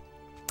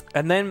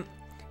 and then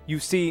you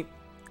see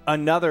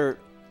another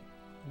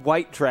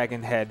white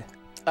dragon head,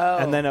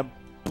 and then a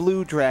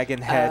blue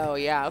dragon head, Oh,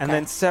 yeah, okay. and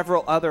then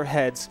several other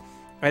heads,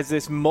 as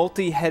this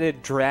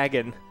multi-headed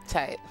dragon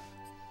Tight.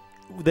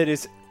 that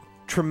is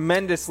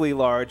tremendously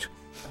large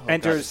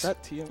enters. Is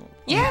that TM?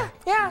 Yeah,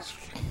 yeah.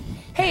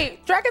 Hey,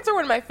 dragons are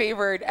one of my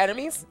favorite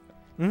enemies.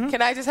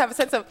 Can I just have a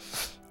sense of,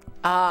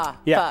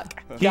 Yeah.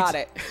 fuck, got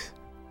it.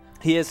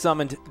 He has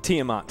summoned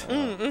Tiamat,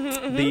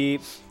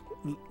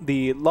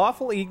 the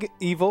lawful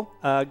evil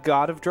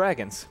god of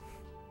dragons.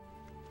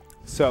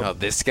 So, Oh,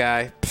 this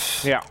guy.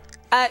 yeah.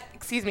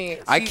 Excuse me.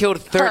 I she's killed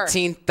her.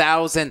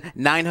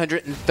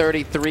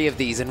 13,933 of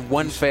these in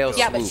one fell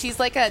Yeah, swoop. but she's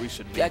like a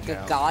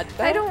god.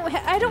 I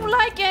don't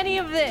like any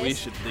of this. We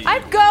should leave.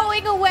 I'm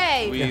going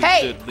away.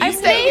 Hey, should I leave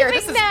stay here. leaving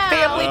This is now.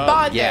 family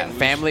bonding. Yeah,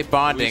 family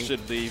bonding. We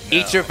should leave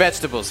Eat now. your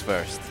vegetables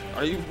first.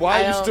 Are you?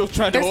 Why are you still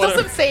trying to There's order?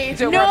 still some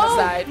sage over on the No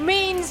side.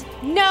 means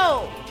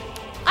no.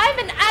 I'm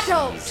an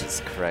adult.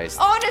 Jesus Christ.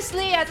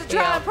 Honestly, as a child,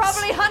 Yeah.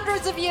 probably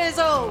hundreds of years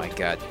Oh old. my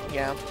God.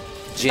 Yeah.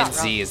 Gen Not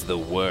Z wrong. is the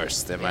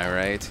worst. Am I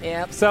right?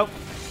 Yep. So,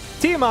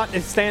 Tiamat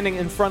is standing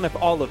in front of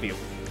all of you.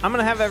 I'm going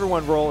to have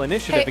everyone roll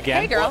initiative Hey,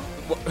 again. hey, girl.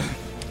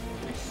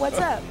 What's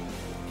up?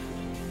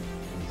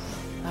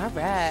 All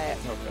right.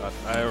 Oh God,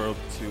 I rolled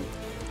 2.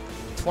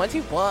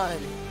 21.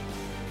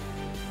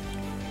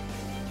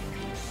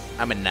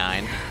 I'm a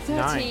 9,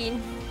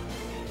 13.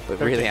 but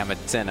really I'm a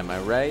 10. Am I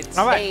right?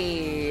 All right,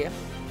 Hey.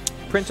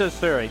 Princess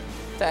Suri,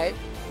 Tight.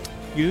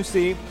 you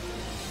see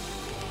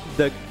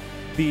the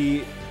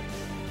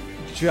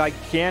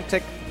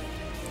gigantic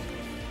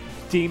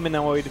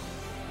demonoid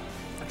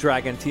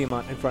dragon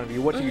Tiamat in front of you.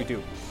 What do you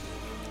do?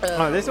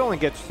 This only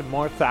gets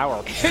more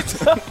sour.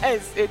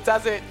 It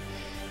doesn't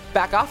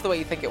back off the way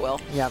you think it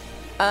will. Yep.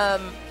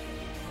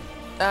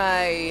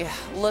 I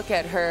look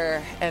at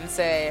her and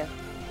say,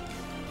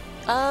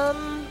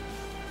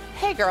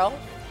 hey girl,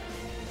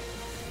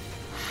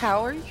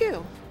 how are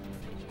you?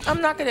 I'm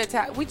not gonna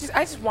attack. I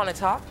just want to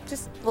talk,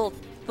 just a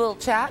little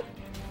chat.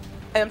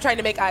 And I'm trying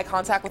to make eye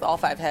contact with all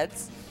 5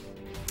 heads.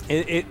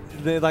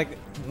 They're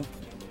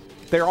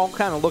all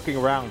kind of looking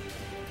around,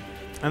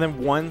 and then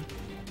one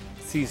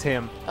sees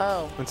him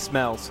Oh, and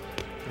smells,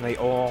 and they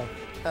all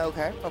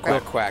okay.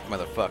 Quack, quack,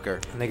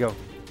 motherfucker. and they go,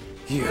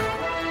 you.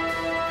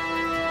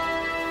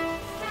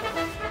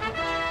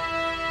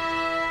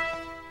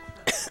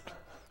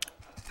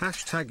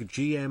 Hashtag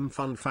GM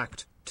fun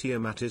fact,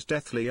 Tiamat is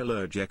deathly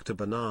allergic to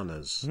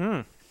bananas.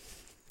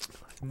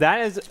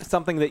 That is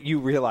something that you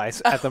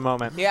realize at the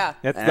moment. Yeah.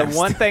 That's the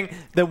one thing.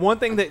 The one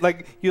thing that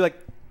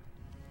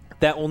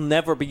that will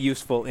never be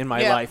useful in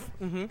my Yeah. life.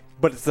 Mm-hmm.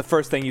 But it's the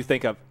first thing you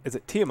think of. Is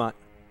it Tiamat?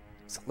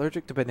 Is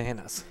allergic to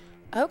bananas.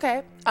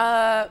 Okay.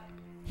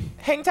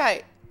 Hang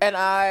tight. And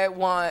I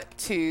want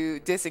to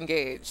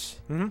disengage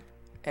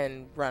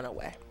and run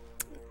away.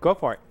 Go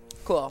for it.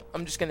 Cool.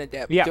 I'm just gonna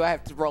dip. Yeah. Do I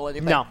have to roll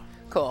anything? No.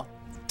 Cool.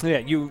 Yeah,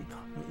 you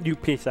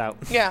peace out.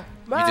 Yeah.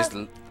 You Bye. just.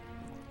 I'll be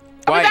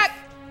Wife. back.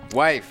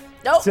 Wife.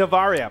 Nope.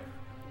 Silvaria.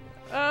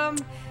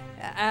 And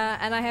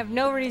I have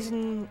no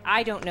reason.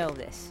 I don't know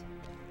this.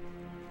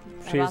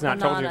 She has about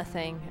not told banana you.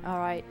 thing. All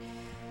right.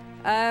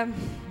 I'm.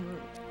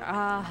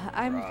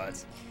 Rod.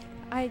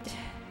 I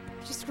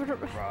just.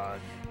 Rod.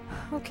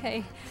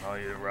 Okay. Oh,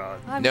 you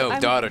Rod. No,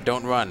 daughter,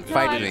 don't run.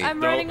 Fight with me.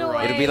 I'm running Don't away.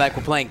 run. It'll be like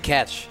we're playing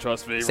catch.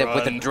 Trust me, Except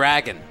with a run.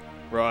 dragon.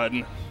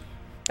 Run.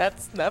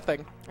 That's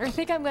nothing. I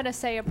think I'm gonna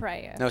say a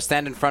prayer. No,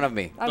 stand in front of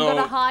me. I'm No.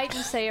 gonna hide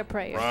and say a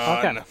prayer.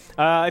 Run.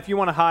 Okay. If you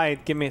want to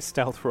hide, give me a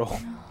stealth roll.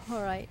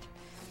 All right.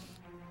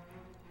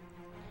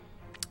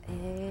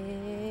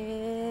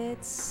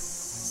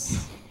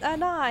 It's a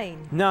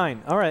 9.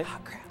 9. All right.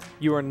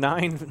 You are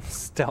 9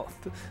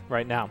 stealth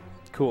right now.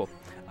 Cool.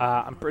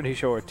 I'm pretty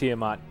sure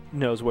Tiamat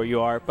knows where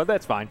you are, but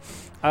that's fine.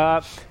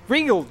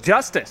 Regal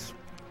Justice.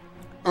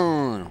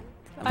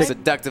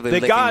 Seductively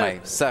licking my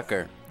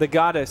sucker. The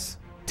goddess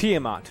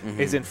Tiamat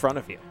is in front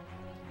of you.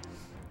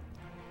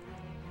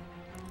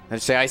 I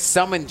say, I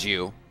summoned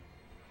you.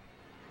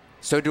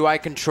 So do I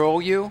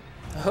control you?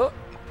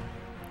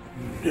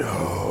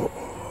 No.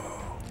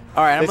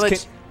 All right, I'm going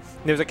to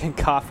There's a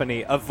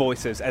cacophony of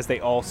voices as they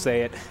all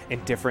say it in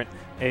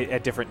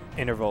at different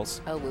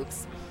intervals. Oh,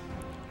 whoops.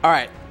 All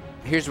right,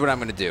 here's what I'm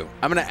going to do.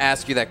 I'm going to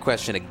ask you that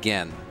question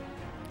again,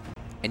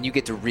 and you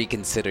get to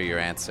reconsider your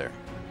answer.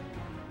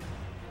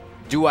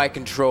 Do I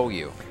control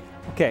you?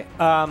 Okay.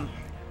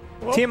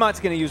 Tiamat's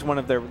going to use one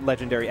of their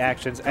legendary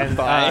actions and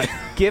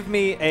give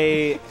me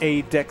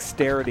a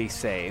dexterity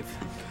save.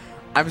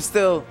 I'm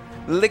still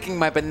licking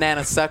my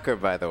banana sucker,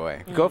 by the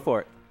way. Go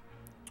for it.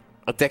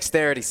 A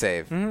dexterity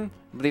save. I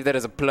believe that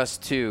is a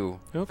 +2,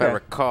 if I Okay.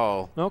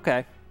 recall.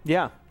 Okay.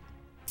 Yeah.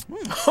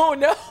 Oh,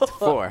 no.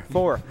 4.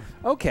 4.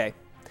 Okay.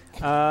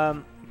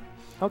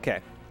 Okay.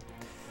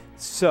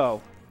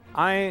 So,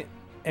 I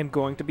am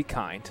going to be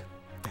kind.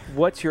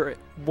 What's your hit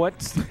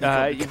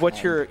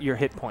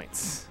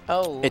points?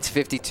 Oh. It's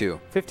 52.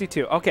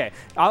 52. Okay.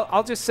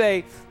 I'll just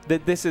say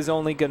that this is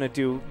only going to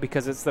do,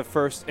 because it's the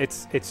first,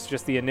 it's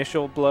just the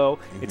initial blow.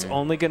 It's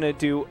only going to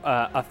do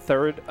a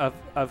third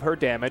of her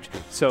damage.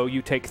 So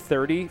you take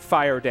 30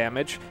 fire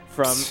damage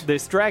from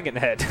this dragon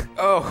head.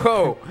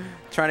 Oh,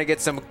 trying to get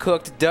some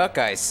cooked duck,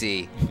 I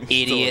see.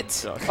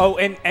 Idiot. Oh,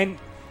 and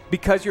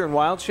because you're in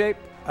wild shape,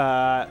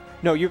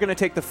 no, you're going to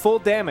take the full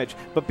damage,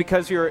 but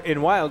because you're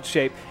in wild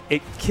shape,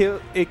 it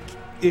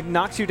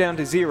knocks you down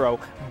to 0,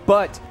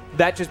 but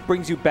that just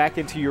brings you back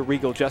into your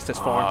Regal Justice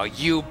form. Oh,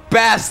 you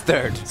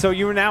bastard! So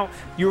you are now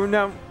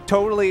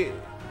totally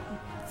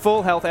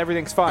full health,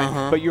 everything's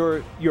fine, but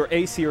you're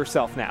AC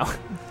yourself now.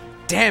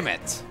 Damn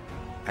it!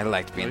 I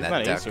liked being He's that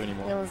not duck. Acer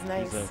anymore. That was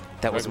nice. He's a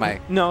That was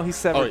my No, he's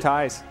severed Oh,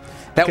 ties.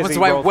 that because was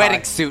he my rolled wedding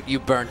high. suit you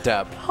burnt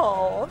up.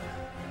 Oh.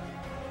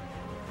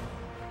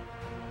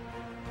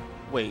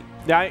 Wait.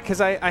 Yeah, because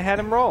I had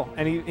him roll,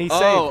 and he saved.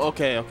 Oh,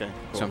 okay. Cool.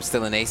 So I'm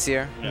still an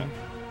Acer? Yeah.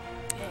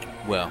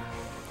 Well,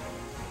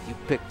 you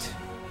picked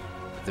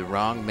the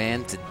wrong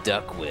man to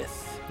duck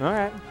with. All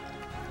right.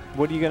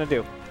 What are you going to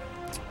do?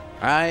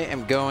 I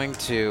am going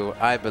to,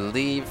 I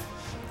believe,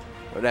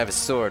 would have a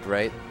sword,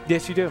 right?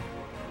 Yes, you do.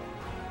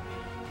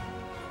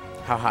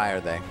 How high are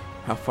they?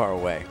 How far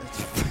away?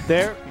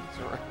 They're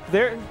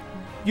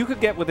you could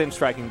get within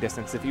striking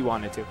distance if you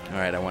wanted to. All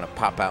right, I want to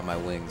pop out my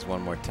wings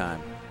one more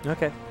time.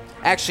 Okay.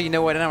 Actually, you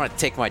know what? I want to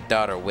take my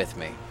daughter with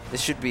me.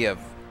 This should be a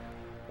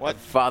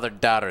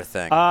father-daughter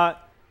thing.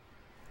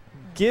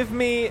 Give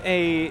me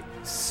a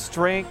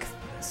strength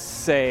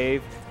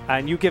save,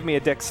 and you give me a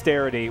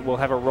dexterity. We'll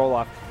have a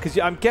roll-off. Because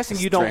I'm guessing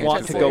you don't Strength.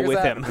 want to go Where's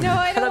with that? him. No,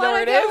 I don't know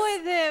want to where it go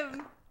with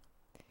him.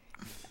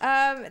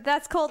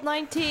 That's called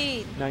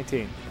 19.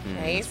 19.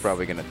 Nice. It's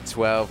probably going to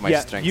 12. My Yeah,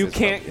 strength you is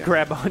can't low, yeah.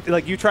 grab on.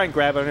 Like, you try and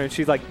grab on her, and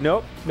she's like,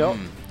 nope.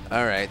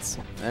 All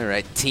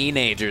right.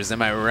 Teenagers,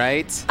 am I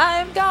right?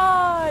 I'm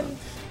gone.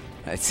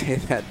 I say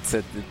that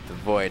to the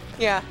void.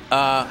 Yeah.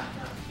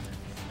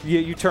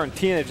 You turn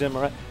teenage, am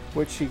I right?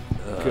 Where'd she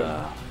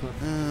go? All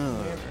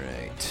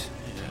right.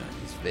 Yeah,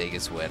 these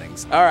Vegas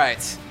weddings. All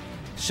right.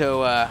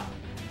 So,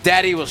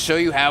 Daddy will show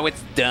you how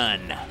it's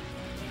done.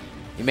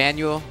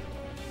 Emmanuel,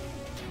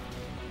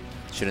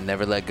 should have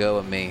never let go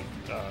of me.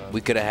 We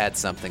could have had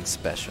something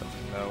special.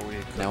 No, we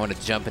Now I want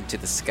to jump into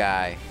the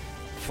sky,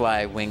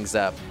 fly wings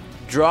up,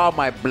 draw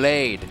my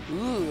blade,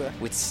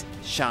 which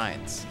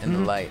shines in the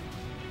light.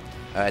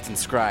 It's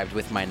inscribed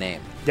with my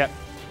name, Yep.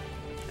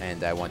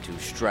 and I want to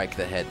strike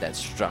the head that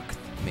struck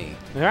me.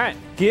 All right.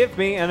 Give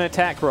me an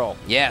attack roll.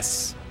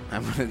 Yes,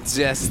 I'm gonna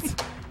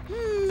just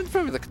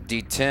probably like a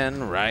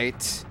D10,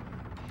 right?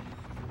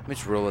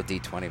 Let's roll a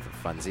D20 for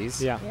funsies.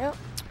 Yeah. Yep.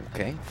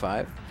 Okay,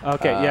 5.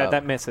 Okay, yeah,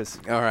 that misses.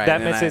 all right, That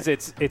then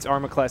misses. It's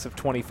armor class of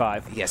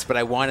 25. Yes, but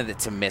I wanted it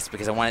to miss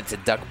because I wanted it to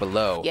duck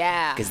below.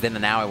 Yeah. Because then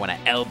now I want to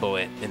elbow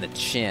it in the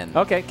chin.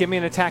 Okay, give me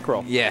an attack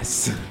roll.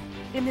 Yes.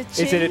 In the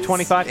Is it a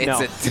 25?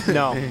 It's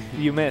No. a No,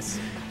 you miss.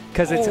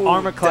 Because its Ooh,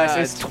 armor class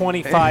is dodge.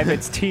 25.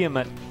 It's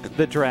Tiamat,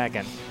 the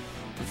dragon.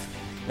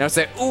 Now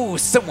say, ooh,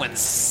 someone's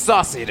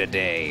saucy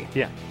today.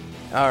 Yeah.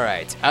 All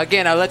right.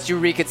 Again, I'll let you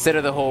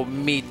reconsider the whole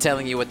me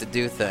telling you what to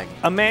do thing.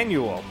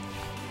 Emmanuel,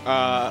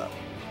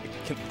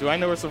 do I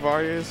know where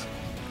Savari is?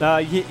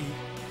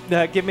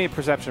 give me a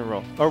perception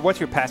roll. Or what's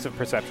your passive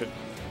perception?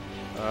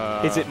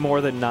 Is it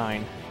more than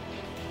 9?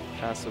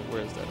 Passive,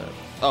 where is that at?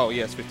 Oh,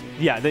 yes, 15.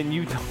 Yeah, then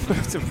you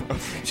don't.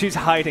 She's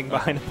hiding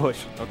behind a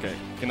bush. Okay.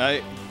 Can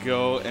I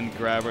go and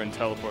grab her and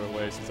teleport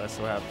away since I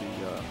still have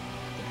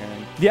the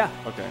hand? Yeah.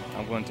 Okay,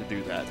 I'm going to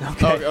do that.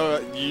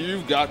 Okay.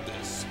 You've got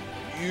this.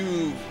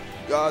 You've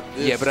got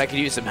this. Yeah, but I could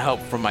use some help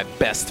from my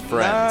best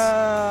friends.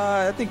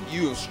 I think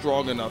you are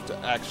strong enough to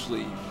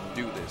actually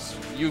do this.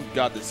 You've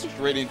got this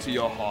straight into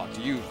your heart.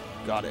 You've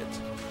got it.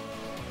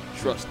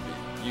 Trust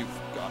me. You've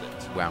got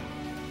it. Wow.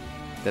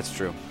 That's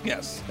true.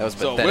 Yes. That was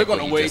so pathetic we're what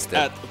gonna you wait just did.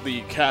 at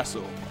the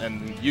castle,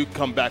 and you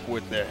come back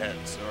with their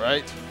heads. All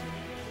right?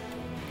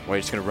 We're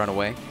just gonna run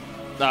away.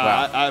 Nah,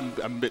 Wow. I'm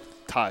a bit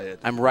tired.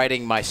 I'm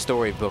writing my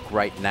storybook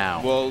right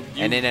now. Well,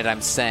 and in it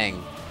I'm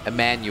saying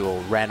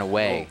Emmanuel ran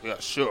away. Oh, yeah,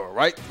 sure.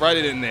 Write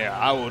it in there.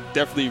 I will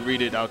definitely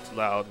read it out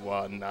loud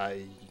when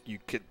you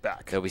get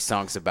back. There'll be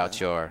songs about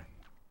your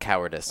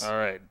cowardice. All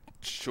right.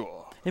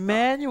 Sure.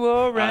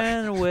 Emmanuel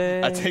ran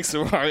away. I take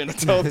Sorari and I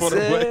teleport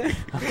away.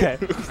 Okay.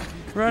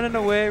 Running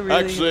away,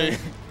 really.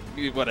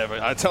 Actually, whatever.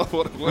 I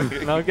teleport away.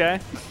 Okay.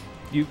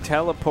 You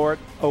teleport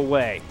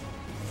away.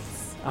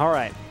 All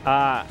right.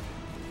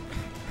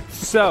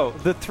 So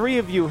the three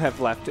of you have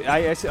left.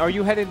 Are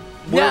you headed?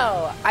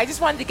 No, I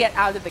just wanted to get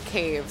out of the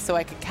cave so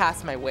I could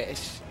cast my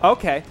wish.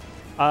 Okay.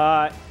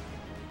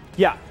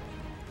 Yeah.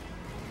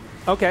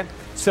 Okay.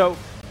 So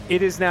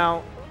it is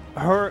now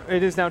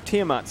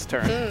Tiamat's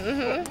turn.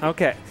 Mm-hmm.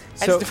 Okay.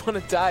 I So just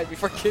want to die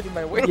before getting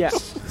my wish. yeah.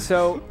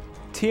 So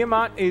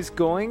Tiamat is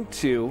going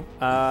to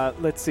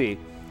let's see.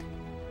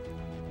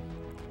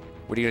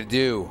 What are you gonna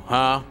do,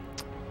 huh?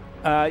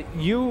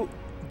 You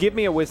give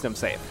me a wisdom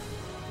save.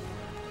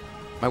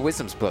 My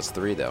wisdom's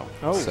 +3 though.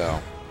 Oh. So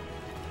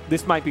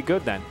This might be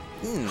good then.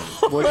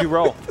 What'd you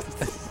roll?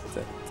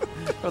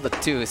 roll the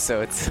 2, so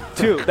it's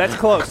 2. That's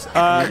close.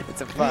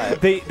 it's a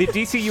 5. The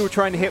DC you were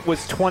trying to hit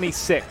was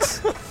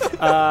 26.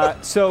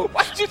 So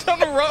Why'd you tell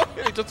me wrong?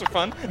 Just for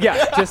fun.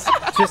 yeah, just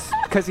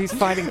because he's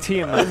fighting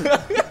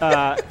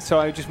Tiamat. So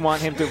I just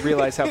want him to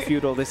realize how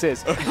futile this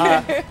is.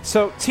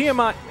 So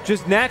Tiamat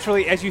just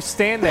naturally, as you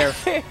stand there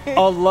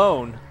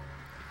alone,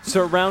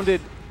 surrounded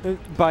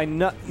by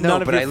none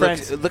of your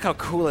friends. Look how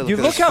cool I look. You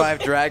There's look how 5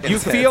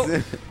 dragons.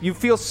 you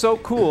feel so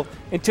cool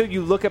until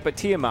you look up at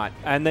Tiamat,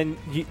 and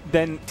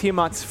then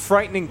Tiamat's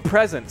frightening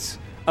presence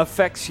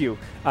affects you.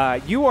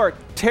 You are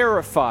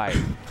terrified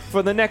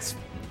for the next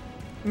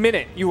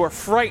minute. You are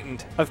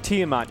frightened of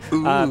Tiamat.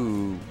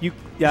 Ooh.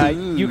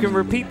 You can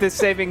repeat this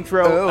saving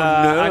throw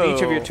on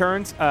each of your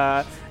turns.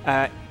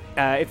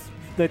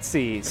 Let's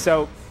see.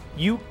 So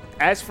you,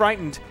 as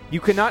frightened,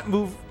 you cannot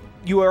move.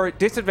 You are at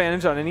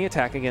disadvantage on any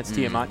attack against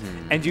Tiamat,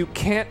 and you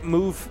can't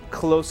move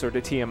closer to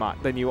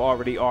Tiamat than you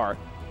already are.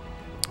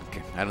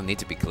 Okay, I don't need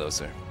to be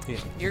closer.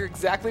 You're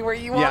exactly where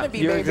you want to be,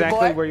 you're baby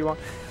exactly boy. where you want.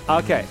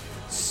 Okay,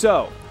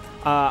 so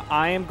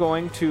I am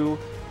going to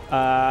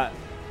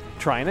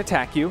try and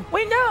attack you.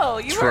 Wait, no,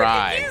 you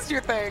Try. already used your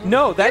thing.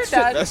 No, that's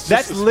You're done. just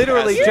that's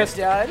literally You're just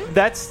done.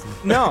 that's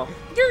no.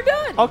 You're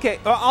done. Okay,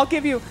 I'll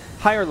give you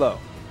high or low.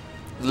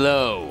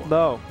 Low.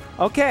 Low.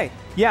 Okay,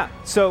 yeah.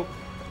 So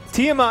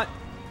Tiamat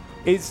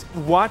is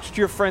watched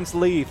your friends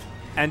leave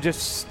and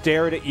just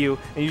stared at you,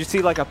 and you just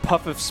see like a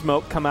puff of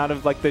smoke come out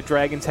of like the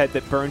dragon's head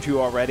that burned you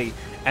already,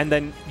 and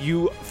then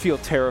you feel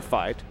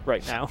terrified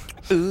right now.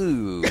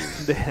 Ooh.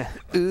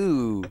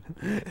 Ooh.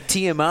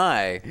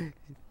 TMI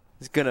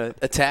is gonna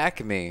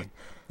attack me.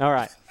 All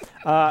right,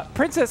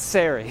 Princess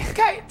Sari.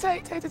 Okay,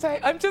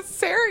 tight. I'm just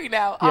Sari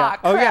now. Yeah. Ah, crap.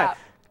 Oh yeah.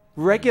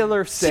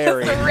 Regular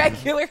Sari. Just a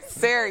regular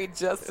Sari.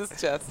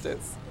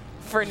 Justice.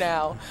 For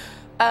now.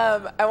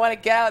 I want to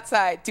get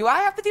outside. Do I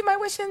have to do my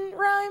wish and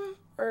rhyme?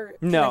 Or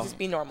can No. I just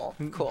be normal?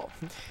 Cool.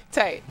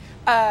 Tight.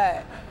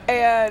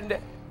 And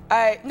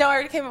I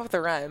already came up with a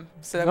rhyme.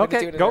 So I'm going to do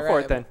Okay, it in go a for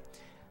rhyme. it then.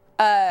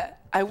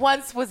 I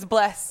once was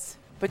blessed,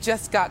 but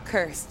just got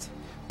cursed.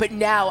 But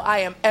now I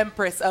am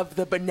Empress of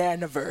the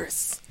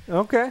Bananaverse.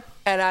 Okay.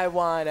 And I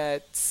want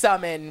to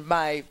summon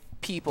my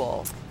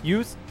people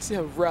Use.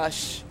 to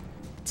rush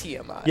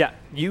Tiamat. Yeah,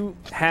 you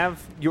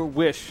have your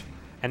wish,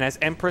 and as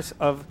Empress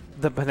of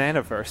the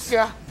Bananaverse,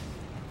 Yeah.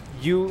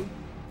 you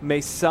may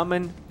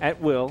summon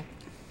at will,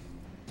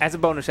 as a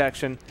bonus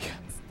action,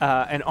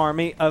 an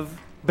army of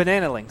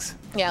bananalings.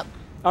 Yep.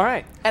 All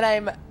right. And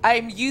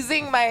I'm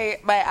using my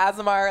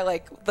Azamar,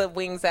 like the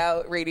wings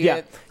out, Yeah.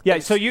 radiant. Yeah.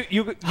 So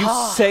you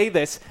say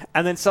this,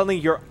 and then suddenly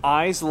your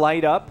eyes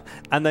light up,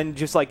 and then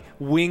just like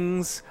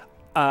wings,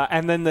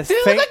 and then the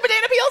Do they look like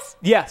banana peels?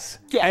 yes.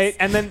 Yes.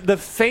 And then the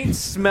faint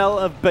smell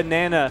of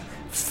banana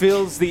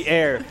fills the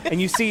air,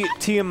 and you see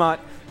Tiamat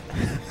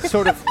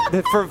sort of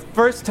for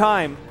first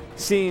time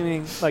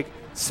seeing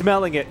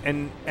smelling it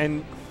and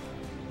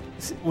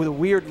with a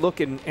weird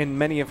look in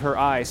many of her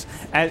eyes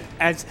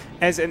as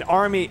an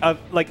army of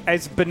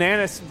as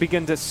bananas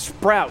begin to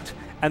sprout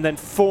and then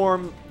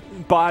form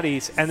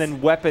bodies and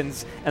then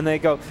weapons, and they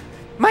go,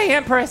 "My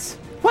Empress,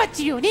 what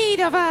do you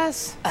need of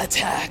us?"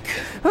 Attack.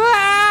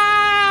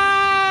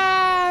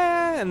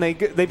 And they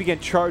begin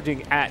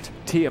charging at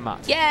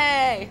Tiamat.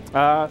 Yay!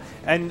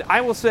 And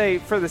I will say,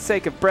 for the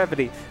sake of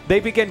brevity,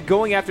 they begin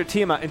going after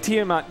Tiamat, and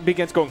Tiamat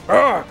begins going,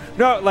 "Arr!"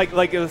 No,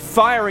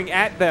 firing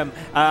at them,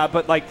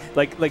 but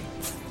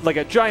like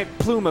a giant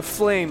plume of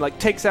flame,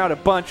 takes out a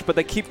bunch, but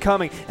they keep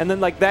coming, and then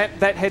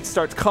that head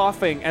starts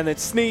coughing and then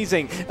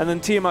sneezing, and then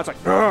Tiamat's like,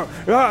 "Arr!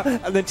 Ah!"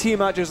 And then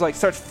Tiamat just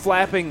starts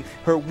flapping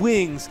her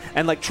wings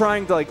and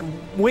trying to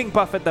wing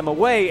buffet them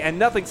away, and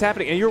nothing's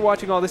happening, and you're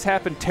watching all this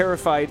happen,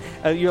 terrified.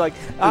 You're like,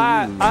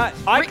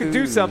 I could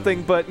do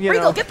something, but you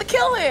Regal, know. get the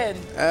kill in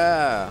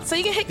Ah. so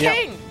you can hit Yeah.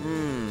 King.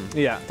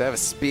 Yeah. Do I have a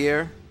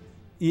spear?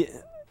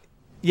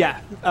 Yeah.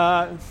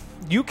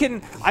 You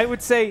can. I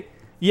would say.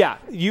 Yeah.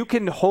 You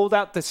can hold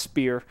out the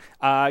spear.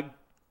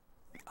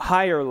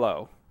 High or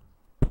low?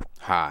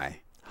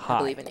 High. I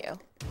believe in you.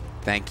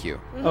 Thank you.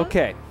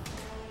 Okay.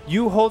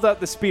 You hold out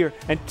the spear,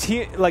 and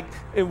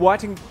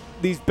watching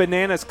these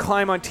bananas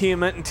climb on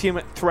Tiamat, and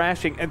Tiamat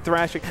thrashing, and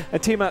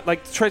Tiamat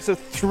tries to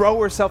throw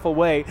herself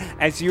away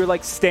as you're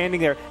standing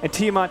there, and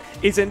Tiamat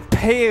is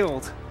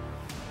impaled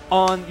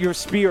on your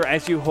spear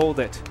as you hold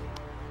it.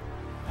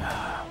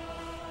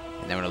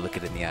 And I'm gonna look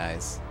it in the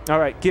eyes. All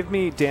right, give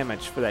me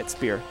damage for that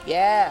spear.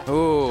 Yeah.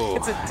 Ooh.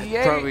 It's a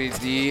D8. Probably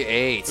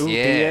D8. Ooh,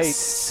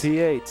 yes.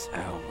 D8.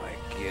 Oh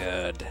my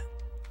god.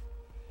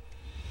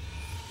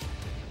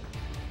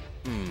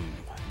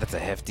 That's a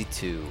hefty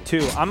 2. 2.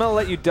 I'm gonna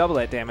let you double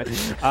that damage.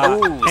 Ooh, and I'm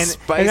gonna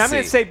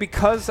spicy. say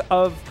because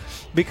of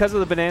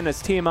the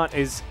bananas, Tiamat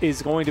is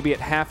going to be at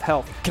half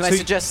health. Can I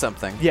suggest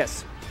something?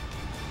 Yes.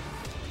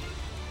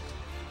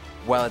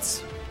 While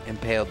it's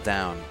impaled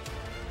down,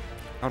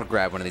 I want to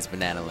grab one of these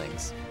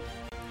bananalings.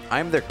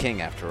 I'm their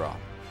king, after all.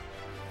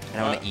 And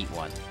I want to eat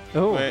one.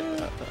 Oh. Wait,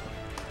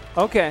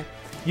 Okay.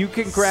 You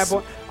can grab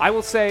one. I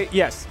will say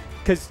yes,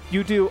 because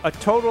you do a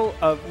total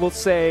of, we'll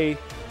say,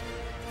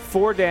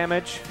 4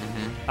 damage.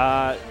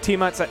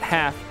 Tiamat's at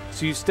half,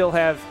 so you still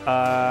have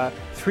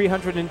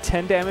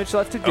 310 damage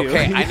left to do.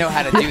 Okay, I know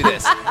how to do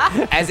this.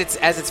 As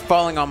it's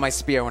falling on my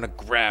spear, I want to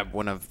grab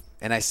one of,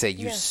 and I say,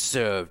 "You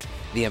served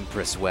the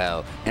Empress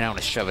well," and I want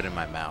to shove it in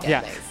my mouth.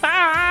 Yeah.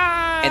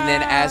 And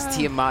then as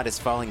Tiamat is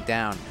falling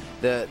down,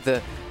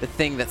 the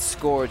thing that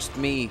scourged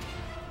me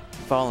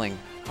falling,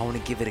 I want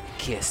to give it a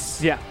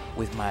kiss. Yeah.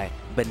 With my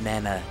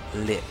banana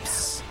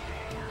lips.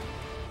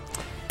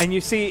 And you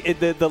see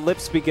the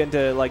lips begin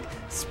to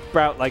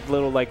sprout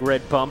little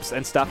red bumps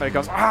and stuff, and it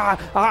goes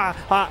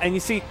and you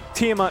see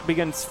Tiamat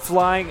begins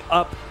flying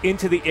up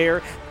into the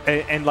air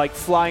and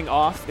flying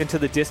off into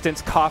the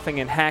distance, coughing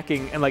and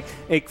hacking and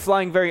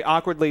flying very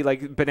awkwardly,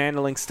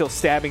 Bananaling still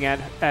stabbing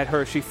at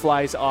her. She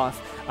flies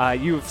off.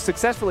 You've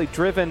successfully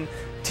driven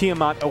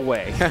Tiamat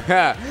away.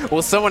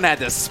 Well, someone had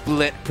to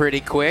split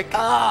pretty quick.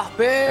 Ah,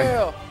 boo.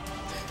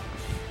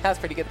 That was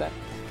pretty good then.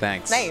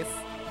 Thanks. Nice.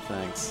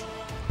 Thanks.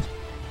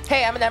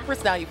 Hey, I'm an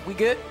Empress now. We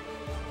good?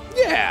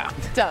 Yeah.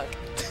 Dunk.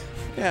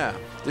 Yeah.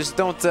 Just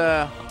don't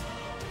try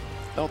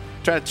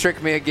to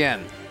trick me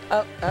again.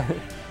 Oh.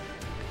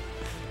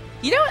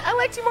 You know what? I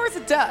liked you more as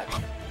a duck.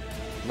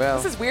 Well,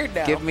 This is weird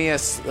now. Give me a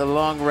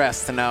long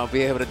rest, and I'll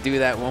be able to do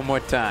that one more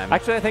time.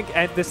 Actually, I think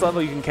at this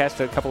level you can cast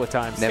it a couple of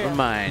times. Never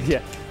mind.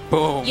 Yeah.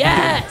 Boom.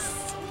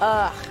 Yes.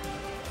 I'm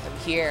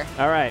here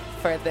All right.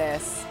 for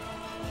this.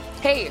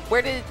 Hey,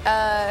 where did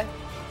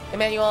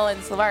Emmanuel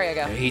and Silvaria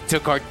go? He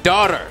took our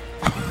daughter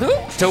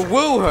to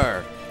woo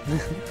her.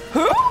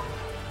 Who?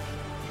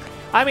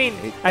 I mean,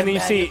 and you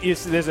see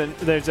there's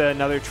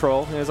another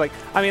troll. And it's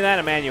that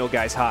Emmanuel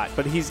guy's hot,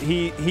 but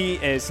he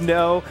is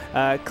no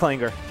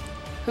Clanger.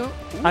 Who?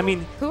 I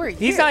mean, who are you?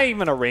 He's not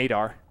even a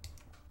radar.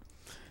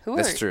 Who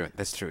That's are true.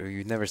 That's true.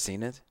 You've never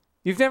seen it?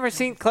 You've never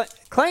seen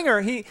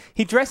Clanger. He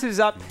dresses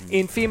up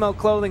in female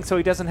clothing so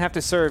he doesn't have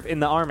to serve in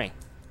the army.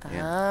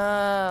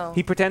 Oh.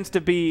 He pretends to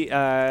be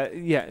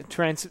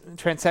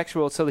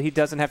transsexual so that he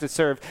doesn't have to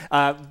serve.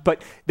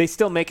 But they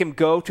still make him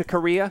go to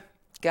Korea.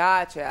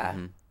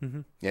 Gotcha.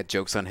 Yeah,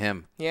 joke's on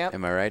him. Yep.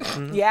 Am I right?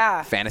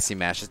 Yeah. Fantasy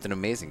MASH is an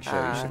amazing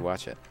show. You should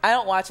watch it. I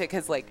don't watch it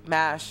because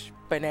MASH,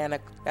 Banana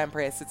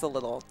Empress, it's a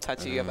little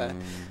touchy of a.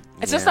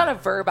 It's just not a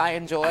verb I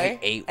enjoy I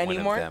ate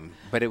anymore. one of them,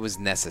 but it was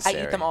I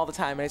necessary. eat them all the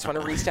time. I just want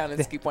to reach down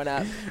and scoop one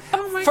up.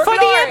 Oh my For God.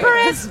 the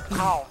Empress!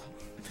 Ow.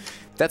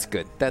 That's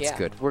good. That's Yeah.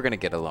 good. We're gonna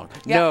get along.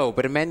 Yeah. No,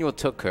 but Emmanuel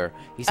took her.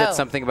 He said Oh.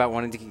 something about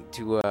wanting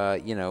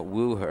to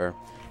woo her,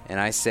 and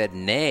I said,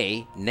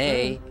 nay.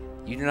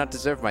 You do not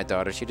deserve my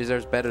daughter. She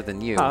deserves better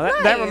than you. Oh,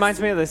 that Nice. reminds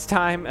me of this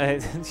time, when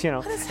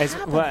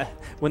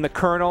the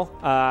Colonel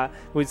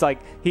was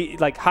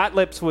Hot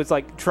Lips was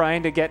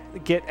trying to get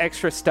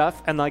extra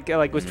stuff and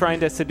was trying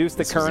to seduce the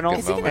This was a Colonel. good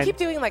Is he going to moment. keep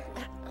doing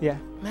Yeah,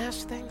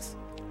 MASH things?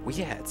 Well,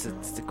 yeah, it's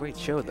a great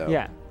show though.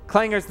 yeah.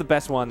 Clanger's the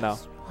best one though.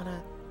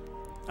 Wanna...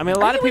 I mean, a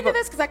Are lot you of people. into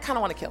this? Because I kind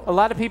of want to kill A him.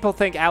 lot of people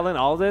think Alan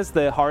Alda's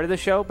the heart of the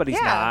show, but he's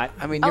Yeah. not.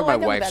 I mean, Oh, you're I my know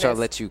who wife, that so I'll is.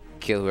 let you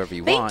kill whoever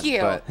you Thank want.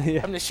 you. But I'm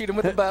going to shoot him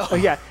with a bow. Oh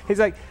yeah, he's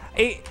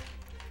hey,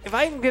 if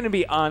I'm gonna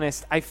be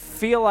honest, I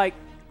feel like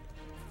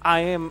I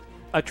am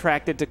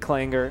attracted to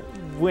Clanger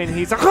when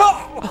he's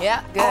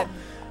Yeah, good.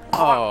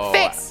 oh,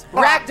 Fix!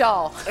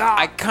 Ragdoll!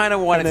 I kind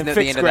of wanted to know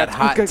the end of that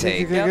hot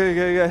take,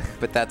 take.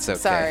 but that's okay.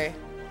 Sorry.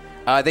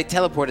 They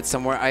teleported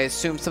somewhere. I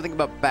assume something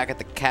about back at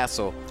the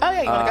castle. Oh,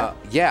 yeah, you want to go?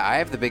 Yeah, I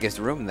have the biggest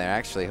room there,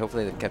 actually.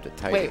 Hopefully they've kept it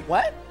tidy. Wait,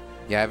 what?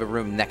 Yeah, I have a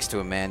room next to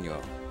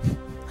Emmanuel.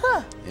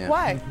 Huh. Yeah.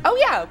 Why? Oh,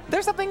 yeah.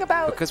 There's something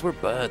about... Because we're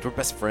buds. We're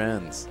best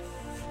friends.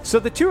 So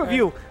the two of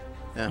you,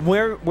 Yeah.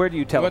 where do you went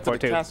to teleport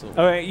the to? castle.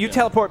 All right, you Yeah.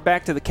 teleport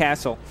back to the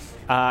castle,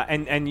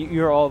 and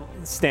you're all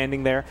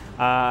standing there.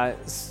 Are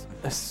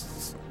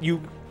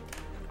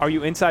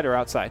you inside or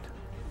outside?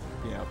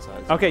 being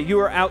outside. So Okay, you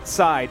are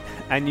outside,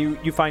 and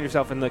you find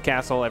yourself in the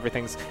castle.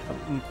 Everything's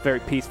very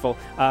peaceful.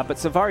 But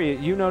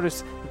Savaria, you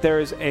notice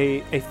there's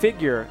a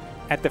figure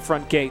at the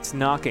front gates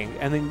knocking,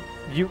 and then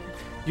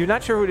you're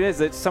not sure who it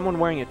is. It's someone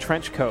wearing a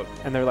trench coat,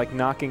 and they're like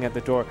knocking at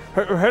the door.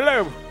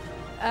 Hello.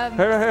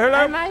 Hello.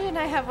 I imagine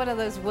I have one of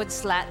those wood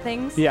slat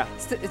things. Yeah.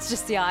 It's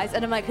just the eyes,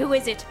 and I'm like, who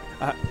is it?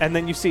 And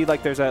then you see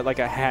like there's a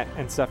hat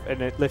and stuff,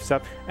 and it lifts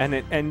up,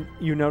 and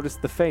you notice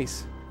the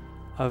face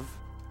of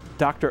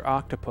Dr.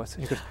 Octopus.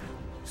 And he goes,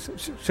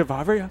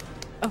 Savaria?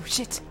 Oh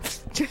shit!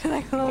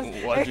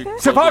 why'd you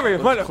Savaria,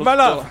 close my the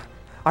love. door?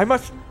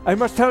 I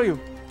must tell you.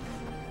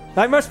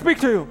 I must speak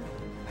to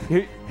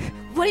you.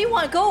 What do you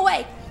want? Go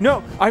away!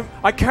 No,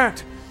 I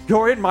can't.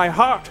 You're in my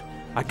heart.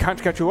 I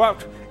can't get you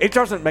out. It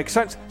doesn't make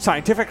sense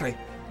scientifically,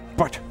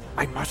 but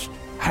I must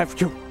have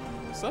you.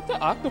 Is that the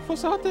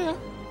octopus out there?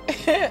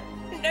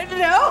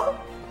 No.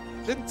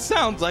 It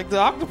sounds like the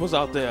octopus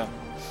out there.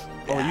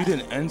 Oh, you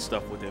didn't end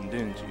stuff with him,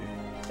 didn't you?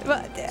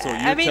 But, So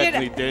you're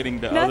technically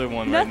dating the other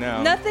one right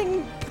now.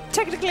 Nothing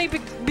technically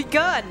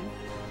begun.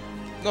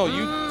 No,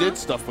 you did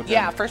stuff with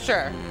Yeah, him. for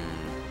sure.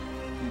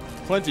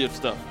 Plenty of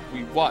stuff.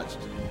 We watched.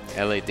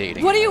 LA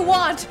dating. What do you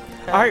want?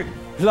 I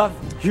love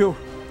you.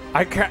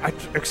 I can't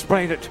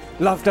explain it.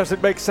 Love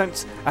doesn't make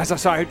sense as a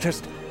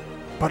scientist,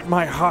 but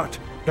my heart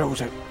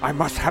knows it. I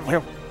must have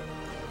you.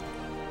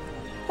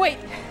 Wait.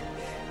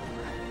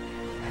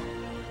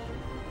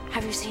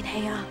 Have you seen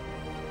Heya?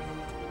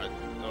 I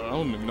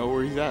don't even know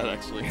where he's at,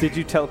 actually. Did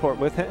you teleport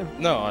with him?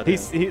 No, I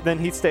didn't. Then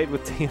he stayed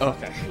with Tina.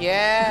 Okay.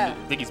 Yeah.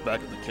 I think he's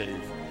back at the cave.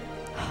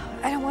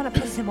 I don't want to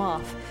piss him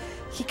off.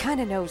 He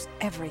kind of knows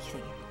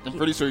everything. I'm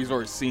pretty sure he's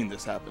already seen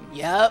this happen.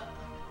 Yep.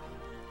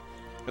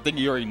 I think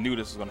he already knew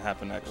this was going to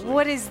happen, actually.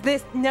 What is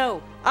this?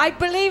 No. I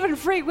believe in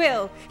free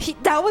will.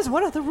 That was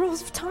one of the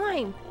rules of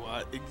time.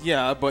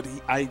 Yeah, but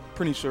I'm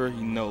pretty sure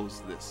he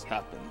knows this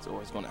happens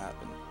or it's going to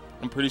happen.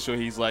 I'm pretty sure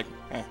he's like,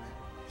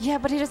 Yeah,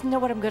 but he doesn't know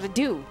what I'm going to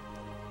do.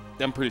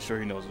 I'm pretty sure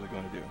he knows what he's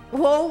going to do.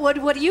 Whoa, what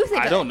do you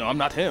think? I don't know. I'm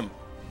not him.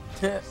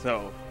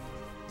 So,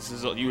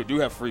 you do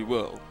have free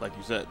will, like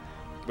you said.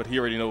 But he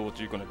already knows what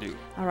you're going to do.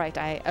 All right,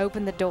 I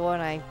open the door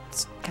and I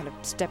kind of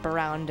step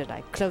around and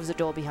I close the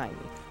door behind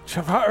me.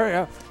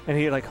 Savaria, and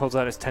he like holds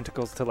out his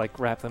tentacles to like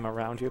wrap them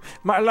around you.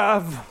 My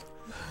love,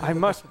 I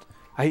must.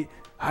 I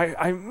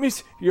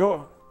miss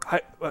your.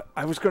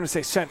 I was going to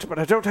say scent, but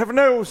I don't have a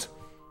nose.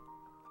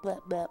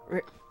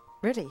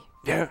 Really?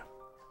 Yeah.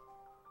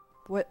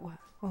 What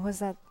was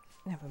that?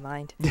 Never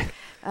mind.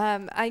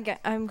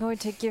 I'm going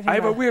to give him. I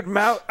have a weird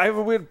mouth. I have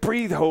a weird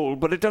breathe hole,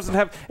 but it doesn't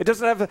have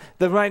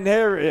the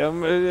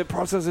rhinarium. It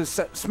processes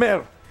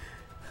smell.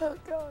 Oh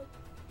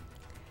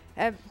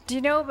God. Do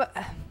you know?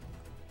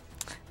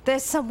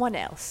 There's someone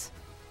else.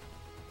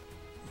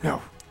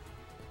 No.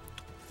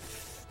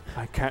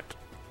 I can't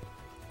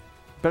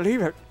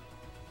believe it.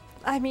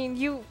 I mean,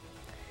 you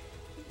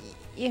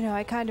know,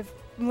 I kind of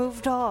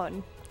moved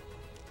on.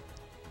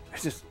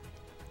 Is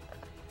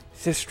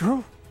this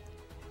true?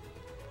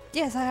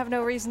 Yes, I have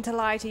no reason to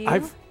lie to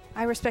you.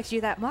 I respect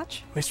you that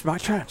much. Missed my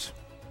chance.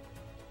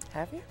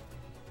 Have you?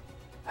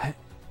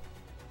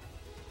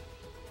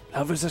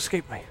 Love has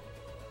escaped me.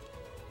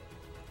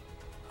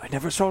 I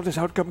never saw this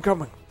outcome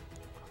coming.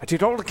 I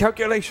did all the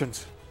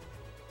calculations.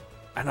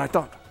 And I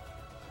thought,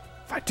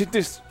 if I did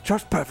this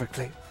just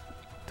perfectly,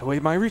 the way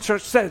my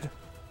research said,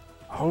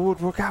 all would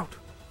work out.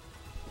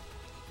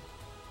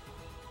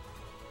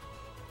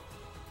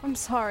 I'm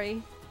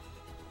sorry.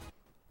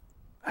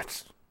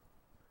 That's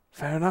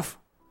fair enough.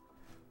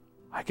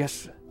 I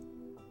guess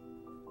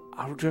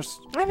I'll just...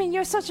 I mean,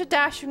 you're such a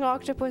dashing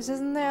octopus,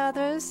 isn't there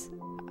others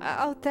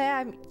out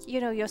there?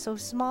 You're so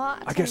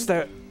smart. I guess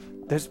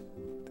there's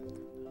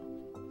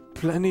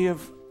plenty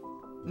of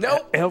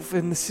elf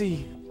in the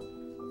sea.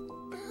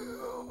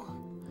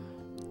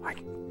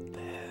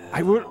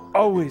 I will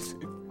always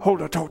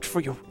hold a torch for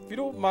you. If you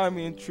don't mind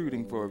me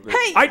intruding for a bit.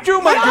 Hey! I do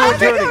mind you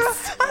intruding.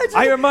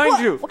 I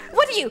remind you.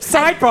 What are you?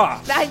 Sidebar.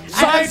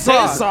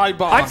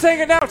 Sidebar. I'm saying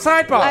it now.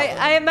 Sidebar.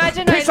 I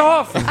imagine Piss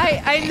off.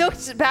 I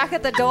looked back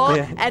at the door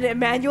Yeah. and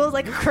Emmanuel's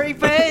like a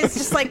creeper is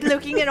just like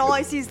looking and all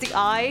I see is the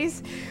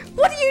eyes.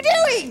 What are you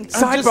doing?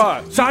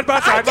 Sidebar.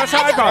 Sidebar. I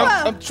don't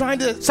know. I'm trying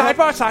to...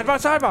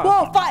 Sidebar.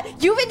 Whoa, fine.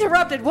 You've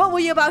interrupted. What were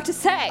you about to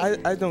say?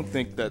 I don't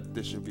think that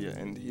there should be an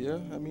end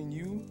here. I mean,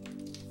 you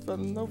fell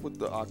in love with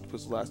the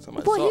octopus last time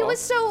I saw. Well, he was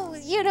so,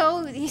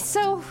 he's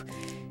so...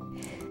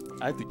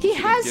 I think He you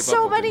shouldn't has give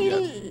so up on him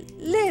many yet.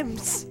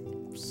 limbs.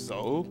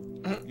 So?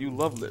 You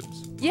love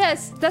limbs.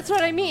 Yes, that's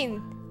what I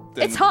mean.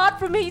 Then- It's hard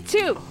for me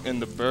too.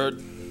 And the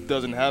bird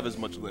doesn't have as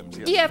much limbs.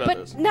 He has Yeah,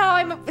 feathers. but now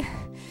I'm...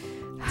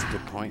 That's a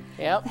good point.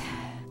 Yep.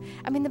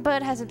 I mean, the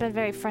bird hasn't been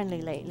very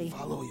friendly lately.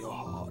 Follow your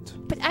heart.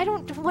 But I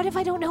don't... What if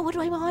I don't know what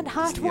my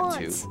heart You have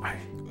wants?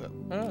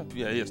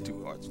 Yeah, he has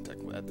two hearts,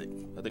 technically.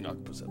 I think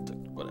octopus have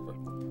whatever.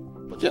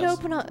 But You can yes.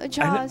 open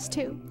jaws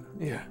too.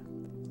 Yeah.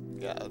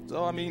 Yeah,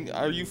 so I mean,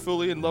 are you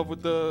fully in love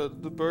with the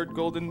bird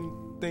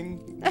golden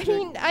thing? I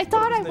mean, I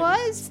thought I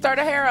was, Start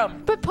a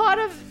harem. but part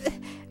of...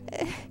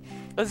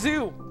 A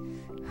zoo.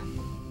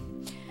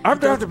 I'm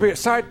down to be a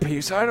side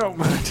piece. I don't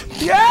mind.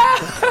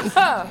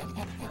 Yeah!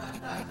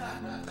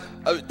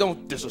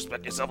 Don't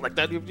disrespect yourself like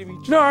that.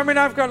 No, I mean,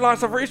 I've got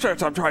lots of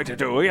research I'm trying to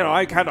do. You know,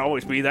 I can't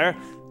always be there.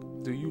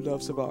 Do you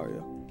love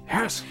Savaria?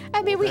 Yes.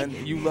 I mean, And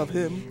you love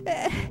him?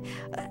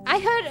 I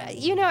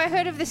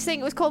heard of this thing.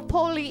 It was called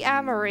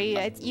polyamory.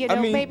 I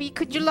mean- maybe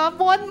could you love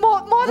more than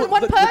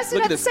one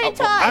person at the same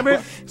time? I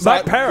mean,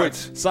 my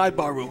parents.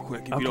 Sidebar real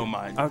quick, if you don't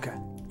mind. Okay.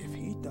 If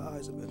he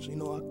dies eventually,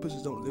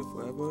 octopuses don't live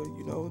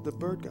forever. The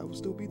bird guy will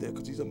still be there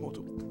because he's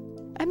immortal.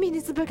 I mean,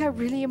 is the book guy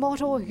really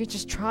immortal, or he could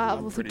just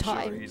travel I'm through pretty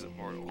time? sure he's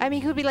immortal. I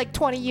mean, he could be like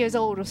 20 years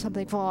old or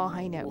something, for all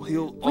I know.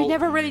 Well, We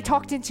never really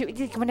talked into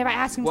it. Whenever I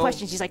ask him Well-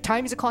 questions, he's like,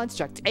 time is a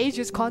construct, age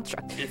is a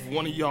construct. If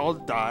one of y'all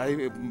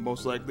die,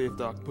 most likely if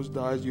the octopus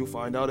dies, you'll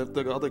find out if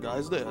the other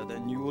guy's there.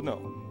 Then you will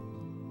know.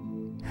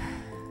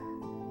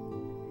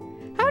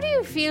 How do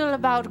you feel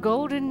about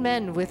golden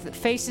men with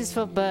faces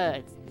for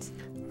birds?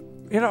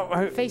 You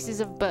know, Faces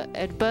of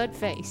bird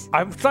face.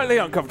 I'm slightly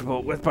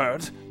uncomfortable with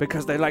birds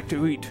because they like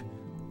to eat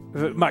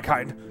my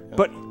kind.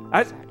 But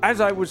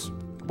as I was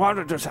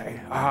wanted to say,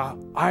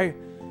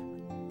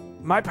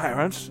 my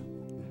parents,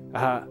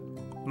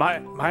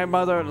 my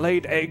mother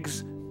laid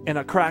eggs in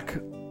a crack,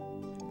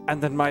 and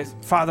then my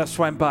father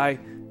swam by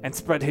and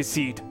spread his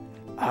seed,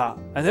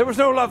 and there was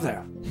no love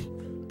there.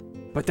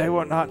 But they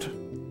were not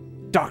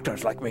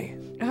doctors like me.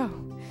 Oh.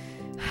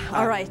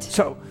 All right.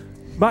 So,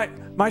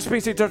 my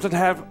species doesn't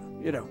have,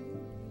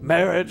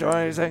 marriage or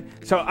anything.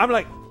 So I'm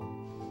like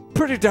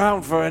pretty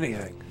down for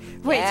anything.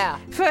 Wait. Yeah.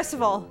 First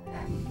of all,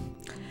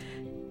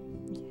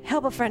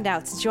 help a friend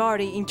out since you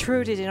already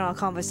intruded in our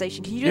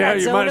conversation. Can you do Yeah,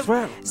 that you might as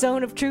well.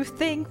 zone of truth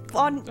thing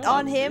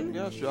on him?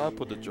 Yeah, sure. I'll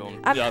put the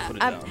drone. I'm, I'll put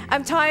it I'm, down.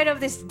 I'm tired of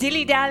this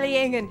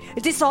dilly-dallying and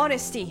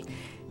dishonesty.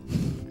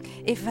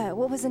 If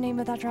what was the name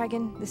of that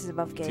dragon? This is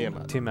above game.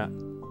 Tiamat.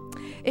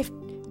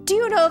 Do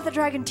you know of the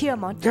dragon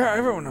Tiamat? Yeah,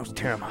 everyone knows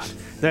Tiamat.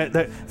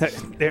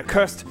 They're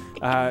cursed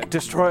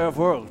destroyer of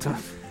worlds.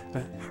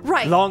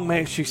 Right. Long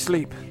may she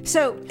sleep.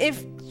 So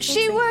if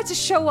she were to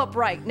show up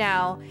right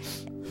now,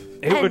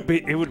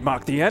 It would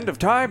mark the end of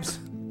times.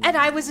 and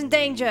I was in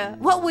danger,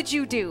 what would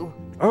you do?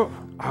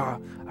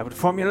 I would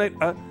formulate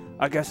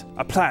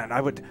a plan.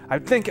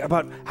 I'd think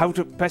about how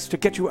to best to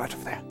get you out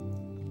of there.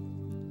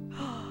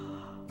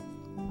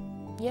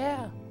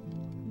 Yeah.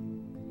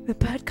 The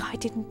bird guy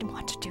didn't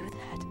want to do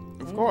that.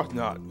 Of course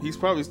not. He's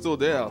probably still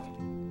there,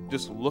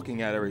 just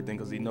looking at everything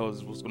because he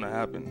knows what's going to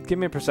happen. Give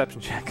me a perception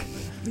check.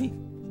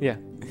 Yeah.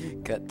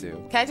 Got to.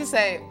 Can I just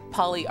say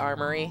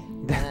polyamory?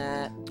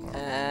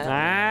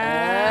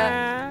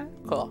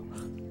 Cool.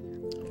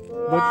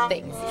 What?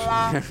 Thanks.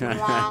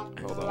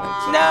 Hold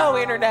on. No,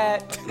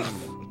 internet.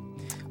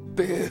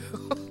 Boo.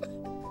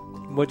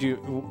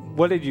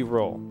 What did you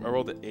roll? I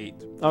rolled an 8.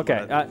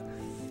 Okay.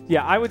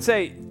 Yeah, I would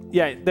say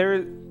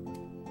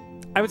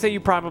I would say you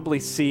probably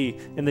see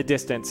in the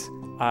distance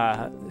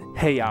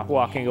Heya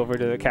walking over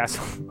to the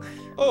castle.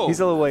 Oh. He's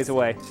a little ways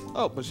away.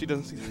 Oh, but she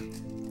doesn't see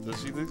that. Does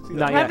she see Not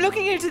that? yet. I'm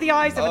looking into the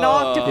eyes of an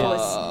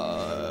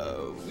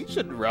octopus. We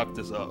should wrap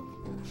this up.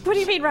 What do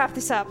you mean wrap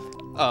this up?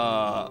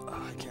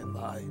 I can't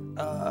lie.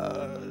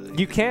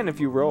 You can if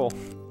you roll.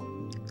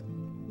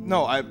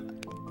 No, I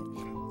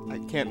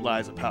can't lie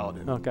as a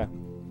paladin. Okay.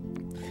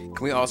 Can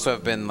we also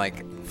have been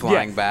like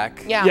flying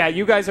back? Yeah. Yeah,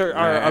 you guys are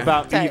Yeah.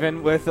 about Okay.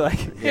 even with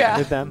Yeah.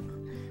 with them.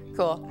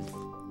 Cool.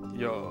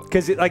 Yo.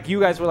 Because you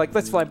guys were like,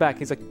 let's fly back.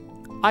 He's like,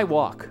 I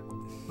walk.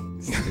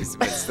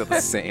 It's still the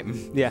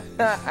same. Yeah.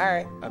 All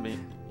right. I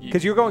mean,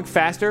 Because you're going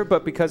faster,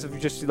 but because of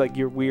just like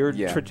your weird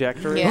Yeah.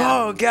 trajectory.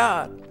 Yeah. Oh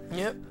God.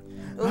 Yep.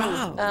 Ooh.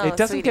 Wow. Oh, It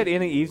doesn't sweetie. get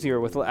any easier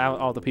with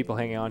all the people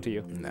hanging on to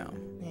you. No,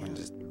 I'm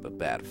just a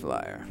bad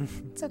flyer.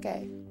 It's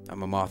okay.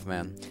 I'm a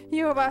Mothman.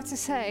 You were about to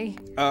say.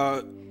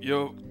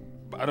 yo,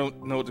 I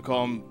don't know what to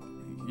call him.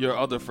 Your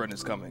other friend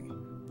is coming.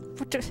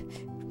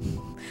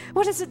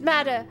 What does it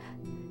matter?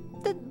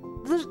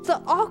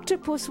 The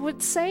octopus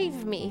would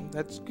save me.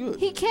 That's good.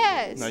 He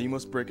cares. Now you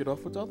must break it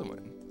off with the other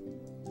man.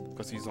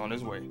 Because he's on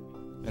his way.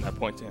 And I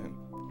point to him.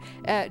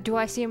 Do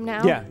I see him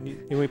now? Yeah.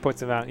 When he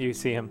puts him out, you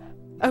see him.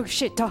 Oh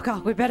shit, Doc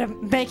Ock, we better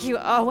make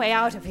our way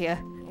out of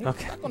here.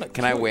 Okay.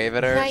 Can I wave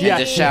at her Not and yet.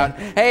 just shout,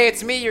 "Hey,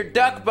 it's me, your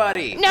duck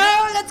buddy"?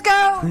 No, let's go.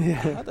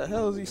 How the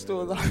hell is he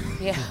still alive?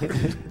 Yeah.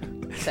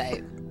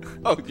 Say.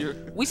 Oh, you're...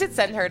 We should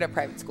send her to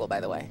private school, by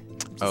the way.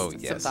 Oh Some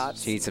yes,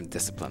 thoughts. she needs some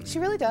discipline. She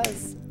really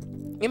does.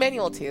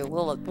 Emmanuel too.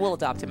 We'll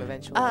adopt him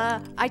eventually.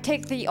 I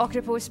take the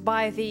octopus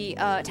by the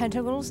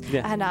tentacles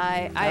Yeah. and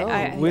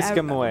I Whisk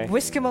him away.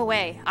 Whisk him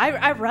away.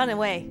 I run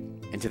away.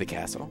 Into the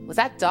castle. Was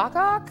that Doc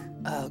Ock?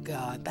 Oh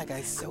God, that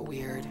guy's so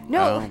weird.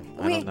 No, I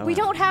don't know we him.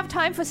 don't have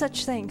time for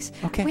such things.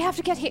 Okay. We have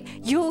to get here.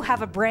 You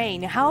have a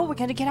brain. How are we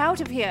going to get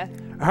out of here?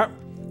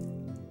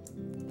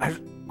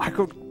 I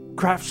could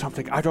craft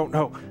something. I don't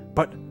know,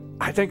 but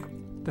I think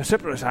the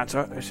simplest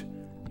answer is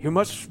you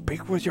must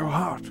speak with your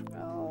heart.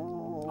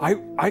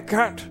 I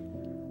can't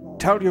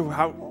tell you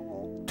how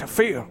to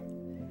feel.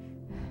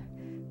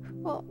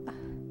 Well,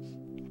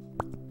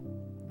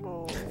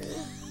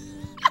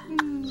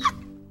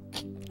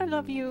 I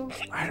love you.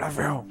 I love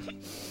you.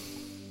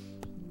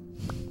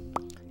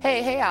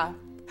 Hey,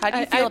 how do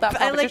you feel about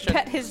I like competition?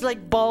 pet his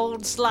like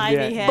bald, slimy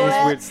Yeah, head.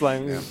 this weird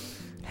slime.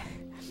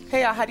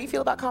 Hey, how do you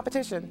feel about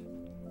competition?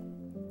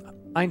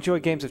 I enjoy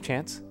games of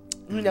chance.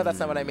 No, that's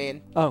not what I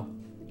mean. Oh,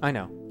 I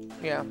know.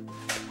 Yeah.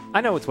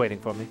 I know what's waiting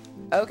for me.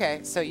 Okay,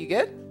 so you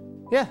good?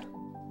 Yeah.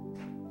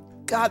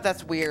 God,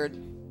 that's weird.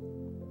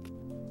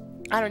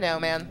 I don't know,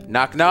 man.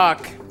 Knock,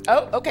 knock.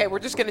 Oh, okay, we're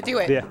just gonna do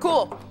it. Yeah.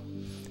 Cool.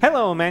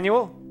 Hello,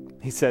 Emmanuel.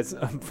 He says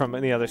from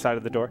the other side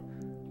of the door.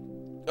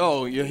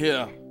 Oh, you're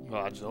here.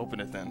 Well, I'll just open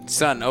it then.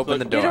 Son, open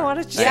the door. You don't want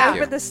to just Thank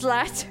open you. the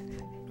slat?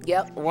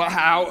 Yep. Well,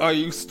 how are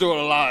you still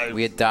alive?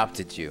 We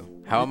adopted you.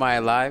 How am I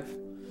alive?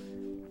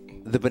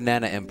 The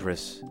Banana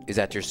Empress is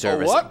at your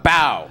service. what?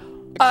 Bow.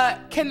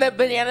 Can the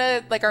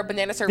banana, like our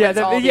banana servants,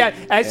 Yeah, all be-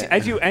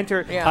 as you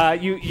enter, Yeah.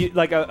 you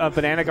like a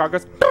banana guard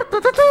goes.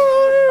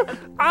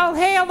 I'll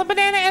hail the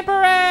Banana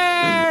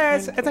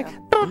Empress. It's like,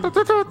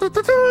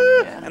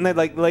 and they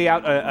like lay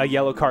out a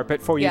yellow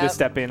carpet for you to Yep.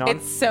 step in on.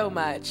 It's so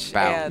much.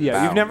 Bow. And-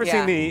 Yeah, you've never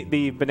Yeah. seen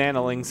the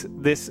bananalings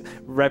this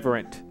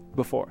reverent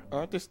before.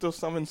 Aren't there still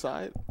some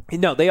inside?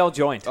 No, they all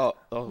joined. Oh,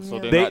 so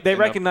they're they not they enough-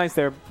 recognize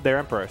their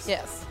empress.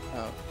 Yes.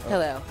 Oh,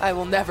 Hello. I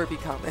will never be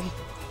common.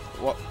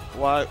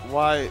 Why?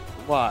 Why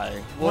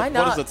What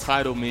not? does the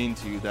title mean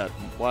to you?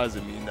 Why does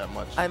it mean that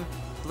much? I'm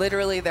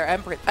literally their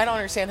empress. I don't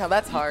understand how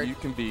that's hard. You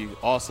can be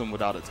awesome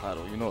without a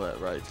title. You know that,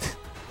 right?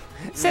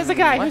 Says the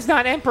guy who's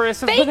not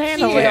empress of Thank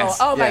banana you. land.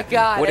 Oh my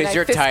God. What and is I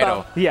your fist title?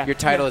 bump. Yeah. Your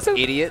title is So-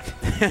 idiot.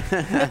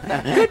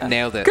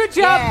 Nailed it. Good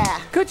job. Yeah.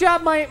 Good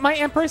job. My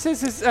empress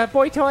is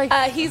boy toy.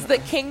 He's the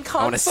king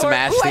consort. I want to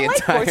smash Ooh, the I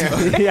like boy entire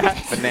toy.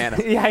 Yeah. banana.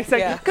 Yeah, he's like,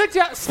 Yeah. good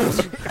job.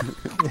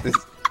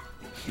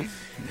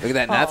 Look at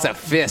that. Now that's a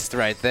fist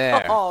right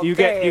there. Oh, You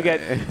get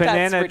That's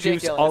banana juice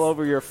ridiculous. all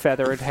over your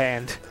feathered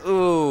hand.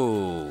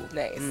 Ooh.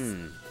 Nice.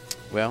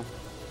 Well,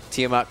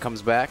 Tiamat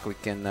comes back. We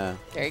can There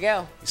you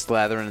go.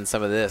 slather in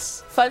some of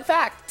this. Fun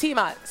fact: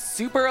 Tiamat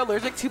super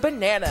allergic to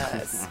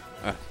bananas.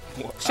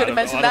 Should have Out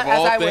mentioned of that as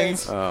all I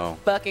things, was Oh.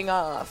 bucking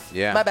off.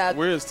 Yeah. My bad.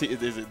 Where is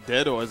is it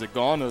dead or is it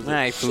gone? Or is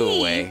Nah, he it? flew She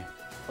away.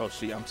 Oh,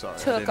 I'm sorry. I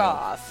Took didn't know.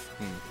 off.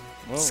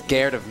 Well,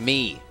 Scared of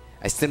me.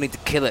 I still need to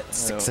kill it I don't-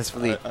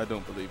 successfully. I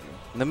don't believe you.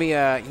 Let me,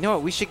 you know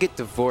what? We should get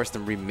divorced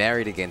and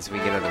remarried again so we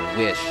can get another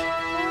wish.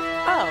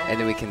 Oh, And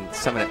then we can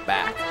summon it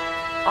back.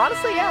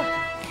 honestly,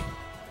 yeah.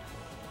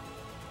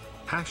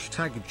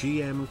 Hashtag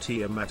GM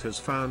Tiamat has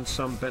found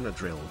some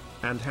Benadryl,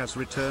 and has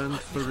returned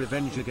for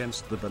revenge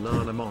against the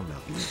banana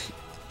monarchs.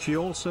 She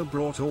also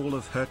brought all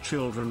of her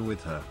children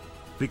with her.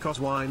 Because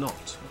why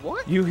not?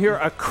 What? You hear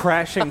a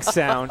crashing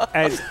sound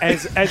as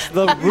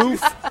the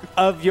roof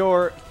of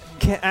your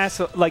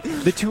castle, like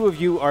the two of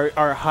you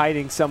are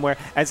hiding somewhere,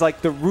 as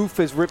like the roof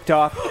is ripped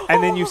off,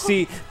 and then you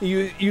see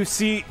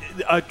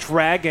a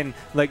dragon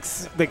like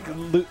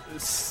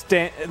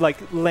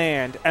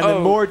land, and then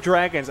Oh. more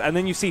dragons, and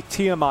then you see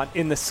Tiamat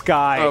in the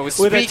sky Oh, with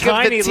a speak of the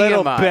tiny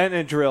little Tiamat.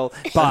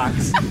 Benadryl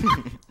box.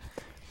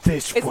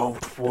 This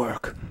won't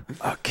work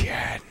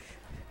again.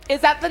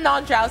 Is that the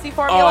non-drowsy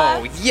formula?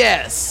 Oh,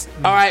 yes.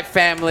 All right,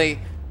 family.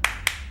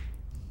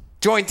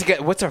 Join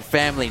together. What's our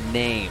family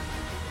name?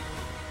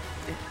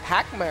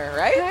 Hackmer,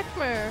 right?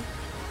 Heckmer.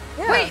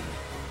 Yeah. Wait,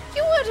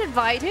 you weren't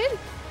invited?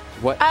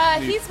 What?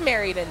 He's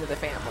married into the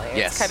family.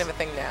 Yes. It's kind of a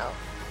thing now.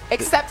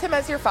 Accept him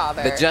as your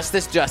father. The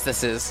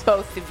Justices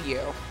Both of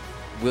you.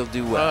 will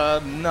do well.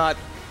 Not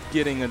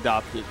getting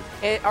adopted.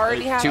 It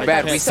already happened. Too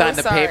bad I'm we so signed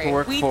the sorry.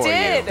 paperwork we for you.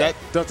 did. That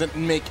doesn't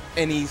make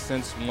any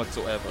sense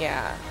whatsoever.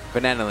 Yeah.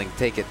 Bananaling,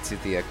 take it to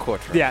the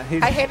courtroom. Yeah,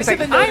 he's, I handed he's to like,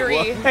 the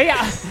notary. Hey,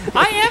 yeah,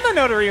 I am a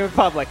notary in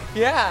public.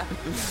 Yeah.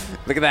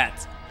 Look at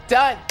that.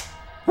 Done.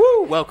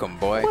 Woo! Welcome,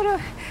 boy.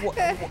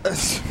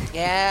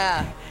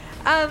 Yeah.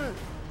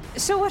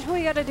 So what are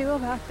we gonna do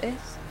about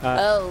this?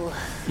 Oh.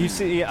 You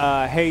see,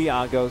 Hey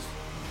goes,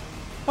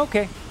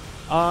 okay,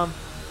 I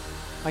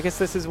guess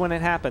this is when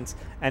it happens.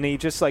 And he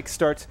just like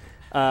starts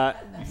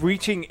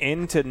reaching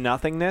into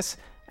nothingness,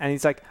 and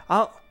he's like,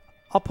 I'll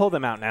pull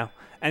them out now.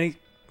 And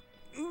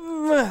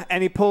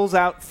he pulls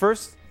out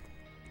first.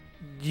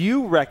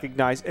 You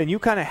recognize, and you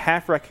kind of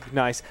half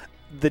recognize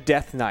the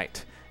Death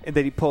Knight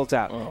that he pulls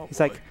out. Oh, he's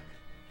boy. like,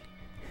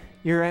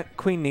 your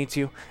Queen needs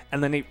you.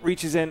 And then he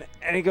reaches in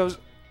and he goes,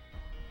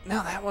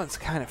 no, that one's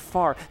kind of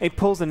far. He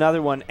pulls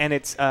another one, and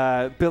it's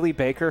Billy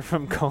Baker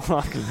from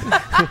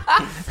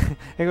Kolok.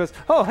 He goes,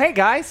 oh, hey,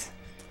 guys.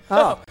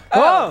 Oh,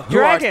 whoa, Who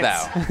art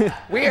dragons. thou?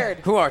 Weird.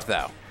 Who art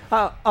thou?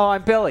 Oh,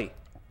 I'm Billy.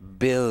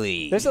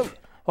 Billy. There's a...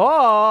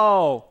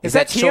 Oh, is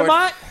that short?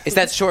 Tiamat? Is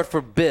that short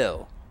for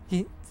Bill?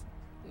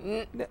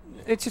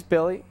 It's just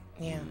Billy.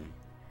 Yeah.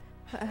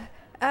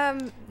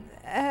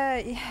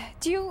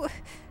 Do you,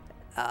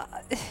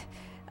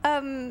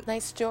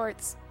 Nice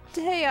jorts.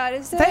 hey,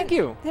 is there, Thank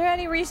you. there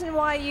any reason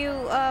why you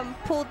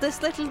pulled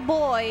this little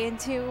boy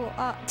into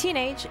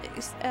teenage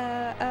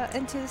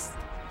into this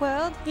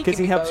world? Because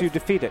he helps you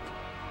defeat it.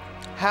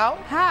 How?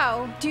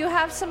 How? Do you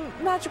have some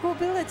magical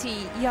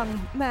ability,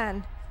 young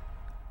man?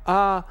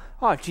 Oh,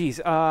 geez.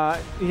 I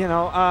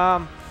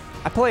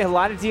play a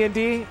lot of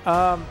D&D.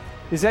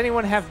 Does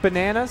anyone have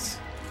bananas?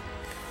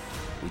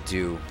 We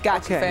do.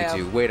 Gotcha, fam.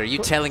 We do. Wait, are you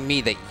telling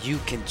me that you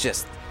can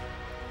just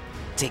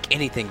take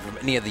anything from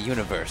any of the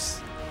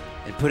universe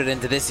and put it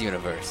into this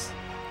universe?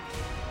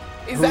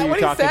 Is Who that are you what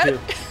he talking said?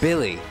 to?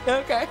 Billy.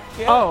 Okay.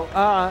 Yeah.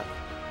 Oh,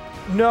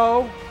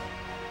 no.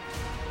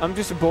 I'm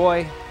just a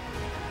boy.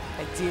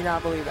 I do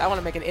not believe it. I want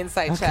to make an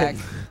insight Okay. check.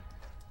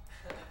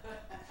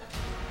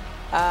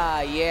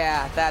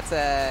 Yeah, that's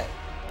a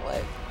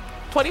what?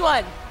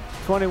 21.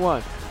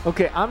 21.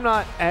 Okay, I'm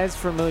not as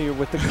familiar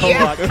with the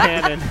Kobot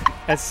canon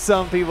as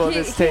some people at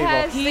this table.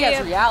 He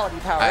has reality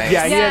powers.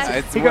 Yeah, he has.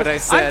 That's He what goes,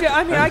 I said.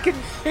 I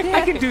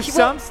can do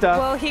some stuff.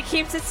 Well, he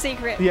keeps it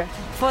secret Yeah.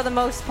 for the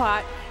most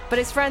part, but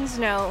his friends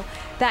know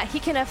that he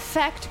can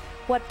affect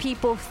what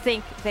people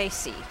think they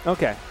see.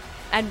 Okay.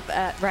 And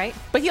right?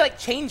 But he like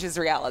changes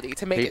reality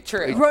to make He- it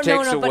true. he- No,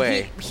 takes no,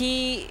 away. but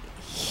he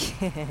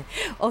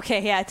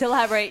okay, yeah, to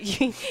elaborate,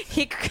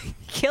 he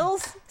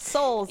kills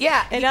souls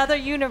in other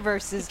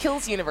universes.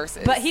 Kills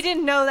universes. But he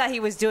didn't know that he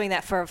was doing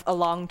that for a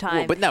long time.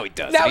 Well, but now he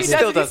does. Now he he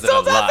still does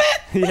does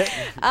it. it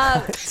a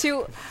lot.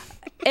 To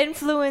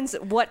influence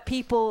what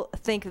people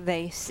think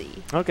they see.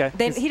 Okay.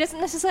 He doesn't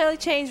necessarily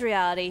change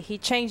reality. He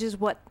changes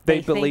what They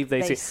think believe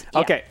they see. Yeah.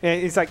 Okay.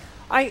 And he's like,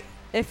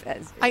 If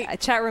a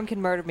chat room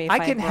can murder me. If I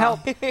can I'm help.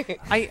 wrong.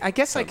 I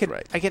guess I could.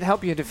 right. I could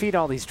help you defeat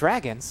all these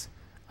dragons.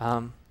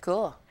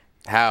 Cool.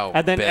 How?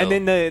 And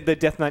then Bill? the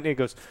Death Knight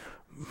goes,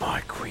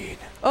 my queen,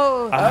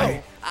 Oh,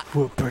 I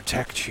will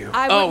protect you.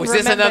 I Oh, wouldn't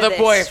is this remember another this,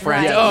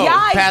 boyfriend? right. Oh,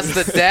 Yikes. pass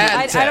the dad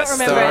I test. don't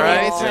remember all it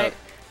right. at all. Right.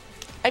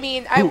 I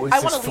mean, I Who is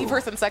want this to leave fool?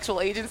 her some sexual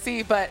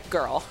agency, but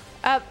girl,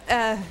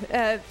 Uh,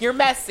 you're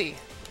messy.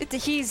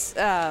 he's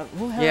well,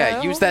 Yeah,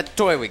 hello? use that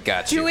toy we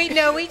got Do you. we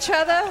know each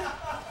other?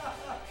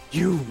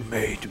 You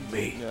made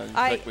me. Yeah, you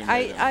technically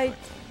made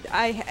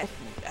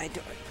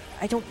him.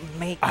 I don't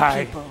make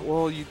I- people.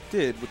 Well, you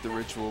did with the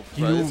ritual.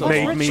 You right? It's all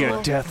made me ritual.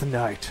 a Death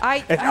Knight,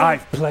 I- and I-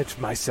 I've pledged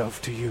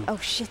myself to you, Oh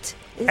shit!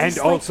 Is and this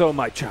like- also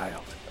my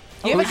child.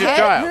 You have Who's a your head?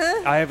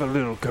 child? I have a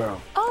little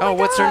girl. Oh,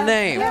 what's her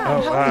name? Yeah,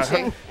 Oh, how old is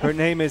she? her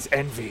name is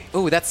Envy.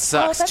 Ooh, that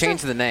sucks. that's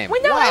Change a- the name.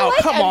 Wait, no, I Wow, like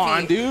come Envy.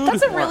 on, dude.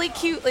 That's a really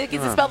cute. Like,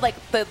 is it spelled like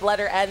the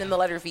letter N and the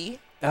letter V?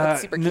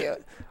 That's super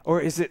cute. Or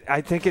is it?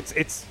 I think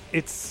it's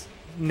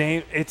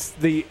name. It's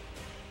the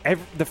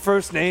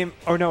first name.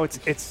 Or no,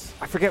 it's.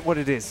 I forget what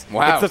it is.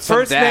 Wow, it's the some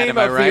first dad, name am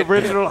I of right? the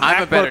original I'm a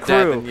Hackler better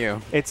dad crew. than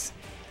you.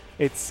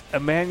 It's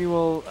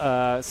Emmanuel,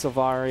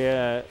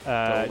 Silvaria,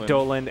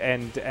 Dolan,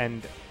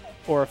 and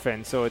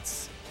Orphan. So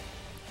it's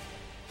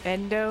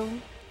Endo?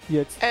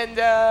 yeah. It's,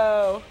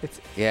 Endo.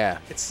 Yeah.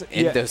 it's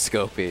yeah.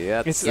 Endoscopy.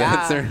 That's, It's-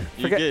 that's her.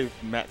 You Forget- gave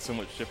Matt so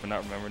much shit for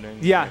not remembering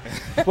names. Yeah.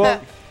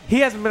 Well, he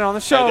hasn't been on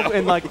the show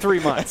in like 3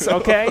 months.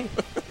 Okay.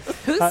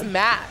 Who's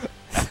Matt?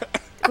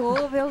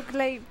 Colville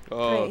Glade.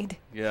 Oh,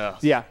 yeah.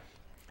 Yeah.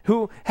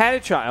 Who had a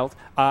child,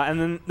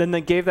 and then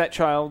they gave that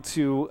child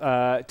to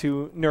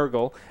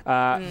Nurgle,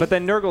 but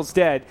then Nurgle's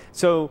dead,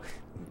 so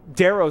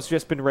Darrow's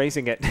just been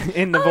raising it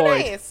in the void.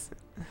 Nice.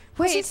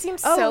 Wait, She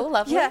seems so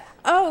lovely. Yeah.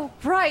 Oh,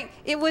 right.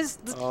 It was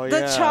Oh, the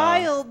yeah.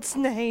 child's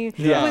name.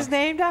 Yeah. It was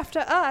named after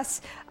us.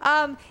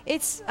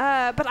 It's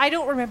but I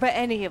don't remember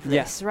any of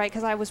Yeah. this, right?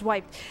 Because I was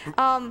wiped.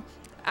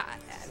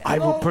 I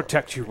will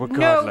protect you No,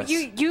 regardless.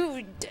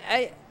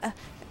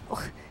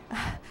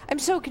 I'm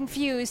so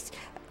confused.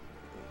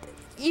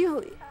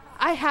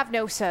 I have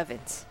no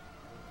servants.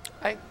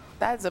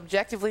 That's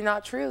objectively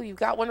not true. You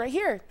got one right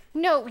here.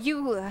 No,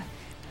 you.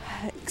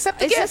 Accept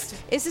the gift.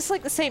 Is this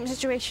like the same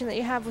situation that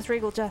you have with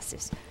Regal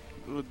Justice?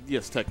 Well,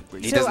 yes,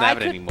 technically. He So doesn't I have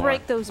it could anymore.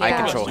 break those I vows.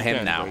 control You him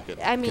can now. break it.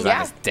 I mean, Because Yeah.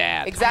 I'm his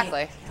dad.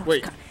 Exactly.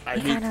 Wait, I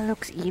He need. kind of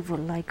looks evil.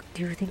 Like,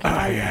 do you think?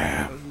 I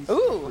am.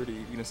 Ooh, Pretty,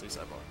 you gonna say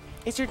sidebar?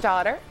 it's your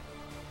daughter.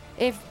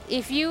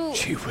 if you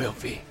She will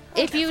be.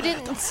 if you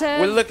didn't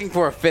serve We're looking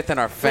for a fifth in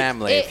our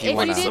family if you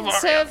want to didn't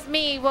serve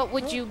me, what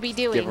would you be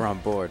doing? get her on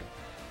board.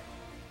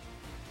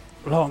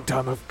 Long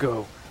time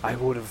ago, I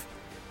would have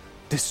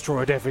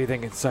destroyed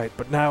everything in sight,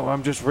 but now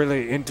I'm just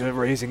really into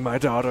raising my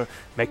daughter,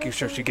 making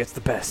sure she gets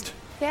the best.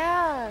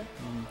 Yeah.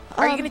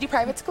 Are you gonna do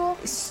private school?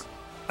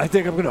 I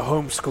think I'm gonna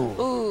homeschool.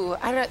 Ooh,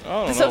 I don't. I don't The know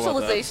about that.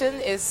 socialization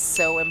is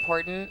so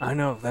important. I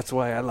know, that's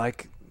why I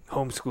like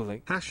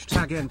homeschooling.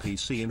 Hashtag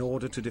NPC. In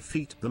order to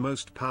defeat the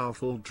most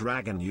powerful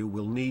dragon, you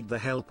will need the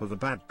help of a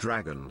bad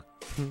dragon.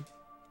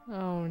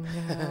 Oh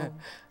no.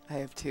 I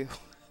have two.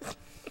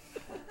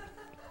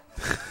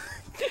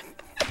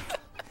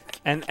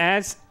 And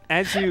as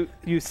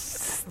you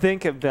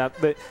think about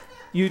that,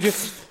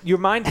 your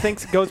mind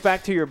goes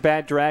back to your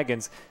bad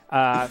dragons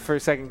for a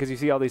second because you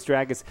see all these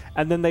dragons,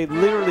 and then they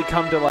literally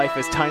come to life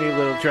as tiny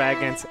little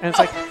dragons, and it's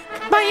like,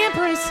 my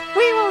empress,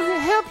 we will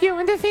help you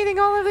in defeating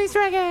all of these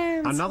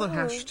dragons. Another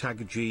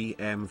hashtag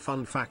GM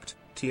fun fact: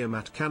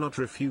 Tiamat cannot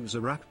refuse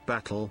a rap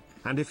battle,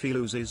 and if he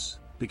loses,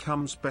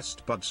 becomes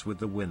best buds with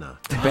the winner.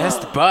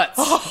 Best butts.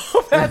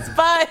 That's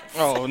fun.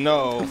 Oh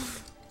no,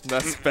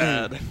 that's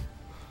bad.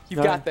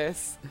 You've got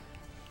this.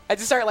 I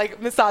just start like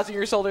massaging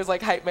your shoulders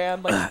like hype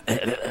man. Like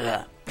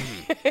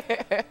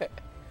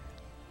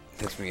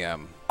Gives me I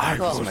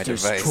This is will my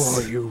destroy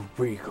device. you,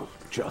 Regal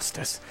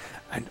Justice,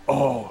 and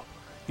all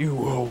you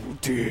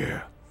hold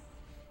dear.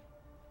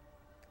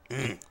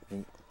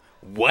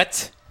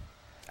 What?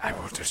 I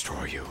will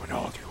destroy you and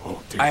all you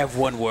hold dear. I have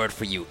one word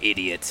for you,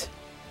 idiot.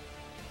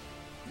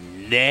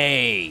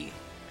 Nay.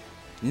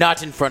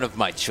 Not in front of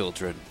my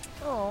children.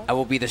 Oh. I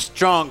will be the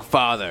strong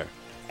father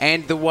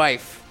and the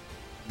wife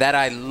that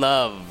I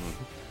love.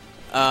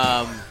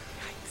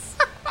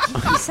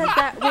 You said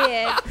that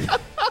weird.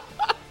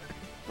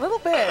 A little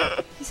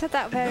bit. You said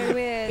that very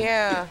weird.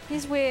 Yeah.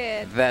 He's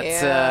weird. That's,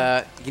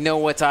 Yeah. you know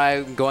what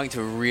I'm going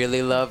to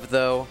really love,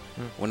 though?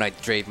 When I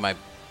drive my...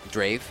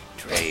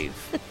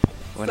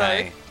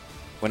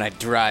 When I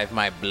drive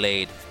my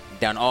blade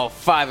down all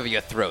 5 of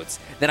your throats.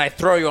 Then I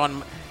throw you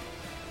on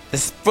the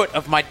foot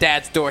of my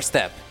dad's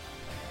doorstep.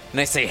 And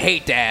I say, hey,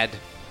 Dad.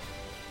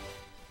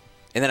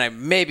 And then I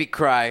maybe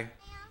cry.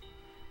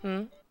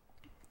 Because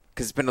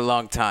it's been a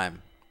long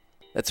time.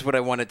 That's what I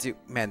want to do.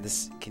 Man,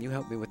 can you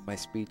help me with my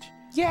speech?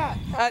 Yeah.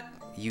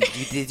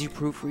 Did you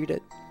proofread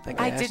it? Like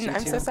I asked didn't. you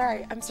I'm to? so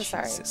sorry. I'm so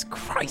sorry. Jesus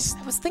Christ.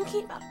 I was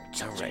thinking about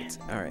it.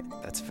 All right.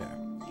 That's fair.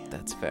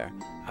 That's fair.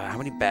 How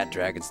many bad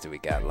dragons do we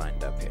got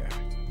lined up here?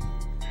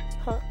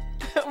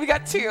 We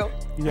got 2.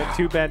 You got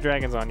 2 bad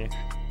dragons on you.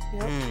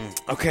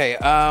 Okay.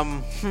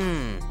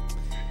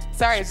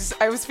 Sorry,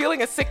 I was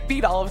feeling a sick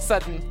beat all of a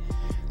sudden.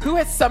 Who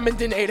has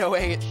summoned an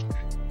 808?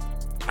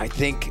 I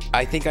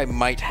think I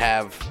might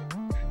have.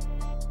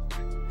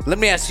 Let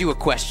me ask you a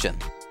question.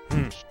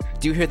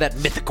 Do you hear that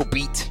mythical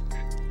beat?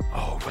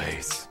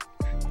 Always.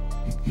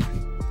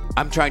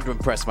 I'm trying to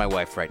impress my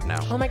wife right now.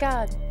 Oh my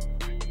god.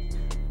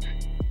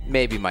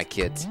 Maybe my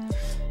kids.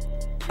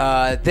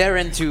 They're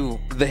into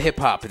the hip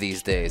hop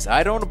these days.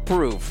 I don't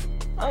approve.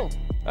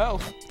 Oh.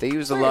 They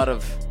use a lot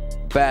of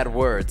bad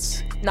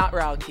words. Not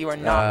wrong. You are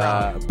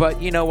not wrong.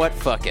 But you know what?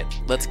 Fuck it.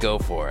 Let's go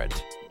for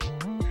it.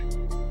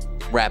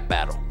 Rap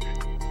battle.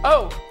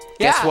 Oh.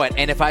 Yeah. Guess what?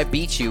 And if I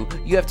beat you,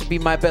 you have to be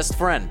my best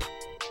friend.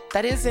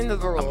 That is in the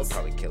I'm gonna rules.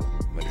 probably kill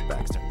him when his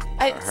back's turned.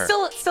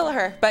 Her. Still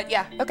her, but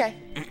yeah, okay.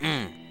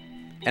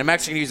 And I'm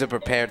actually gonna use a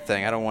prepared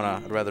thing. I don't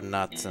wanna. I'd rather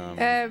not.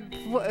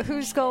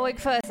 Who's going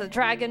first, the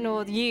dragon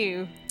or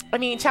you? I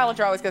mean,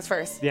 challenger always goes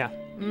first. Yeah.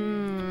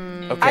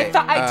 Okay.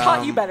 I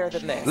taught you better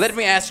than this. Let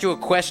me ask you a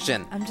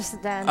question. I'm just a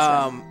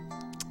dancer.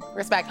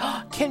 Respect.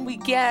 Can we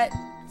get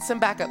some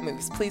backup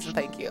moves, please and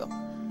thank you?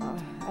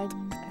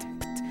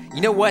 You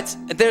know what?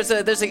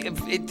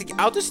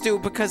 I'll just do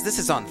it because this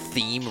is on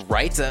theme,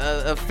 right?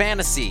 A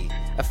fantasy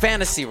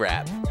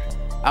rap.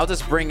 I'll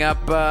just bring up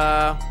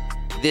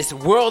this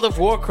World of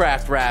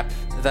Warcraft rap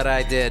that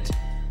I did.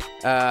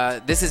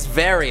 This is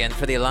Varian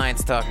for the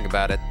Alliance talking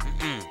about it.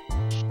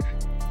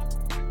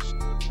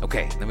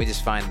 Okay, let me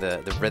just find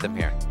the rhythm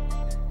here.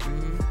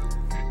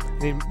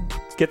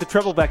 Get the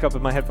treble back up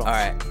in my headphones. All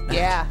right.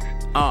 Yeah.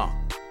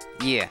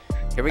 Yeah.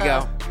 Here we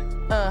go.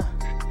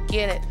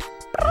 Get it.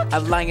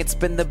 Alliance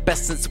been the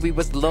best since we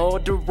was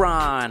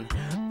Lordaeron.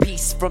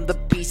 Peace from the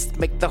beast,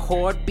 make the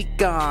horde be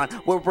gone.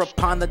 We're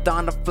upon the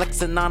dawn of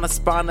flexing on a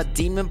spawn of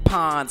demon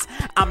pawns.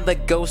 I'm the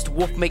ghost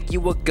wolf, make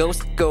you a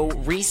ghost, go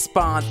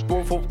respawn.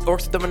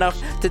 Orcs dumb enough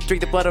to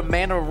drink the blood of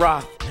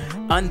Manoroth.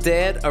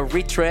 Undead, a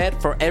retread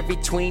for every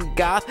tween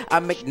goth.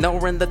 I'm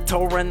ignoring the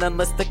Tauren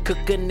unless they're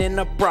cooking in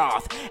a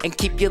broth. And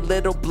keep your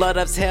little blood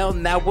as hell,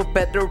 now we're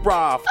better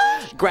off.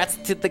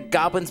 Grats to the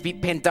goblins,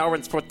 beat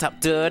Pandorans for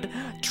top dud.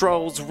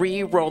 Trolls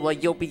re-roller,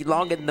 you'll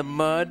belong in the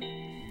mud.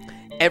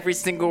 Every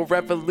single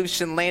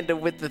revolution landed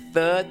with the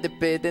thud, the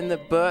bit in the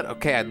bud.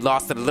 Okay, I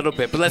lost it a little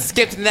bit, but let's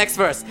skip to the next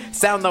verse.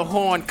 Sound the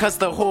horn, cause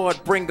the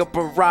horde bring a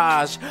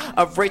barrage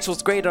of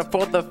Rachel's greater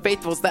for the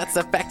faithfuls. That's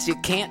a fact you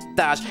can't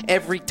dodge.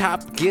 Every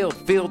top guild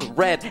filled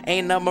red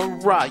ain't a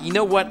mirage. You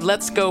know what?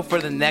 Let's go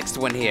for the next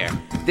one here.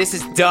 This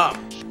is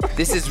dumb.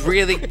 This is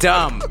really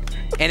dumb.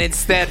 And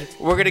instead,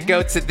 we're gonna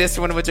go to this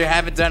one, which I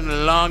haven't done in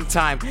a long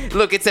time.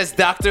 Look, it says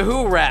Doctor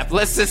Who rap.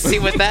 Let's just see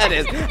what that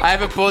is. I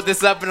haven't pulled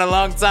this up in a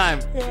long time.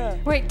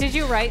 Wait, did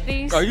you write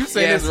these? Are you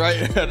saying Yes. this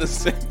right at the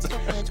same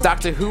time?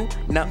 Doctor Who?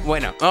 No,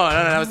 wait, no. Oh, no,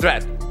 that was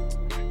bad.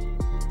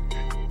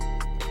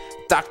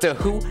 Doctor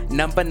Who,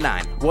 number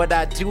 9. What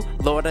I do,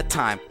 Lord of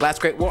Time. Last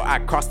Great War, I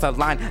crossed the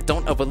line.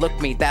 Don't overlook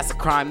me, that's a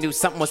crime. Knew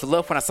something was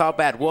love when I saw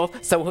Bad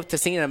Wolf. So hooked to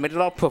scene and I made it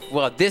all poof.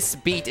 Well, this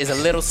beat is a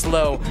little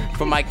slow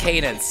for my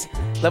cadence.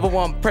 Level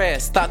 1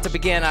 press, start to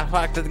begin. I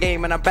rocked the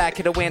game and I'm back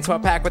here to win. So I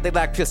pack what they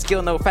lack, pure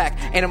skill, no fact.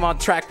 And I'm on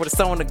track with a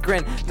soul and a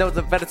grin. No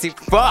divinity,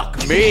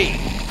 fuck me.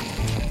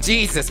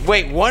 Jesus,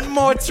 wait, one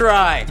more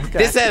try. Okay.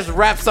 This says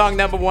rap song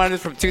number 1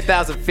 is from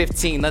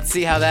 2015. Let's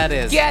see how that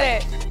is.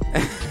 Get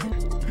it.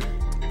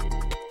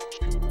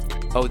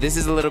 Oh, this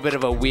is a little bit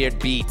of a weird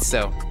beat,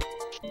 so.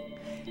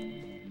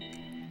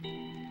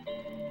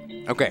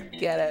 Okay.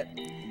 Get it.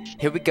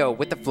 Here we go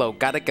with the flow.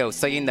 Gotta go,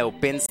 so you know.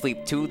 Been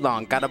sleep too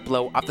long. Gotta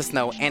blow off the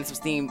snow and some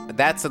steam.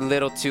 That's a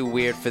little too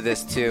weird for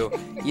this, too.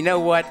 You know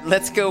what?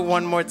 Let's go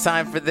one more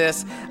time for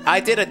this. I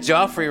did a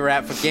Joffrey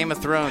rap for Game of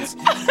Thrones.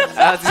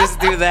 I'll just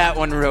do that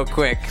one real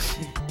quick.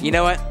 You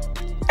know what?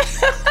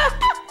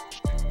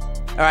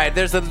 All right,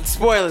 there's the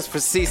spoilers for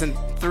season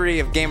 3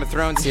 of Game of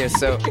Thrones here.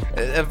 So,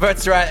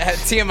 Bert's right.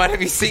 Tiamat,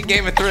 have you seen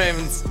Game of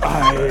Thrones?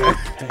 I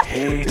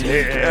hate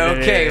it.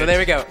 Okay, well there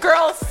we go.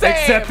 Girl, same.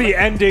 Except the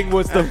ending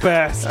was the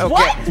best. Okay.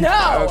 What?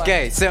 No.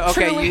 Okay, so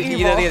Truly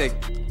you don't evil. either.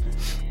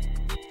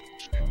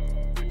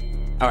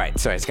 All right,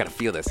 sorry, I just gotta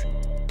feel this.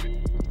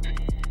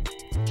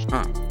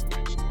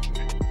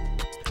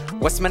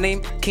 What's my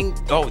name? King.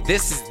 Oh,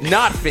 this is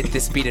not fit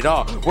this beat at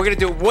all. We're gonna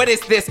do. What is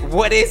this?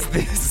 What is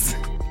this?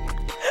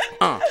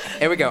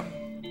 Here we go.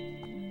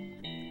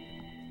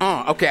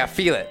 Okay, I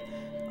feel it.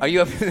 Are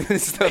you up?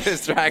 Still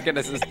this dragon?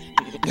 This is.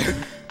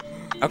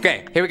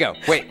 Okay, here we go.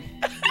 Wait.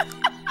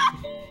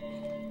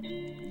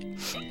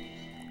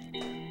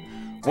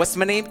 What's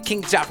my name?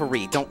 King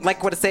Joffrey. Don't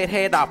like what I said,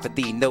 head off of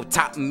thee. No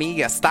topping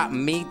me or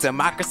stopping me.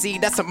 Democracy,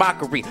 that's a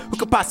mockery. Who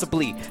could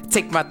possibly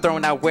take my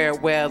throne? I wear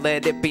it well,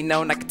 let it be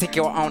known. I can take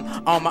your own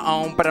on my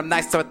own, but I'm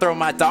nice, so I throw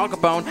my dog a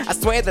bone. I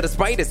swear that his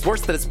bite is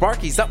worse than his bark.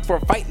 He's up for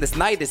a fight and this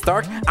night is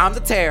dark. I'm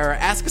the terror,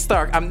 ask a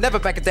Stark. I'm never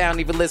backing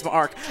down, even Liz my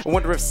arc. I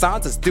wonder if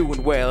Sansa's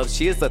doing well. If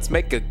she is, let's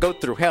make her go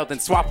through hell,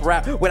 then swap her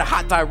out with a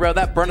hot Tyrell.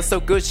 That burner's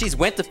so good, she's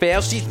meant to fail.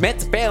 She's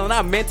meant to fail, and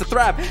I'm meant to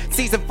thrive.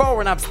 Season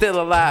 4, and I'm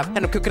still alive. And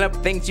I'm cooking up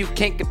things you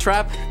can't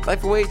contrive.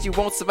 Life ways you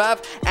won't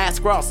survive.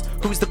 Ask Ross,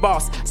 who's the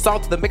boss?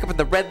 Salt to the makeup and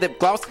the red lip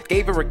gloss.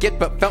 Gave her a gift,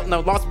 but felt no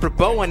loss. Put a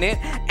bow in it,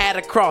 add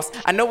a cross.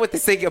 I know what they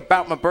say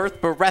about my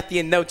birth, but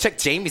Baratheon no.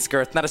 Check Jaime's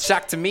girth. Not a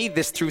shock to me,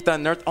 this truth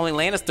unearthed. Only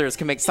Lannisters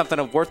can make something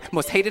of worth.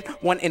 Most hated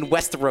one in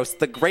Westeros.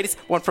 The greatest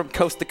one from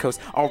coast to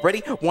coast. Already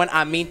one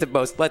I mean to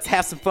boast. Let's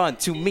have some fun.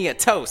 To me a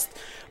toast.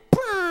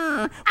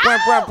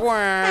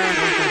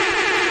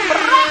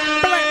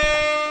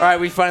 All right,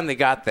 we finally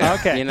got there.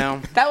 Okay. You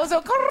know? That was a.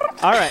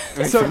 All right.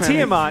 So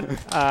Tiamat,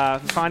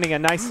 finding a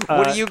nice.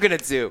 What are you gonna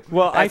do?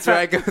 Well, after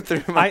I go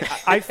through my.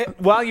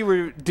 While you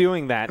were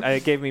doing that,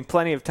 it gave me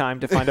plenty of time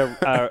to find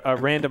a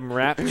random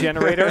rap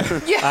generator,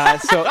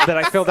 so that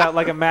I filled out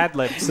like a Mad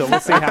Lib. So we'll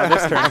see how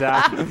this turns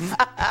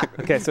out.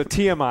 Okay, so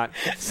Tiamat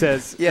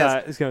says,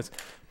 Yes. Goes,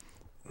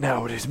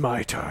 Now it is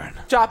my turn.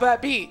 Drop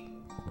that beat.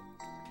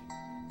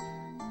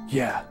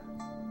 Yeah.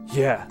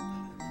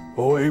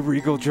 Oi,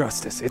 Regal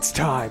Justice, it's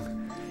time.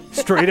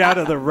 Straight out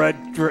of the red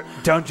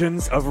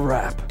dungeons of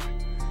rap.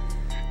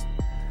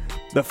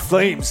 The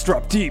flames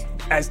drop deep,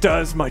 as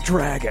does my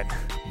dragon.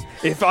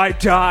 If I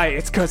die,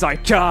 it's 'cause I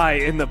die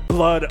in the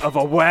blood of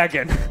a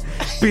wagon.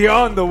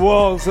 Beyond the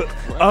walls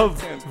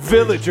of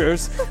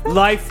villagers,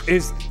 life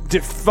is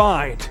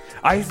defined.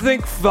 I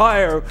think of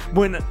fire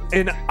when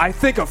in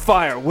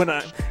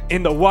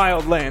the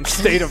wildland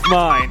state of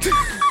mind.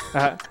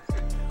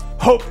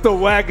 Hope the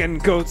wagon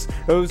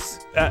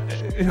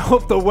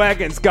hope the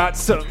wagon's got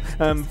some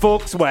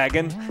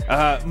Volkswagen.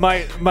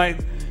 My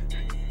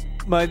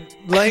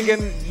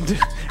Langan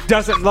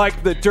doesn't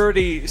like the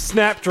dirty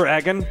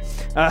Snapdragon.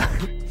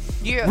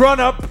 Run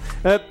up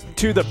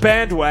to the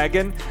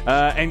bandwagon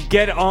and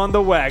get on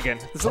the wagon.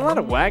 there's a lot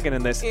of wagon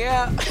in this.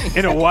 Yeah.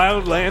 In a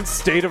wildland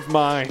state of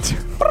mind.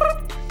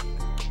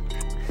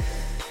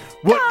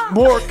 What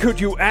more could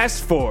you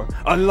ask for?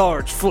 A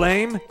large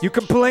flame? You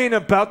complain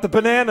about the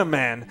Banana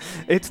Man.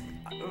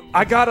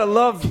 I gotta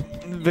love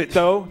it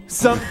though.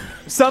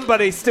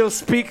 Somebody still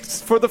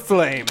speaks for the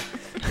flame.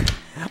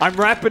 I'm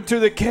rapping to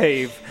the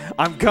cave.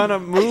 I'm gonna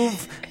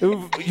move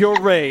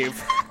your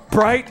rave.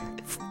 Bright,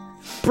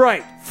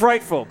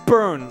 frightful,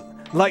 burn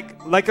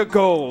like a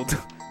gold.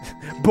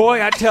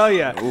 Boy, I tell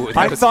ya, Ooh,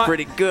 that was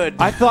pretty good.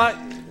 I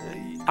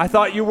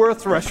thought you were a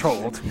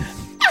threshold.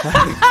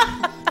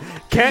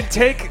 Can't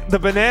take the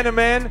Banana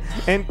Man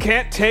and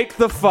can't take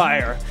the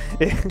fire.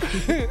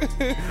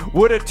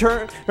 Would have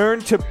turned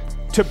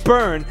to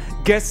burn.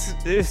 Guess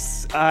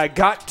this I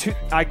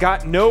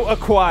got no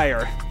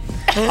acquire.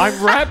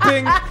 I'm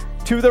rapping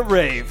to the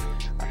rave.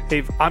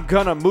 I'm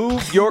gonna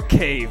move your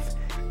cave.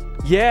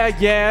 Yeah,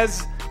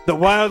 the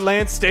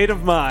wildland state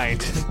of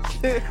mind.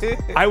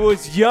 I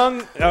was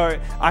young,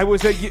 I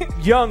was a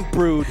young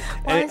brood,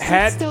 and it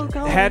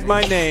had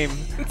my name.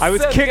 I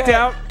was kicked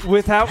out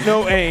without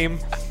no aim.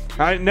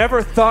 I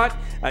never thought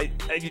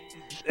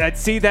I'd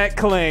see that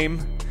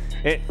claim.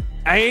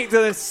 I ain't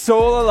the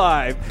soul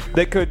alive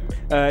that could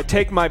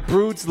take my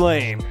brood's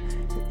lame.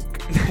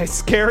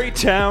 Scary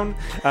town,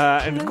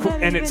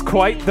 and it's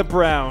quite the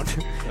brown.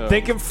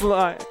 Think of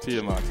fly.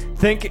 Tiamat.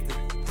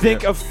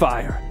 Think of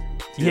fire.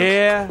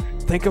 Yeah,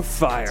 think of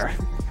fire.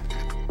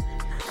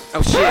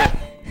 Oh shit.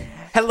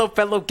 Hello,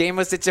 fellow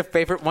gamers, it's your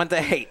favorite one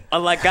to hate.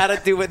 All I gotta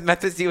do with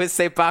Methods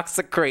USA box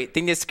a crate.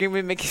 Then you scream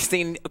and make you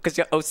scene because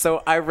you're oh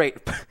so irate.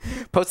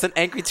 Post an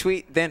angry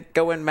tweet, then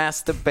go and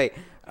masturbate.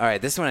 All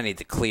right, this one I need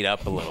to clean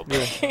up a little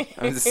bit.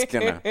 I'm just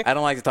gonna. I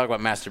don't like to talk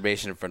about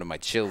masturbation in front of my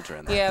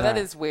children. Yeah, that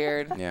is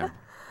weird. Yeah.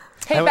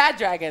 Hey, bad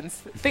dragons.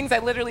 Things I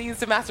literally use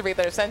to masturbate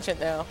that are sentient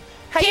now.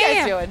 How you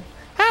guys doing?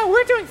 Oh,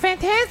 we're doing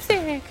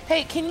fantastic.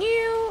 Hey, can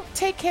you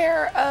take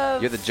care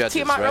of You're the judges,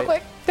 Tiamat real right?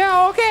 quick?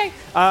 Oh, okay.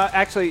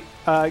 Actually,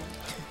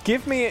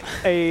 give me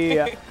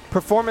a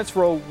performance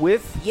roll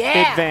with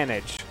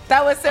advantage.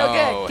 That was so Oh,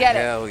 good. Get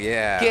hell it.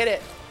 yeah. Get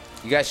it.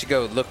 You guys should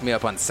go look me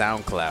up on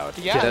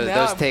SoundCloud. Yeah,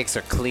 those takes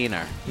are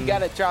cleaner. You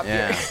gotta drop your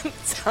Yeah.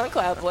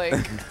 SoundCloud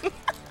link.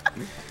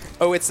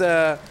 Oh, it's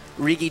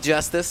Rigi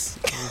Justice.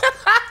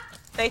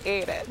 They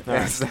hate it.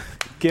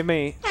 Give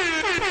me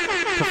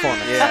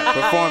performance. Yeah,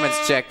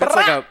 performance check. That's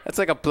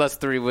like a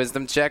 +3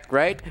 wisdom check,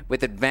 right?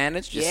 With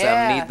advantage. Just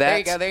need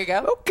that. There you go.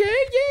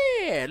 Okay,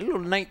 yeah, a little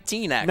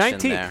 19 action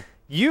 19. there.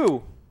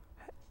 You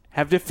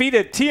have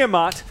defeated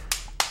Tiamat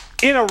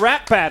in a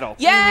rap battle.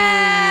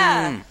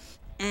 Yeah.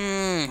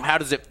 How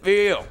does it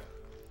feel?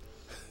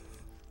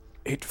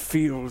 It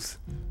feels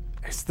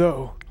as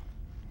though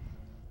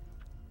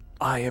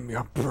I am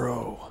your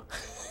bro.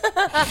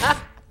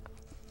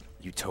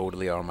 You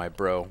totally are my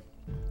bro.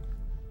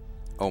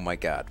 Oh my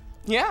god.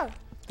 Yeah.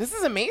 This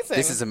is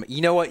amazing.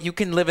 You know what? You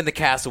can live in the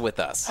castle with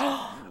us.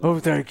 Oh,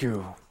 thank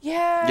you.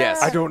 Yeah.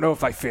 Yes. I don't know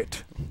if I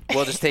fit.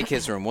 We'll just take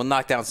his room. We'll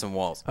knock down some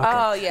walls.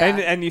 Oh, yeah.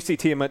 And you see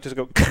Tiamat just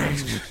go.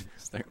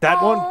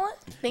 That one. Aw,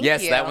 Thank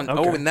Yes, you. that one.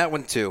 Okay. Oh, and that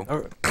one too.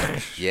 Oh,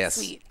 Yes.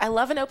 Sweet. I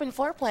love an open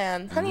floor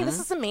plan. Honey, this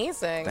is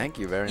amazing. Thank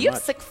you very You much.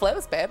 have sick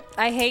flows, babe.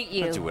 I hate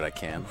I'll do you. what I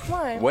can.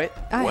 Why? What?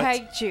 I What?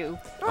 hate you.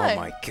 Why? Oh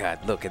my god,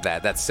 look at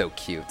that. That's so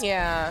cute.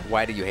 Yeah.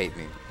 Why do you hate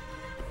me?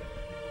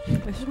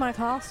 This is my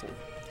castle.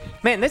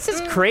 Man, this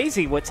is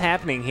crazy what's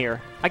happening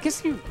here. I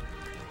guess you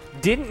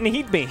didn't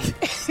need me.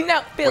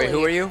 No, Billy. Wait,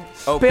 who are you?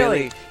 Oh, Billy.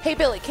 Billy. Hey,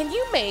 Billy, can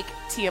you make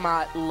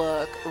Tiamat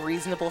look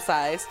reasonable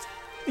sized?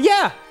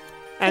 Yeah.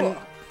 And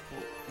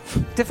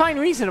define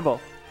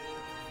reasonable.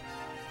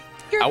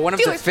 You're I want him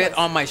to Steelers fit fans.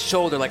 on my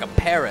shoulder like a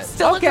parrot.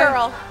 Still Okay. a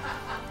girl.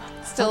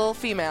 Still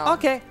female.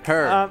 Okay.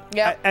 Her.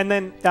 Yep. And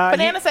then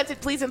Banana scented,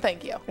 please and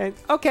thank you.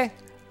 Okay.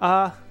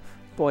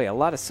 Boy, a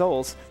lot of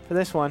souls for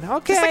this one.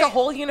 Okay. Just like a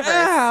whole universe.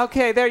 Ah,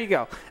 okay, there you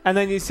go. And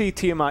then you see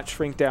Tiamat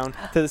shrink down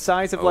to the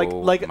size of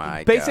Oh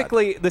my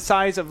basically the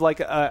size of like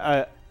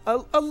a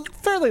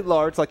fairly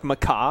large like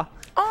macaw,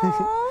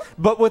 Oh,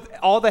 but with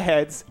all the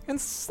heads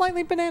and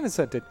slightly banana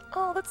scented.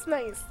 oh, that's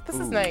nice. This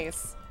is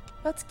nice.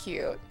 That's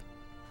cute.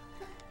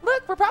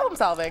 Look, we're problem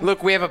solving.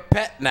 Look, we have a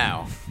pet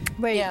now.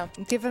 Wait, Yeah.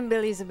 given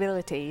Billy's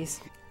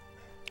abilities,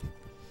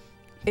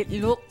 it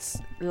looks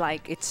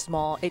like it's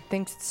small. It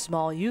thinks it's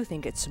small. You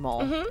think it's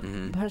small.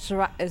 But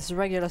it's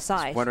regular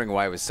size. Wondering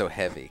why it was so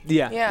heavy.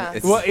 Yeah. Yeah.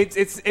 Well,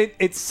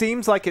 it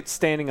seems like it's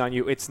standing on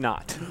you. It's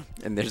not.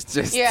 And there's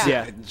just Yeah.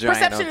 Yeah. giant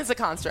Perception is a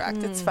construct.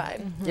 It's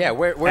fine. Yeah,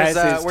 where's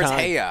As is where's time.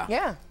 Heya?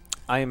 Yeah.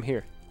 I am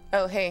here.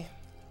 Oh, hey.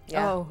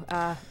 Yeah.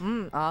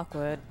 Oh,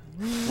 awkward.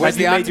 Where's Have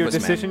you the made your octopus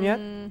man? decision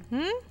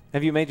yet?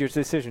 Have you made your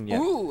decision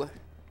yet? Ooh.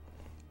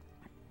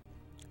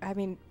 I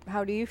mean,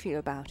 how do you feel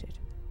about it?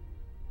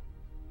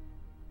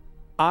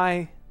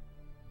 I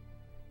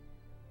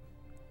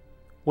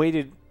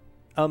waited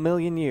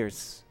 1,000,000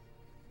 years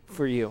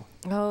for you.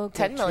 Oh,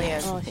 10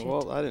 million. Oh, shit.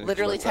 Well, I didn't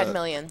Literally expect 10 that.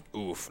 million.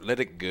 Oof, let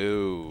it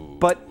go.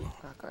 But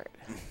Awkward.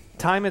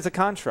 time is a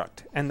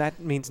construct, and that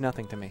means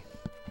nothing to me.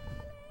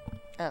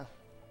 Oh.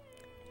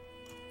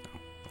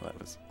 Well, that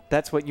was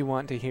That's what you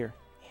want to hear.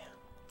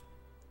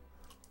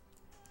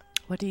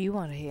 What do you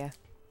want to hear?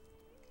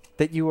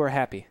 That you are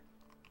happy.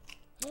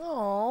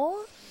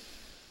 Oh.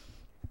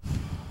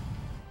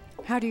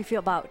 How do you feel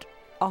about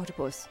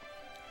octopus?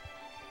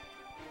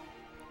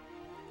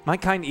 My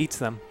kind eats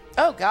them.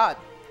 Oh, God.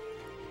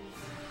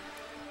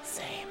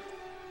 Same.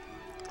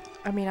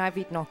 I mean, I've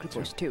eaten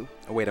octopus too.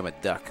 Oh, wait, I'm a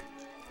duck.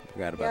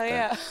 Forgot about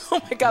Yeah, that. yeah.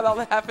 Oh, my God, all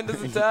that happened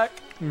as a duck.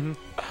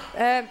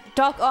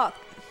 Doc Ock,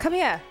 come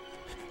here.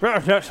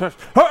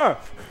 Uh-uh.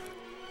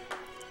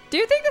 Do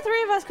you think the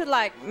three of us could,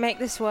 like, make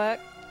this work?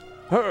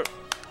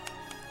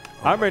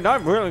 I mean,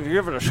 I'm willing to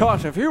give it a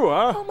shot if you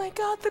are. Oh, my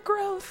God, the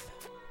growth.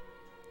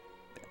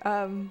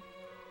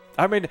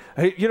 I mean,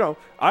 hey, you know,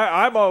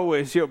 I'm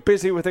always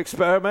busy with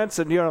experiments,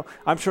 and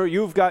I'm sure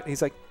you've got.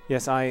 He's like,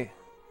 yes, I'm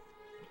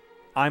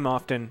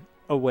often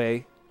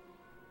away,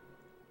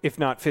 if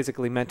not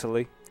physically,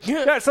 mentally.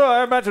 Yeah, so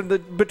I imagine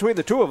that between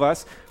the two of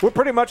us,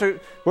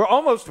 we're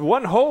almost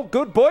one whole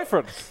good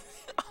boyfriend.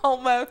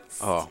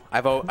 Almost. Oh,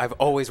 I've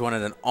always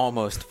wanted an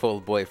almost full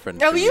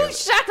boyfriend. Oh, for you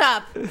shut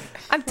up!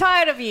 I'm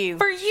tired of you.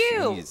 For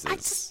you.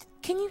 Jesus.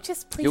 Can you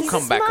just please? You'll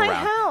come is back my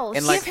around. house.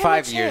 In like Give him a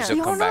 5 years, chance. you'll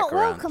You're come not back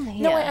around. welcome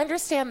here. No, I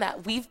understand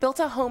that. We've built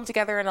a home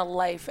together and a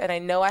life, and I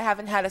know I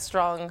haven't had a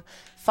strong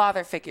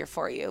father figure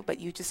for you, but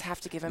you just have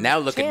to give him Now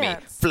a look chance.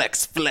 at me.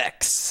 Flex,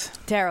 flex.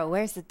 Darrow,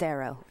 where's the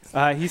Darrow?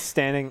 He's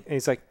standing.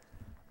 He's like,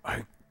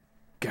 I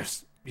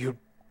guess you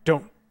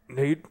don't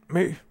need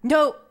me.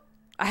 No,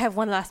 I have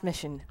one last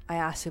mission I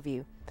ask of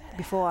you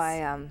before I,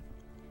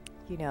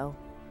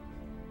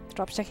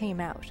 stop checking him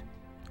out.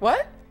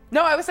 What?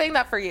 No, I was saying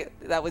that for you.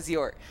 That was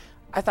your.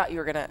 I thought you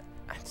were gonna.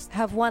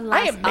 Have one I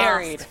last am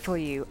married. ask for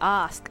you.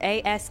 Ask.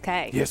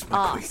 A-S-K. Yes,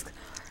 my queen. Ask.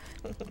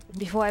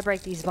 Before I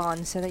break these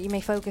bonds so that you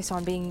may focus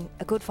on being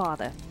a good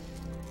father.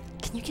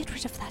 Can you get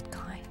rid of that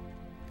guy?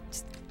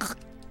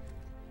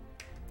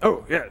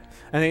 Oh yeah.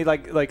 and he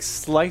like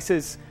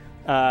slices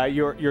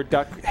your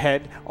duck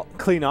head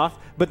clean off,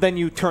 but then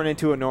you turn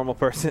into a normal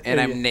person. And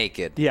I'm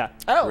naked. Yeah.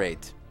 Oh.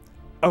 Great.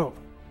 Oh,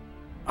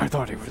 I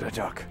thought he was a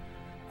duck.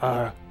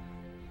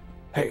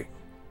 Hey,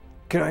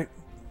 can I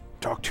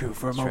talk to you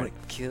for a moment?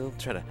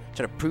 Try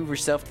to prove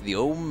yourself to the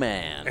old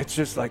man. It's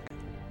just like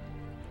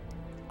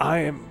I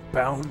am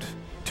bound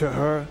to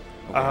her.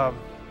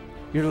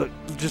 You're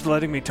just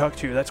letting me talk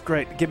to you. That's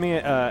great. Give me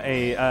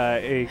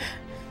a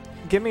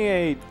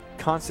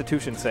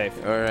Constitution save.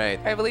 All right.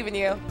 I believe in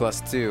you.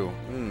 +2.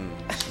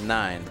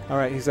 9. All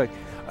right. He's like,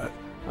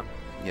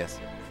 Yes.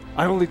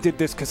 I only did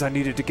this because I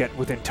needed to get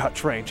within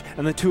touch range.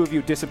 and the two of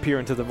you disappear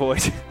into the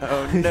void.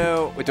 Oh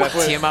no! Do I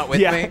have to team out with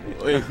Yeah. me?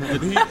 Wait,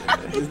 did he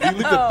leave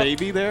the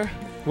baby there?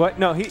 What?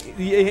 No,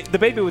 the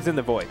baby was in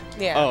the void.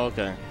 Yeah. Oh,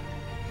 okay.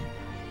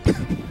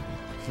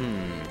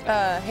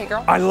 Hey,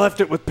 girl. I left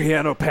it with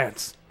piano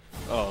pants.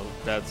 Oh,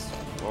 that's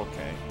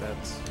okay.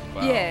 That's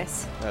wow.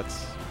 Yes.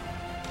 That's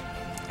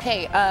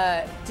Hey,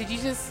 did you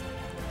just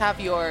have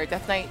your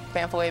Death Knight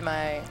bamf away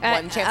my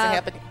one chance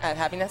at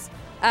happiness?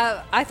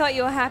 I thought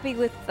you were happy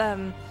with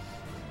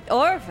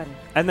Orphan.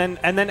 And then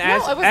I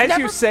was as you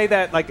never- say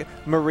that, like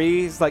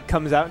Marie's like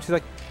comes out and she's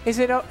like, is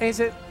it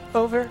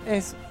over?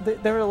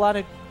 There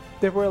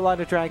were a lot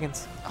of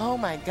dragons. Oh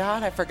my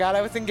god, I forgot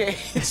I was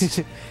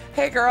engaged.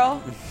 Hey, girl.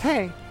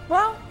 Hey.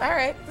 Well, all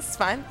right, this is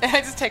fine.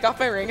 I just take off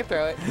my ring and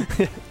throw it.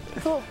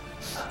 Cool.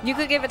 You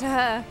could give it to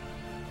her.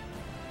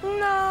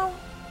 No,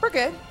 we're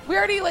good.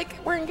 We're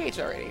engaged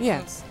already.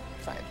 Yeah. It's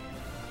fine.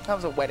 That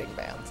was a wedding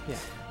band. Yeah.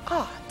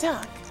 Ah,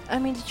 Duck. I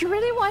mean, did you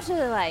really want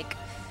to, like,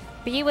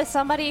 be with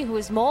somebody who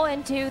is more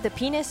into the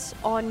penis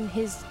on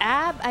his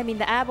ab? I mean,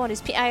 the ab on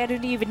his I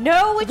don't even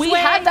know which We way.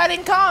 had that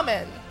in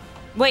common.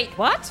 Wait,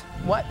 what?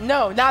 What?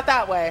 No, not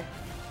that way.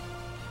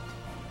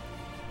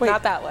 Wait.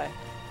 Not that way.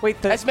 Wait,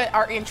 I just meant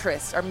our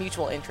interests, our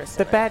mutual interests.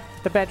 the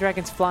bad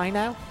dragons fly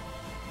now?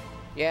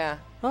 Yeah.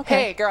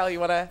 Okay. Hey, girl, you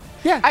wanna?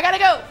 Yeah. I gotta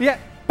go. Yeah.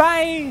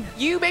 Bye.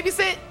 You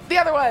babysit the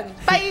other one.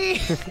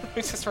 Bye.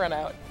 We just run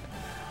out.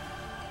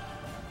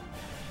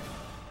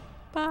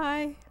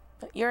 Bye.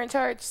 You're in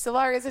charge.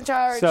 Solaria's in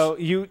charge. So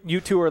you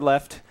two are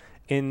left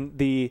in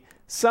the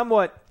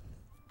somewhat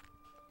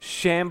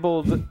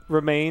shambled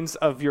remains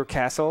of your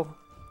castle.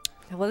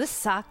 Well, this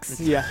sucks.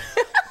 Yeah.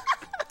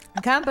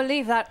 I can't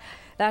believe that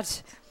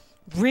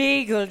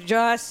regal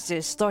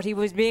justice thought he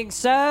was being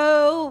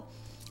so.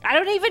 I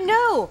don't even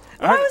know.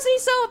 Why was he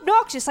so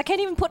obnoxious? I can't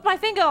even put my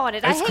finger on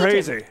it. I It's hate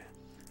crazy. him.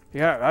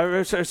 Yeah,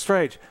 it's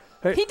strange.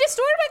 Hey, He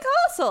destroyed my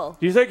castle.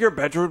 do you think your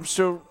bedroom's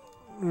still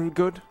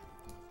good?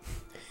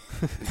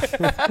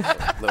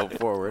 A little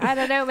forward. I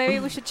don't know. Maybe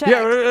we should check.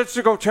 Yeah, let's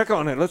go check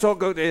on it. Let's all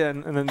go.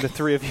 and then the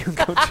three of you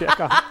go check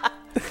on it.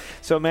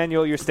 So,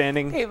 Emmanuel, you're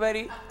standing Hey,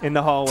 buddy. in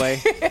the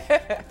hallway.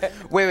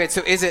 Wait.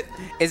 So is it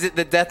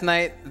the Death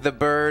Knight, the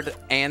bird,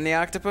 and the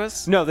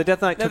octopus? No, the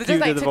Death Knight No, took the you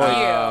Death to Knight the took void.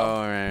 you.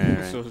 Oh,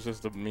 right. so it's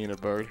just a meaner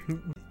bird.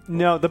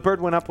 No, the bird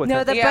went up with No,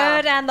 her. the Yeah.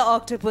 bird and the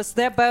octopus.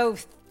 They're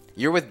both.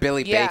 You're with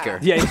Billy Yeah. Baker.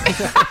 Yeah.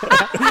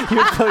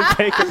 You're Billy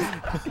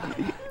Baker.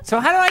 So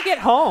how do I get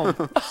home?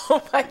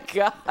 Oh my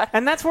god.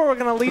 And that's where we're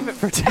going to leave it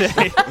for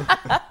today.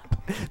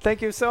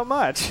 Thank you so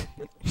much.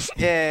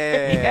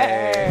 Yay!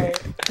 Hey.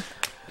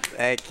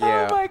 Thank you.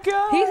 Oh my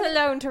god. He's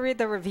alone to read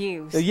the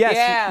reviews. Yes,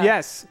 Yeah.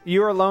 yes.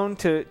 You're alone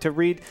to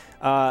read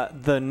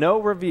the no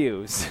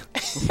reviews.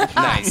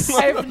 Nice.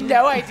 I have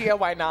no idea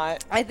why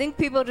not. I think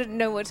people didn't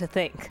know what to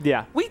think.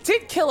 Yeah. We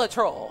did kill a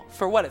troll,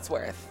 for what it's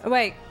worth.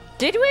 Wait,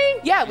 did we?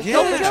 Yeah, we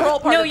killed the troll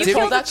part No, of you the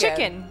troll killed the duck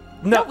chicken.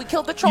 No, we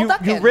killed the troll you,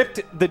 duck You in.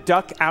 ripped the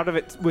duck out of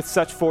it with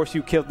such force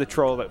you killed the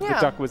troll that the Yeah.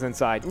 duck was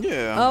inside.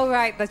 Yeah. Oh,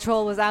 right. The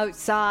troll was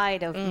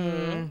outside of.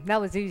 That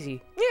was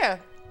easy. Yeah,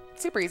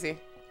 super easy. And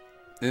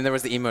then there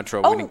was the emo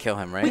troll. Oh, We didn't kill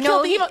him, right? we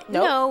killed the he- emo-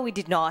 Nope. No, we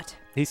did not.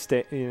 He's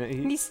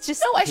He's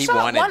just. No, I He shot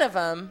wanted- one of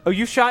them. Oh,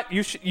 you shot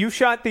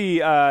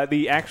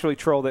the actually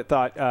troll that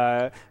thought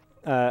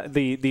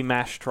the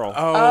mash troll.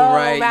 Oh, Oh,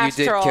 right. You Mash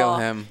did Troll. kill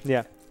him.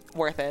 Yeah.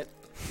 Worth it.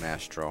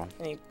 Mash troll.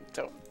 And you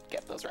don't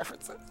get those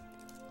references.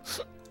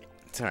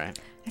 It's all right.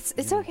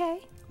 It's okay.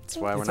 That's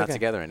why we're It's not okay.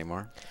 together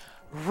anymore.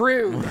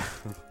 Rude.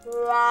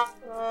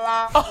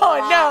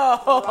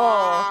 Oh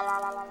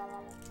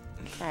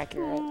no.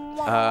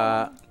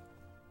 Accurate.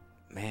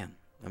 Man,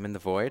 I'm in the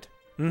void.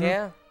 Mhm.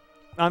 Yeah.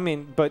 I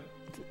mean, but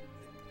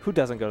who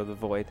doesn't go to the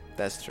void?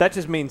 That's true. That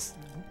just means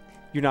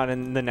you're not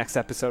in the next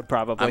episode,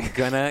 probably. I'm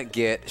gonna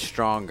get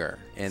stronger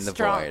in the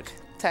Strong. void.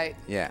 Tight.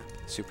 Yeah,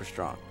 super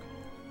strong.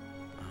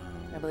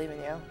 I believe in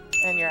you.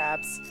 And your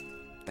abs.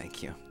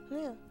 Thank you.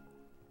 Yeah.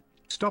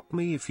 Stop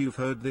me if you've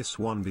heard this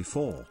one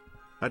before.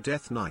 A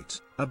Death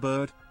Knight, a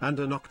bird, and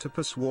an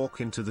octopus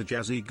walk into the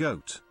Jazzy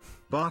Goat.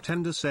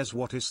 Bartender says,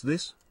 "What is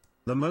this?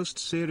 The most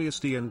serious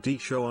D&D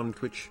show on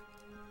Twitch."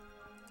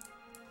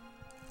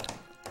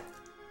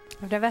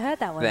 I've never heard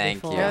that one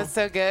Thank before. you. That was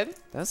so good.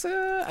 That's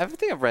I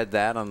think I've read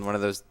that on one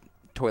of those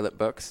toilet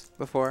books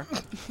before.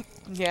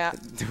 Yeah.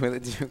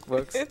 Toilet joke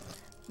books. You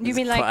It's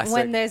mean like classic.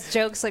 when there's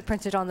jokes like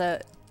printed on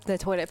the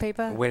toilet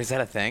paper? Wait, is that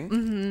a thing?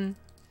 Mm-hmm.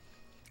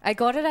 I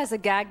got it as a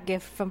gag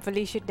gift from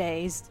Felicia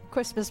Day's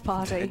Christmas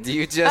party. Do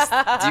you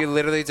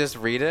literally just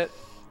read it?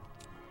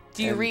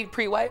 Do you And- read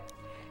pre-wipe?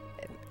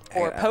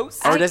 Or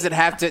post? Or does it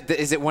have to?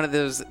 Is it one of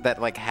those that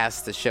like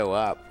has to show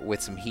up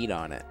with some heat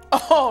on it?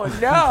 Oh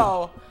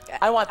no!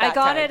 I want that I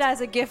got kind. it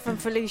as a gift from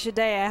Felicia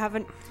Day. I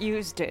haven't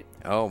used it.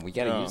 Oh, we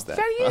gotta use that.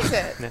 Gotta use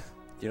it.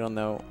 You don't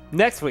know.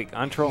 Next week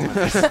on Troll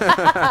Hunters.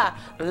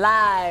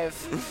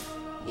 Live.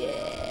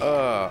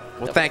 Well,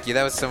 thank you.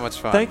 That was so much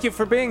fun. Thank you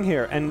for being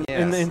here and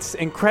in this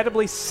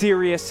incredibly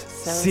serious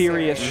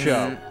serious.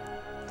 show.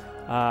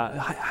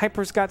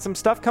 Hyper's got some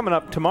stuff coming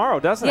up tomorrow,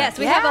 doesn't Yes, it?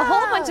 we have a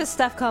whole bunch of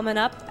stuff coming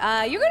up.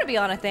 You're going to be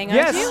on a thing,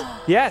 aren't you?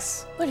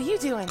 Yes. What are you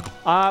doing?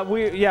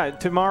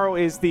 Tomorrow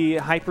is the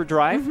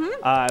Hyperdrive.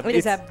 It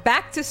is a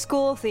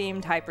back-to-school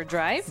themed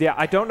hyperdrive. Yeah,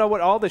 I don't know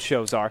what all the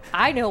shows are.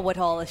 I know what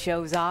all the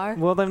shows are.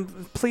 Well, then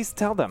please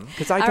tell them,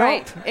 because I All don't.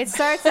 right, it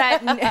starts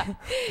at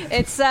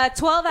it's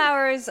 12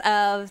 hours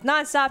of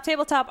nonstop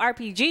tabletop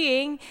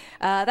RPGing.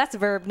 That's a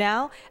verb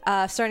now.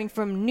 Starting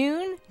from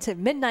noon to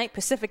midnight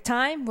Pacific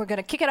time. We're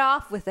gonna kick it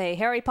off with a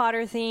Harry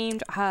Potter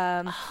themed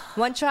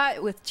one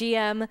shot with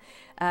GM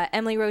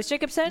Emily Rose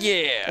Jacobson.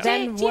 Yeah.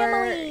 Then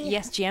GM-ily.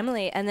 yes,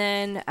 GM-ily. And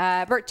then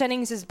Bert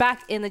Jennings is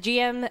back in the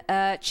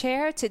GM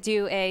chair to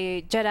do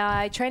a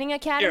Jedi Training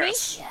Academy.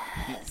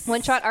 Yes.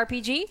 One-shot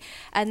RPG.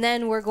 And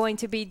then we're going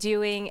to be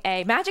doing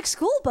a Magic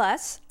School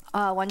Bus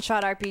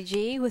one-shot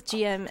RPG with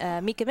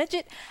GM Mika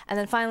Midget. And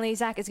then finally,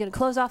 Zach is going to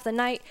close off the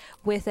night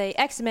with a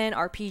X-Men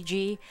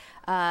RPG.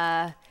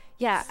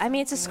 Yeah, I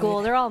mean, it's a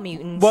school. They're all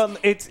mutants. Well,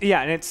 it's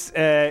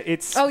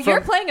Oh,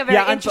 you're playing a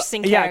very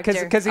interesting character.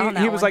 Yeah, because on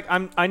that he was one.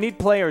 like, I need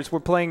players.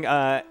 We're playing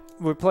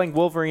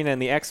Wolverine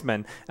and the X-Men.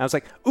 And I was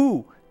like,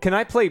 ooh. Can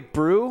I play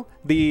Brew,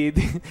 the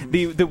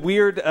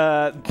weird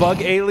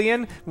bug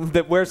alien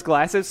that wears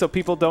glasses so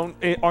people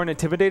aren't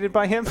intimidated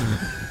by him?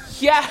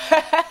 Yeah.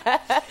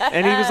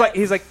 And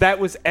he's like, that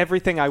was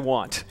everything I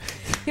want.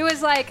 He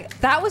was like,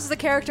 that was the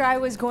character I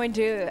was going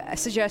to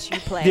suggest you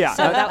play. Yeah,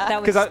 So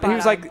that was he was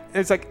spot like,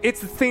 on.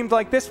 it's themed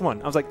like this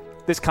one. I was like,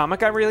 this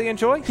comic I really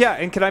enjoy. Yeah,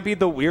 and can I be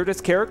the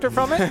weirdest character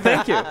from it?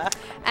 Thank you.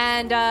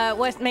 And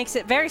what makes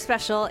it very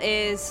special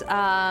is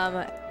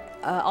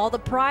all the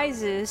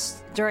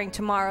prizes during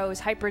tomorrow's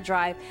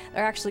Hyperdrive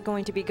are actually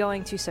going to be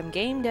going to some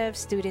game dev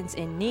students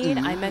in need.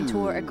 I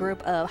mentor a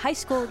group of high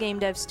school game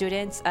dev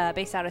students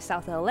based out of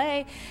South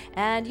LA,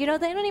 and they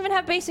don't even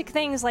have basic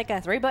things like a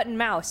 3-button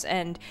mouse,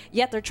 and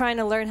yet they're trying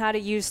to learn how to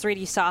use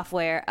 3D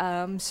software.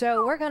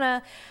 So we're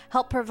gonna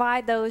help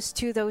provide those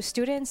to those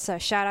students.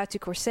 Shout out to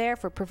Corsair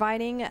for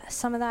providing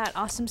some of that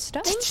awesome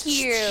stuff. Thank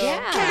you.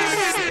 Yeah.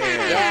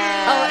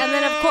 Oh, and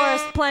then of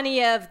course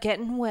plenty of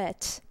getting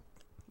wet.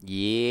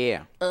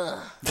 Yeah.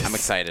 I'm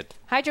excited.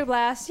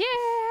 Hydroblast, yeah!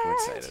 I'm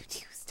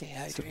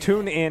excited. So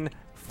tune in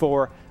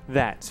for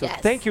that. So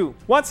Yes. thank you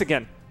once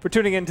again for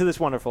tuning in to this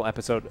wonderful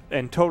episode,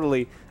 and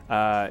totally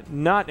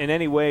not in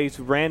any ways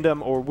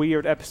random or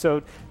weird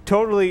episode.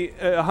 Totally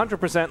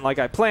 100% like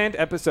I planned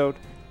episode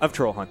of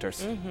Troll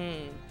Hunters.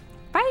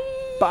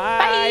 Bye!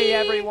 Bye,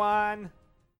 everyone.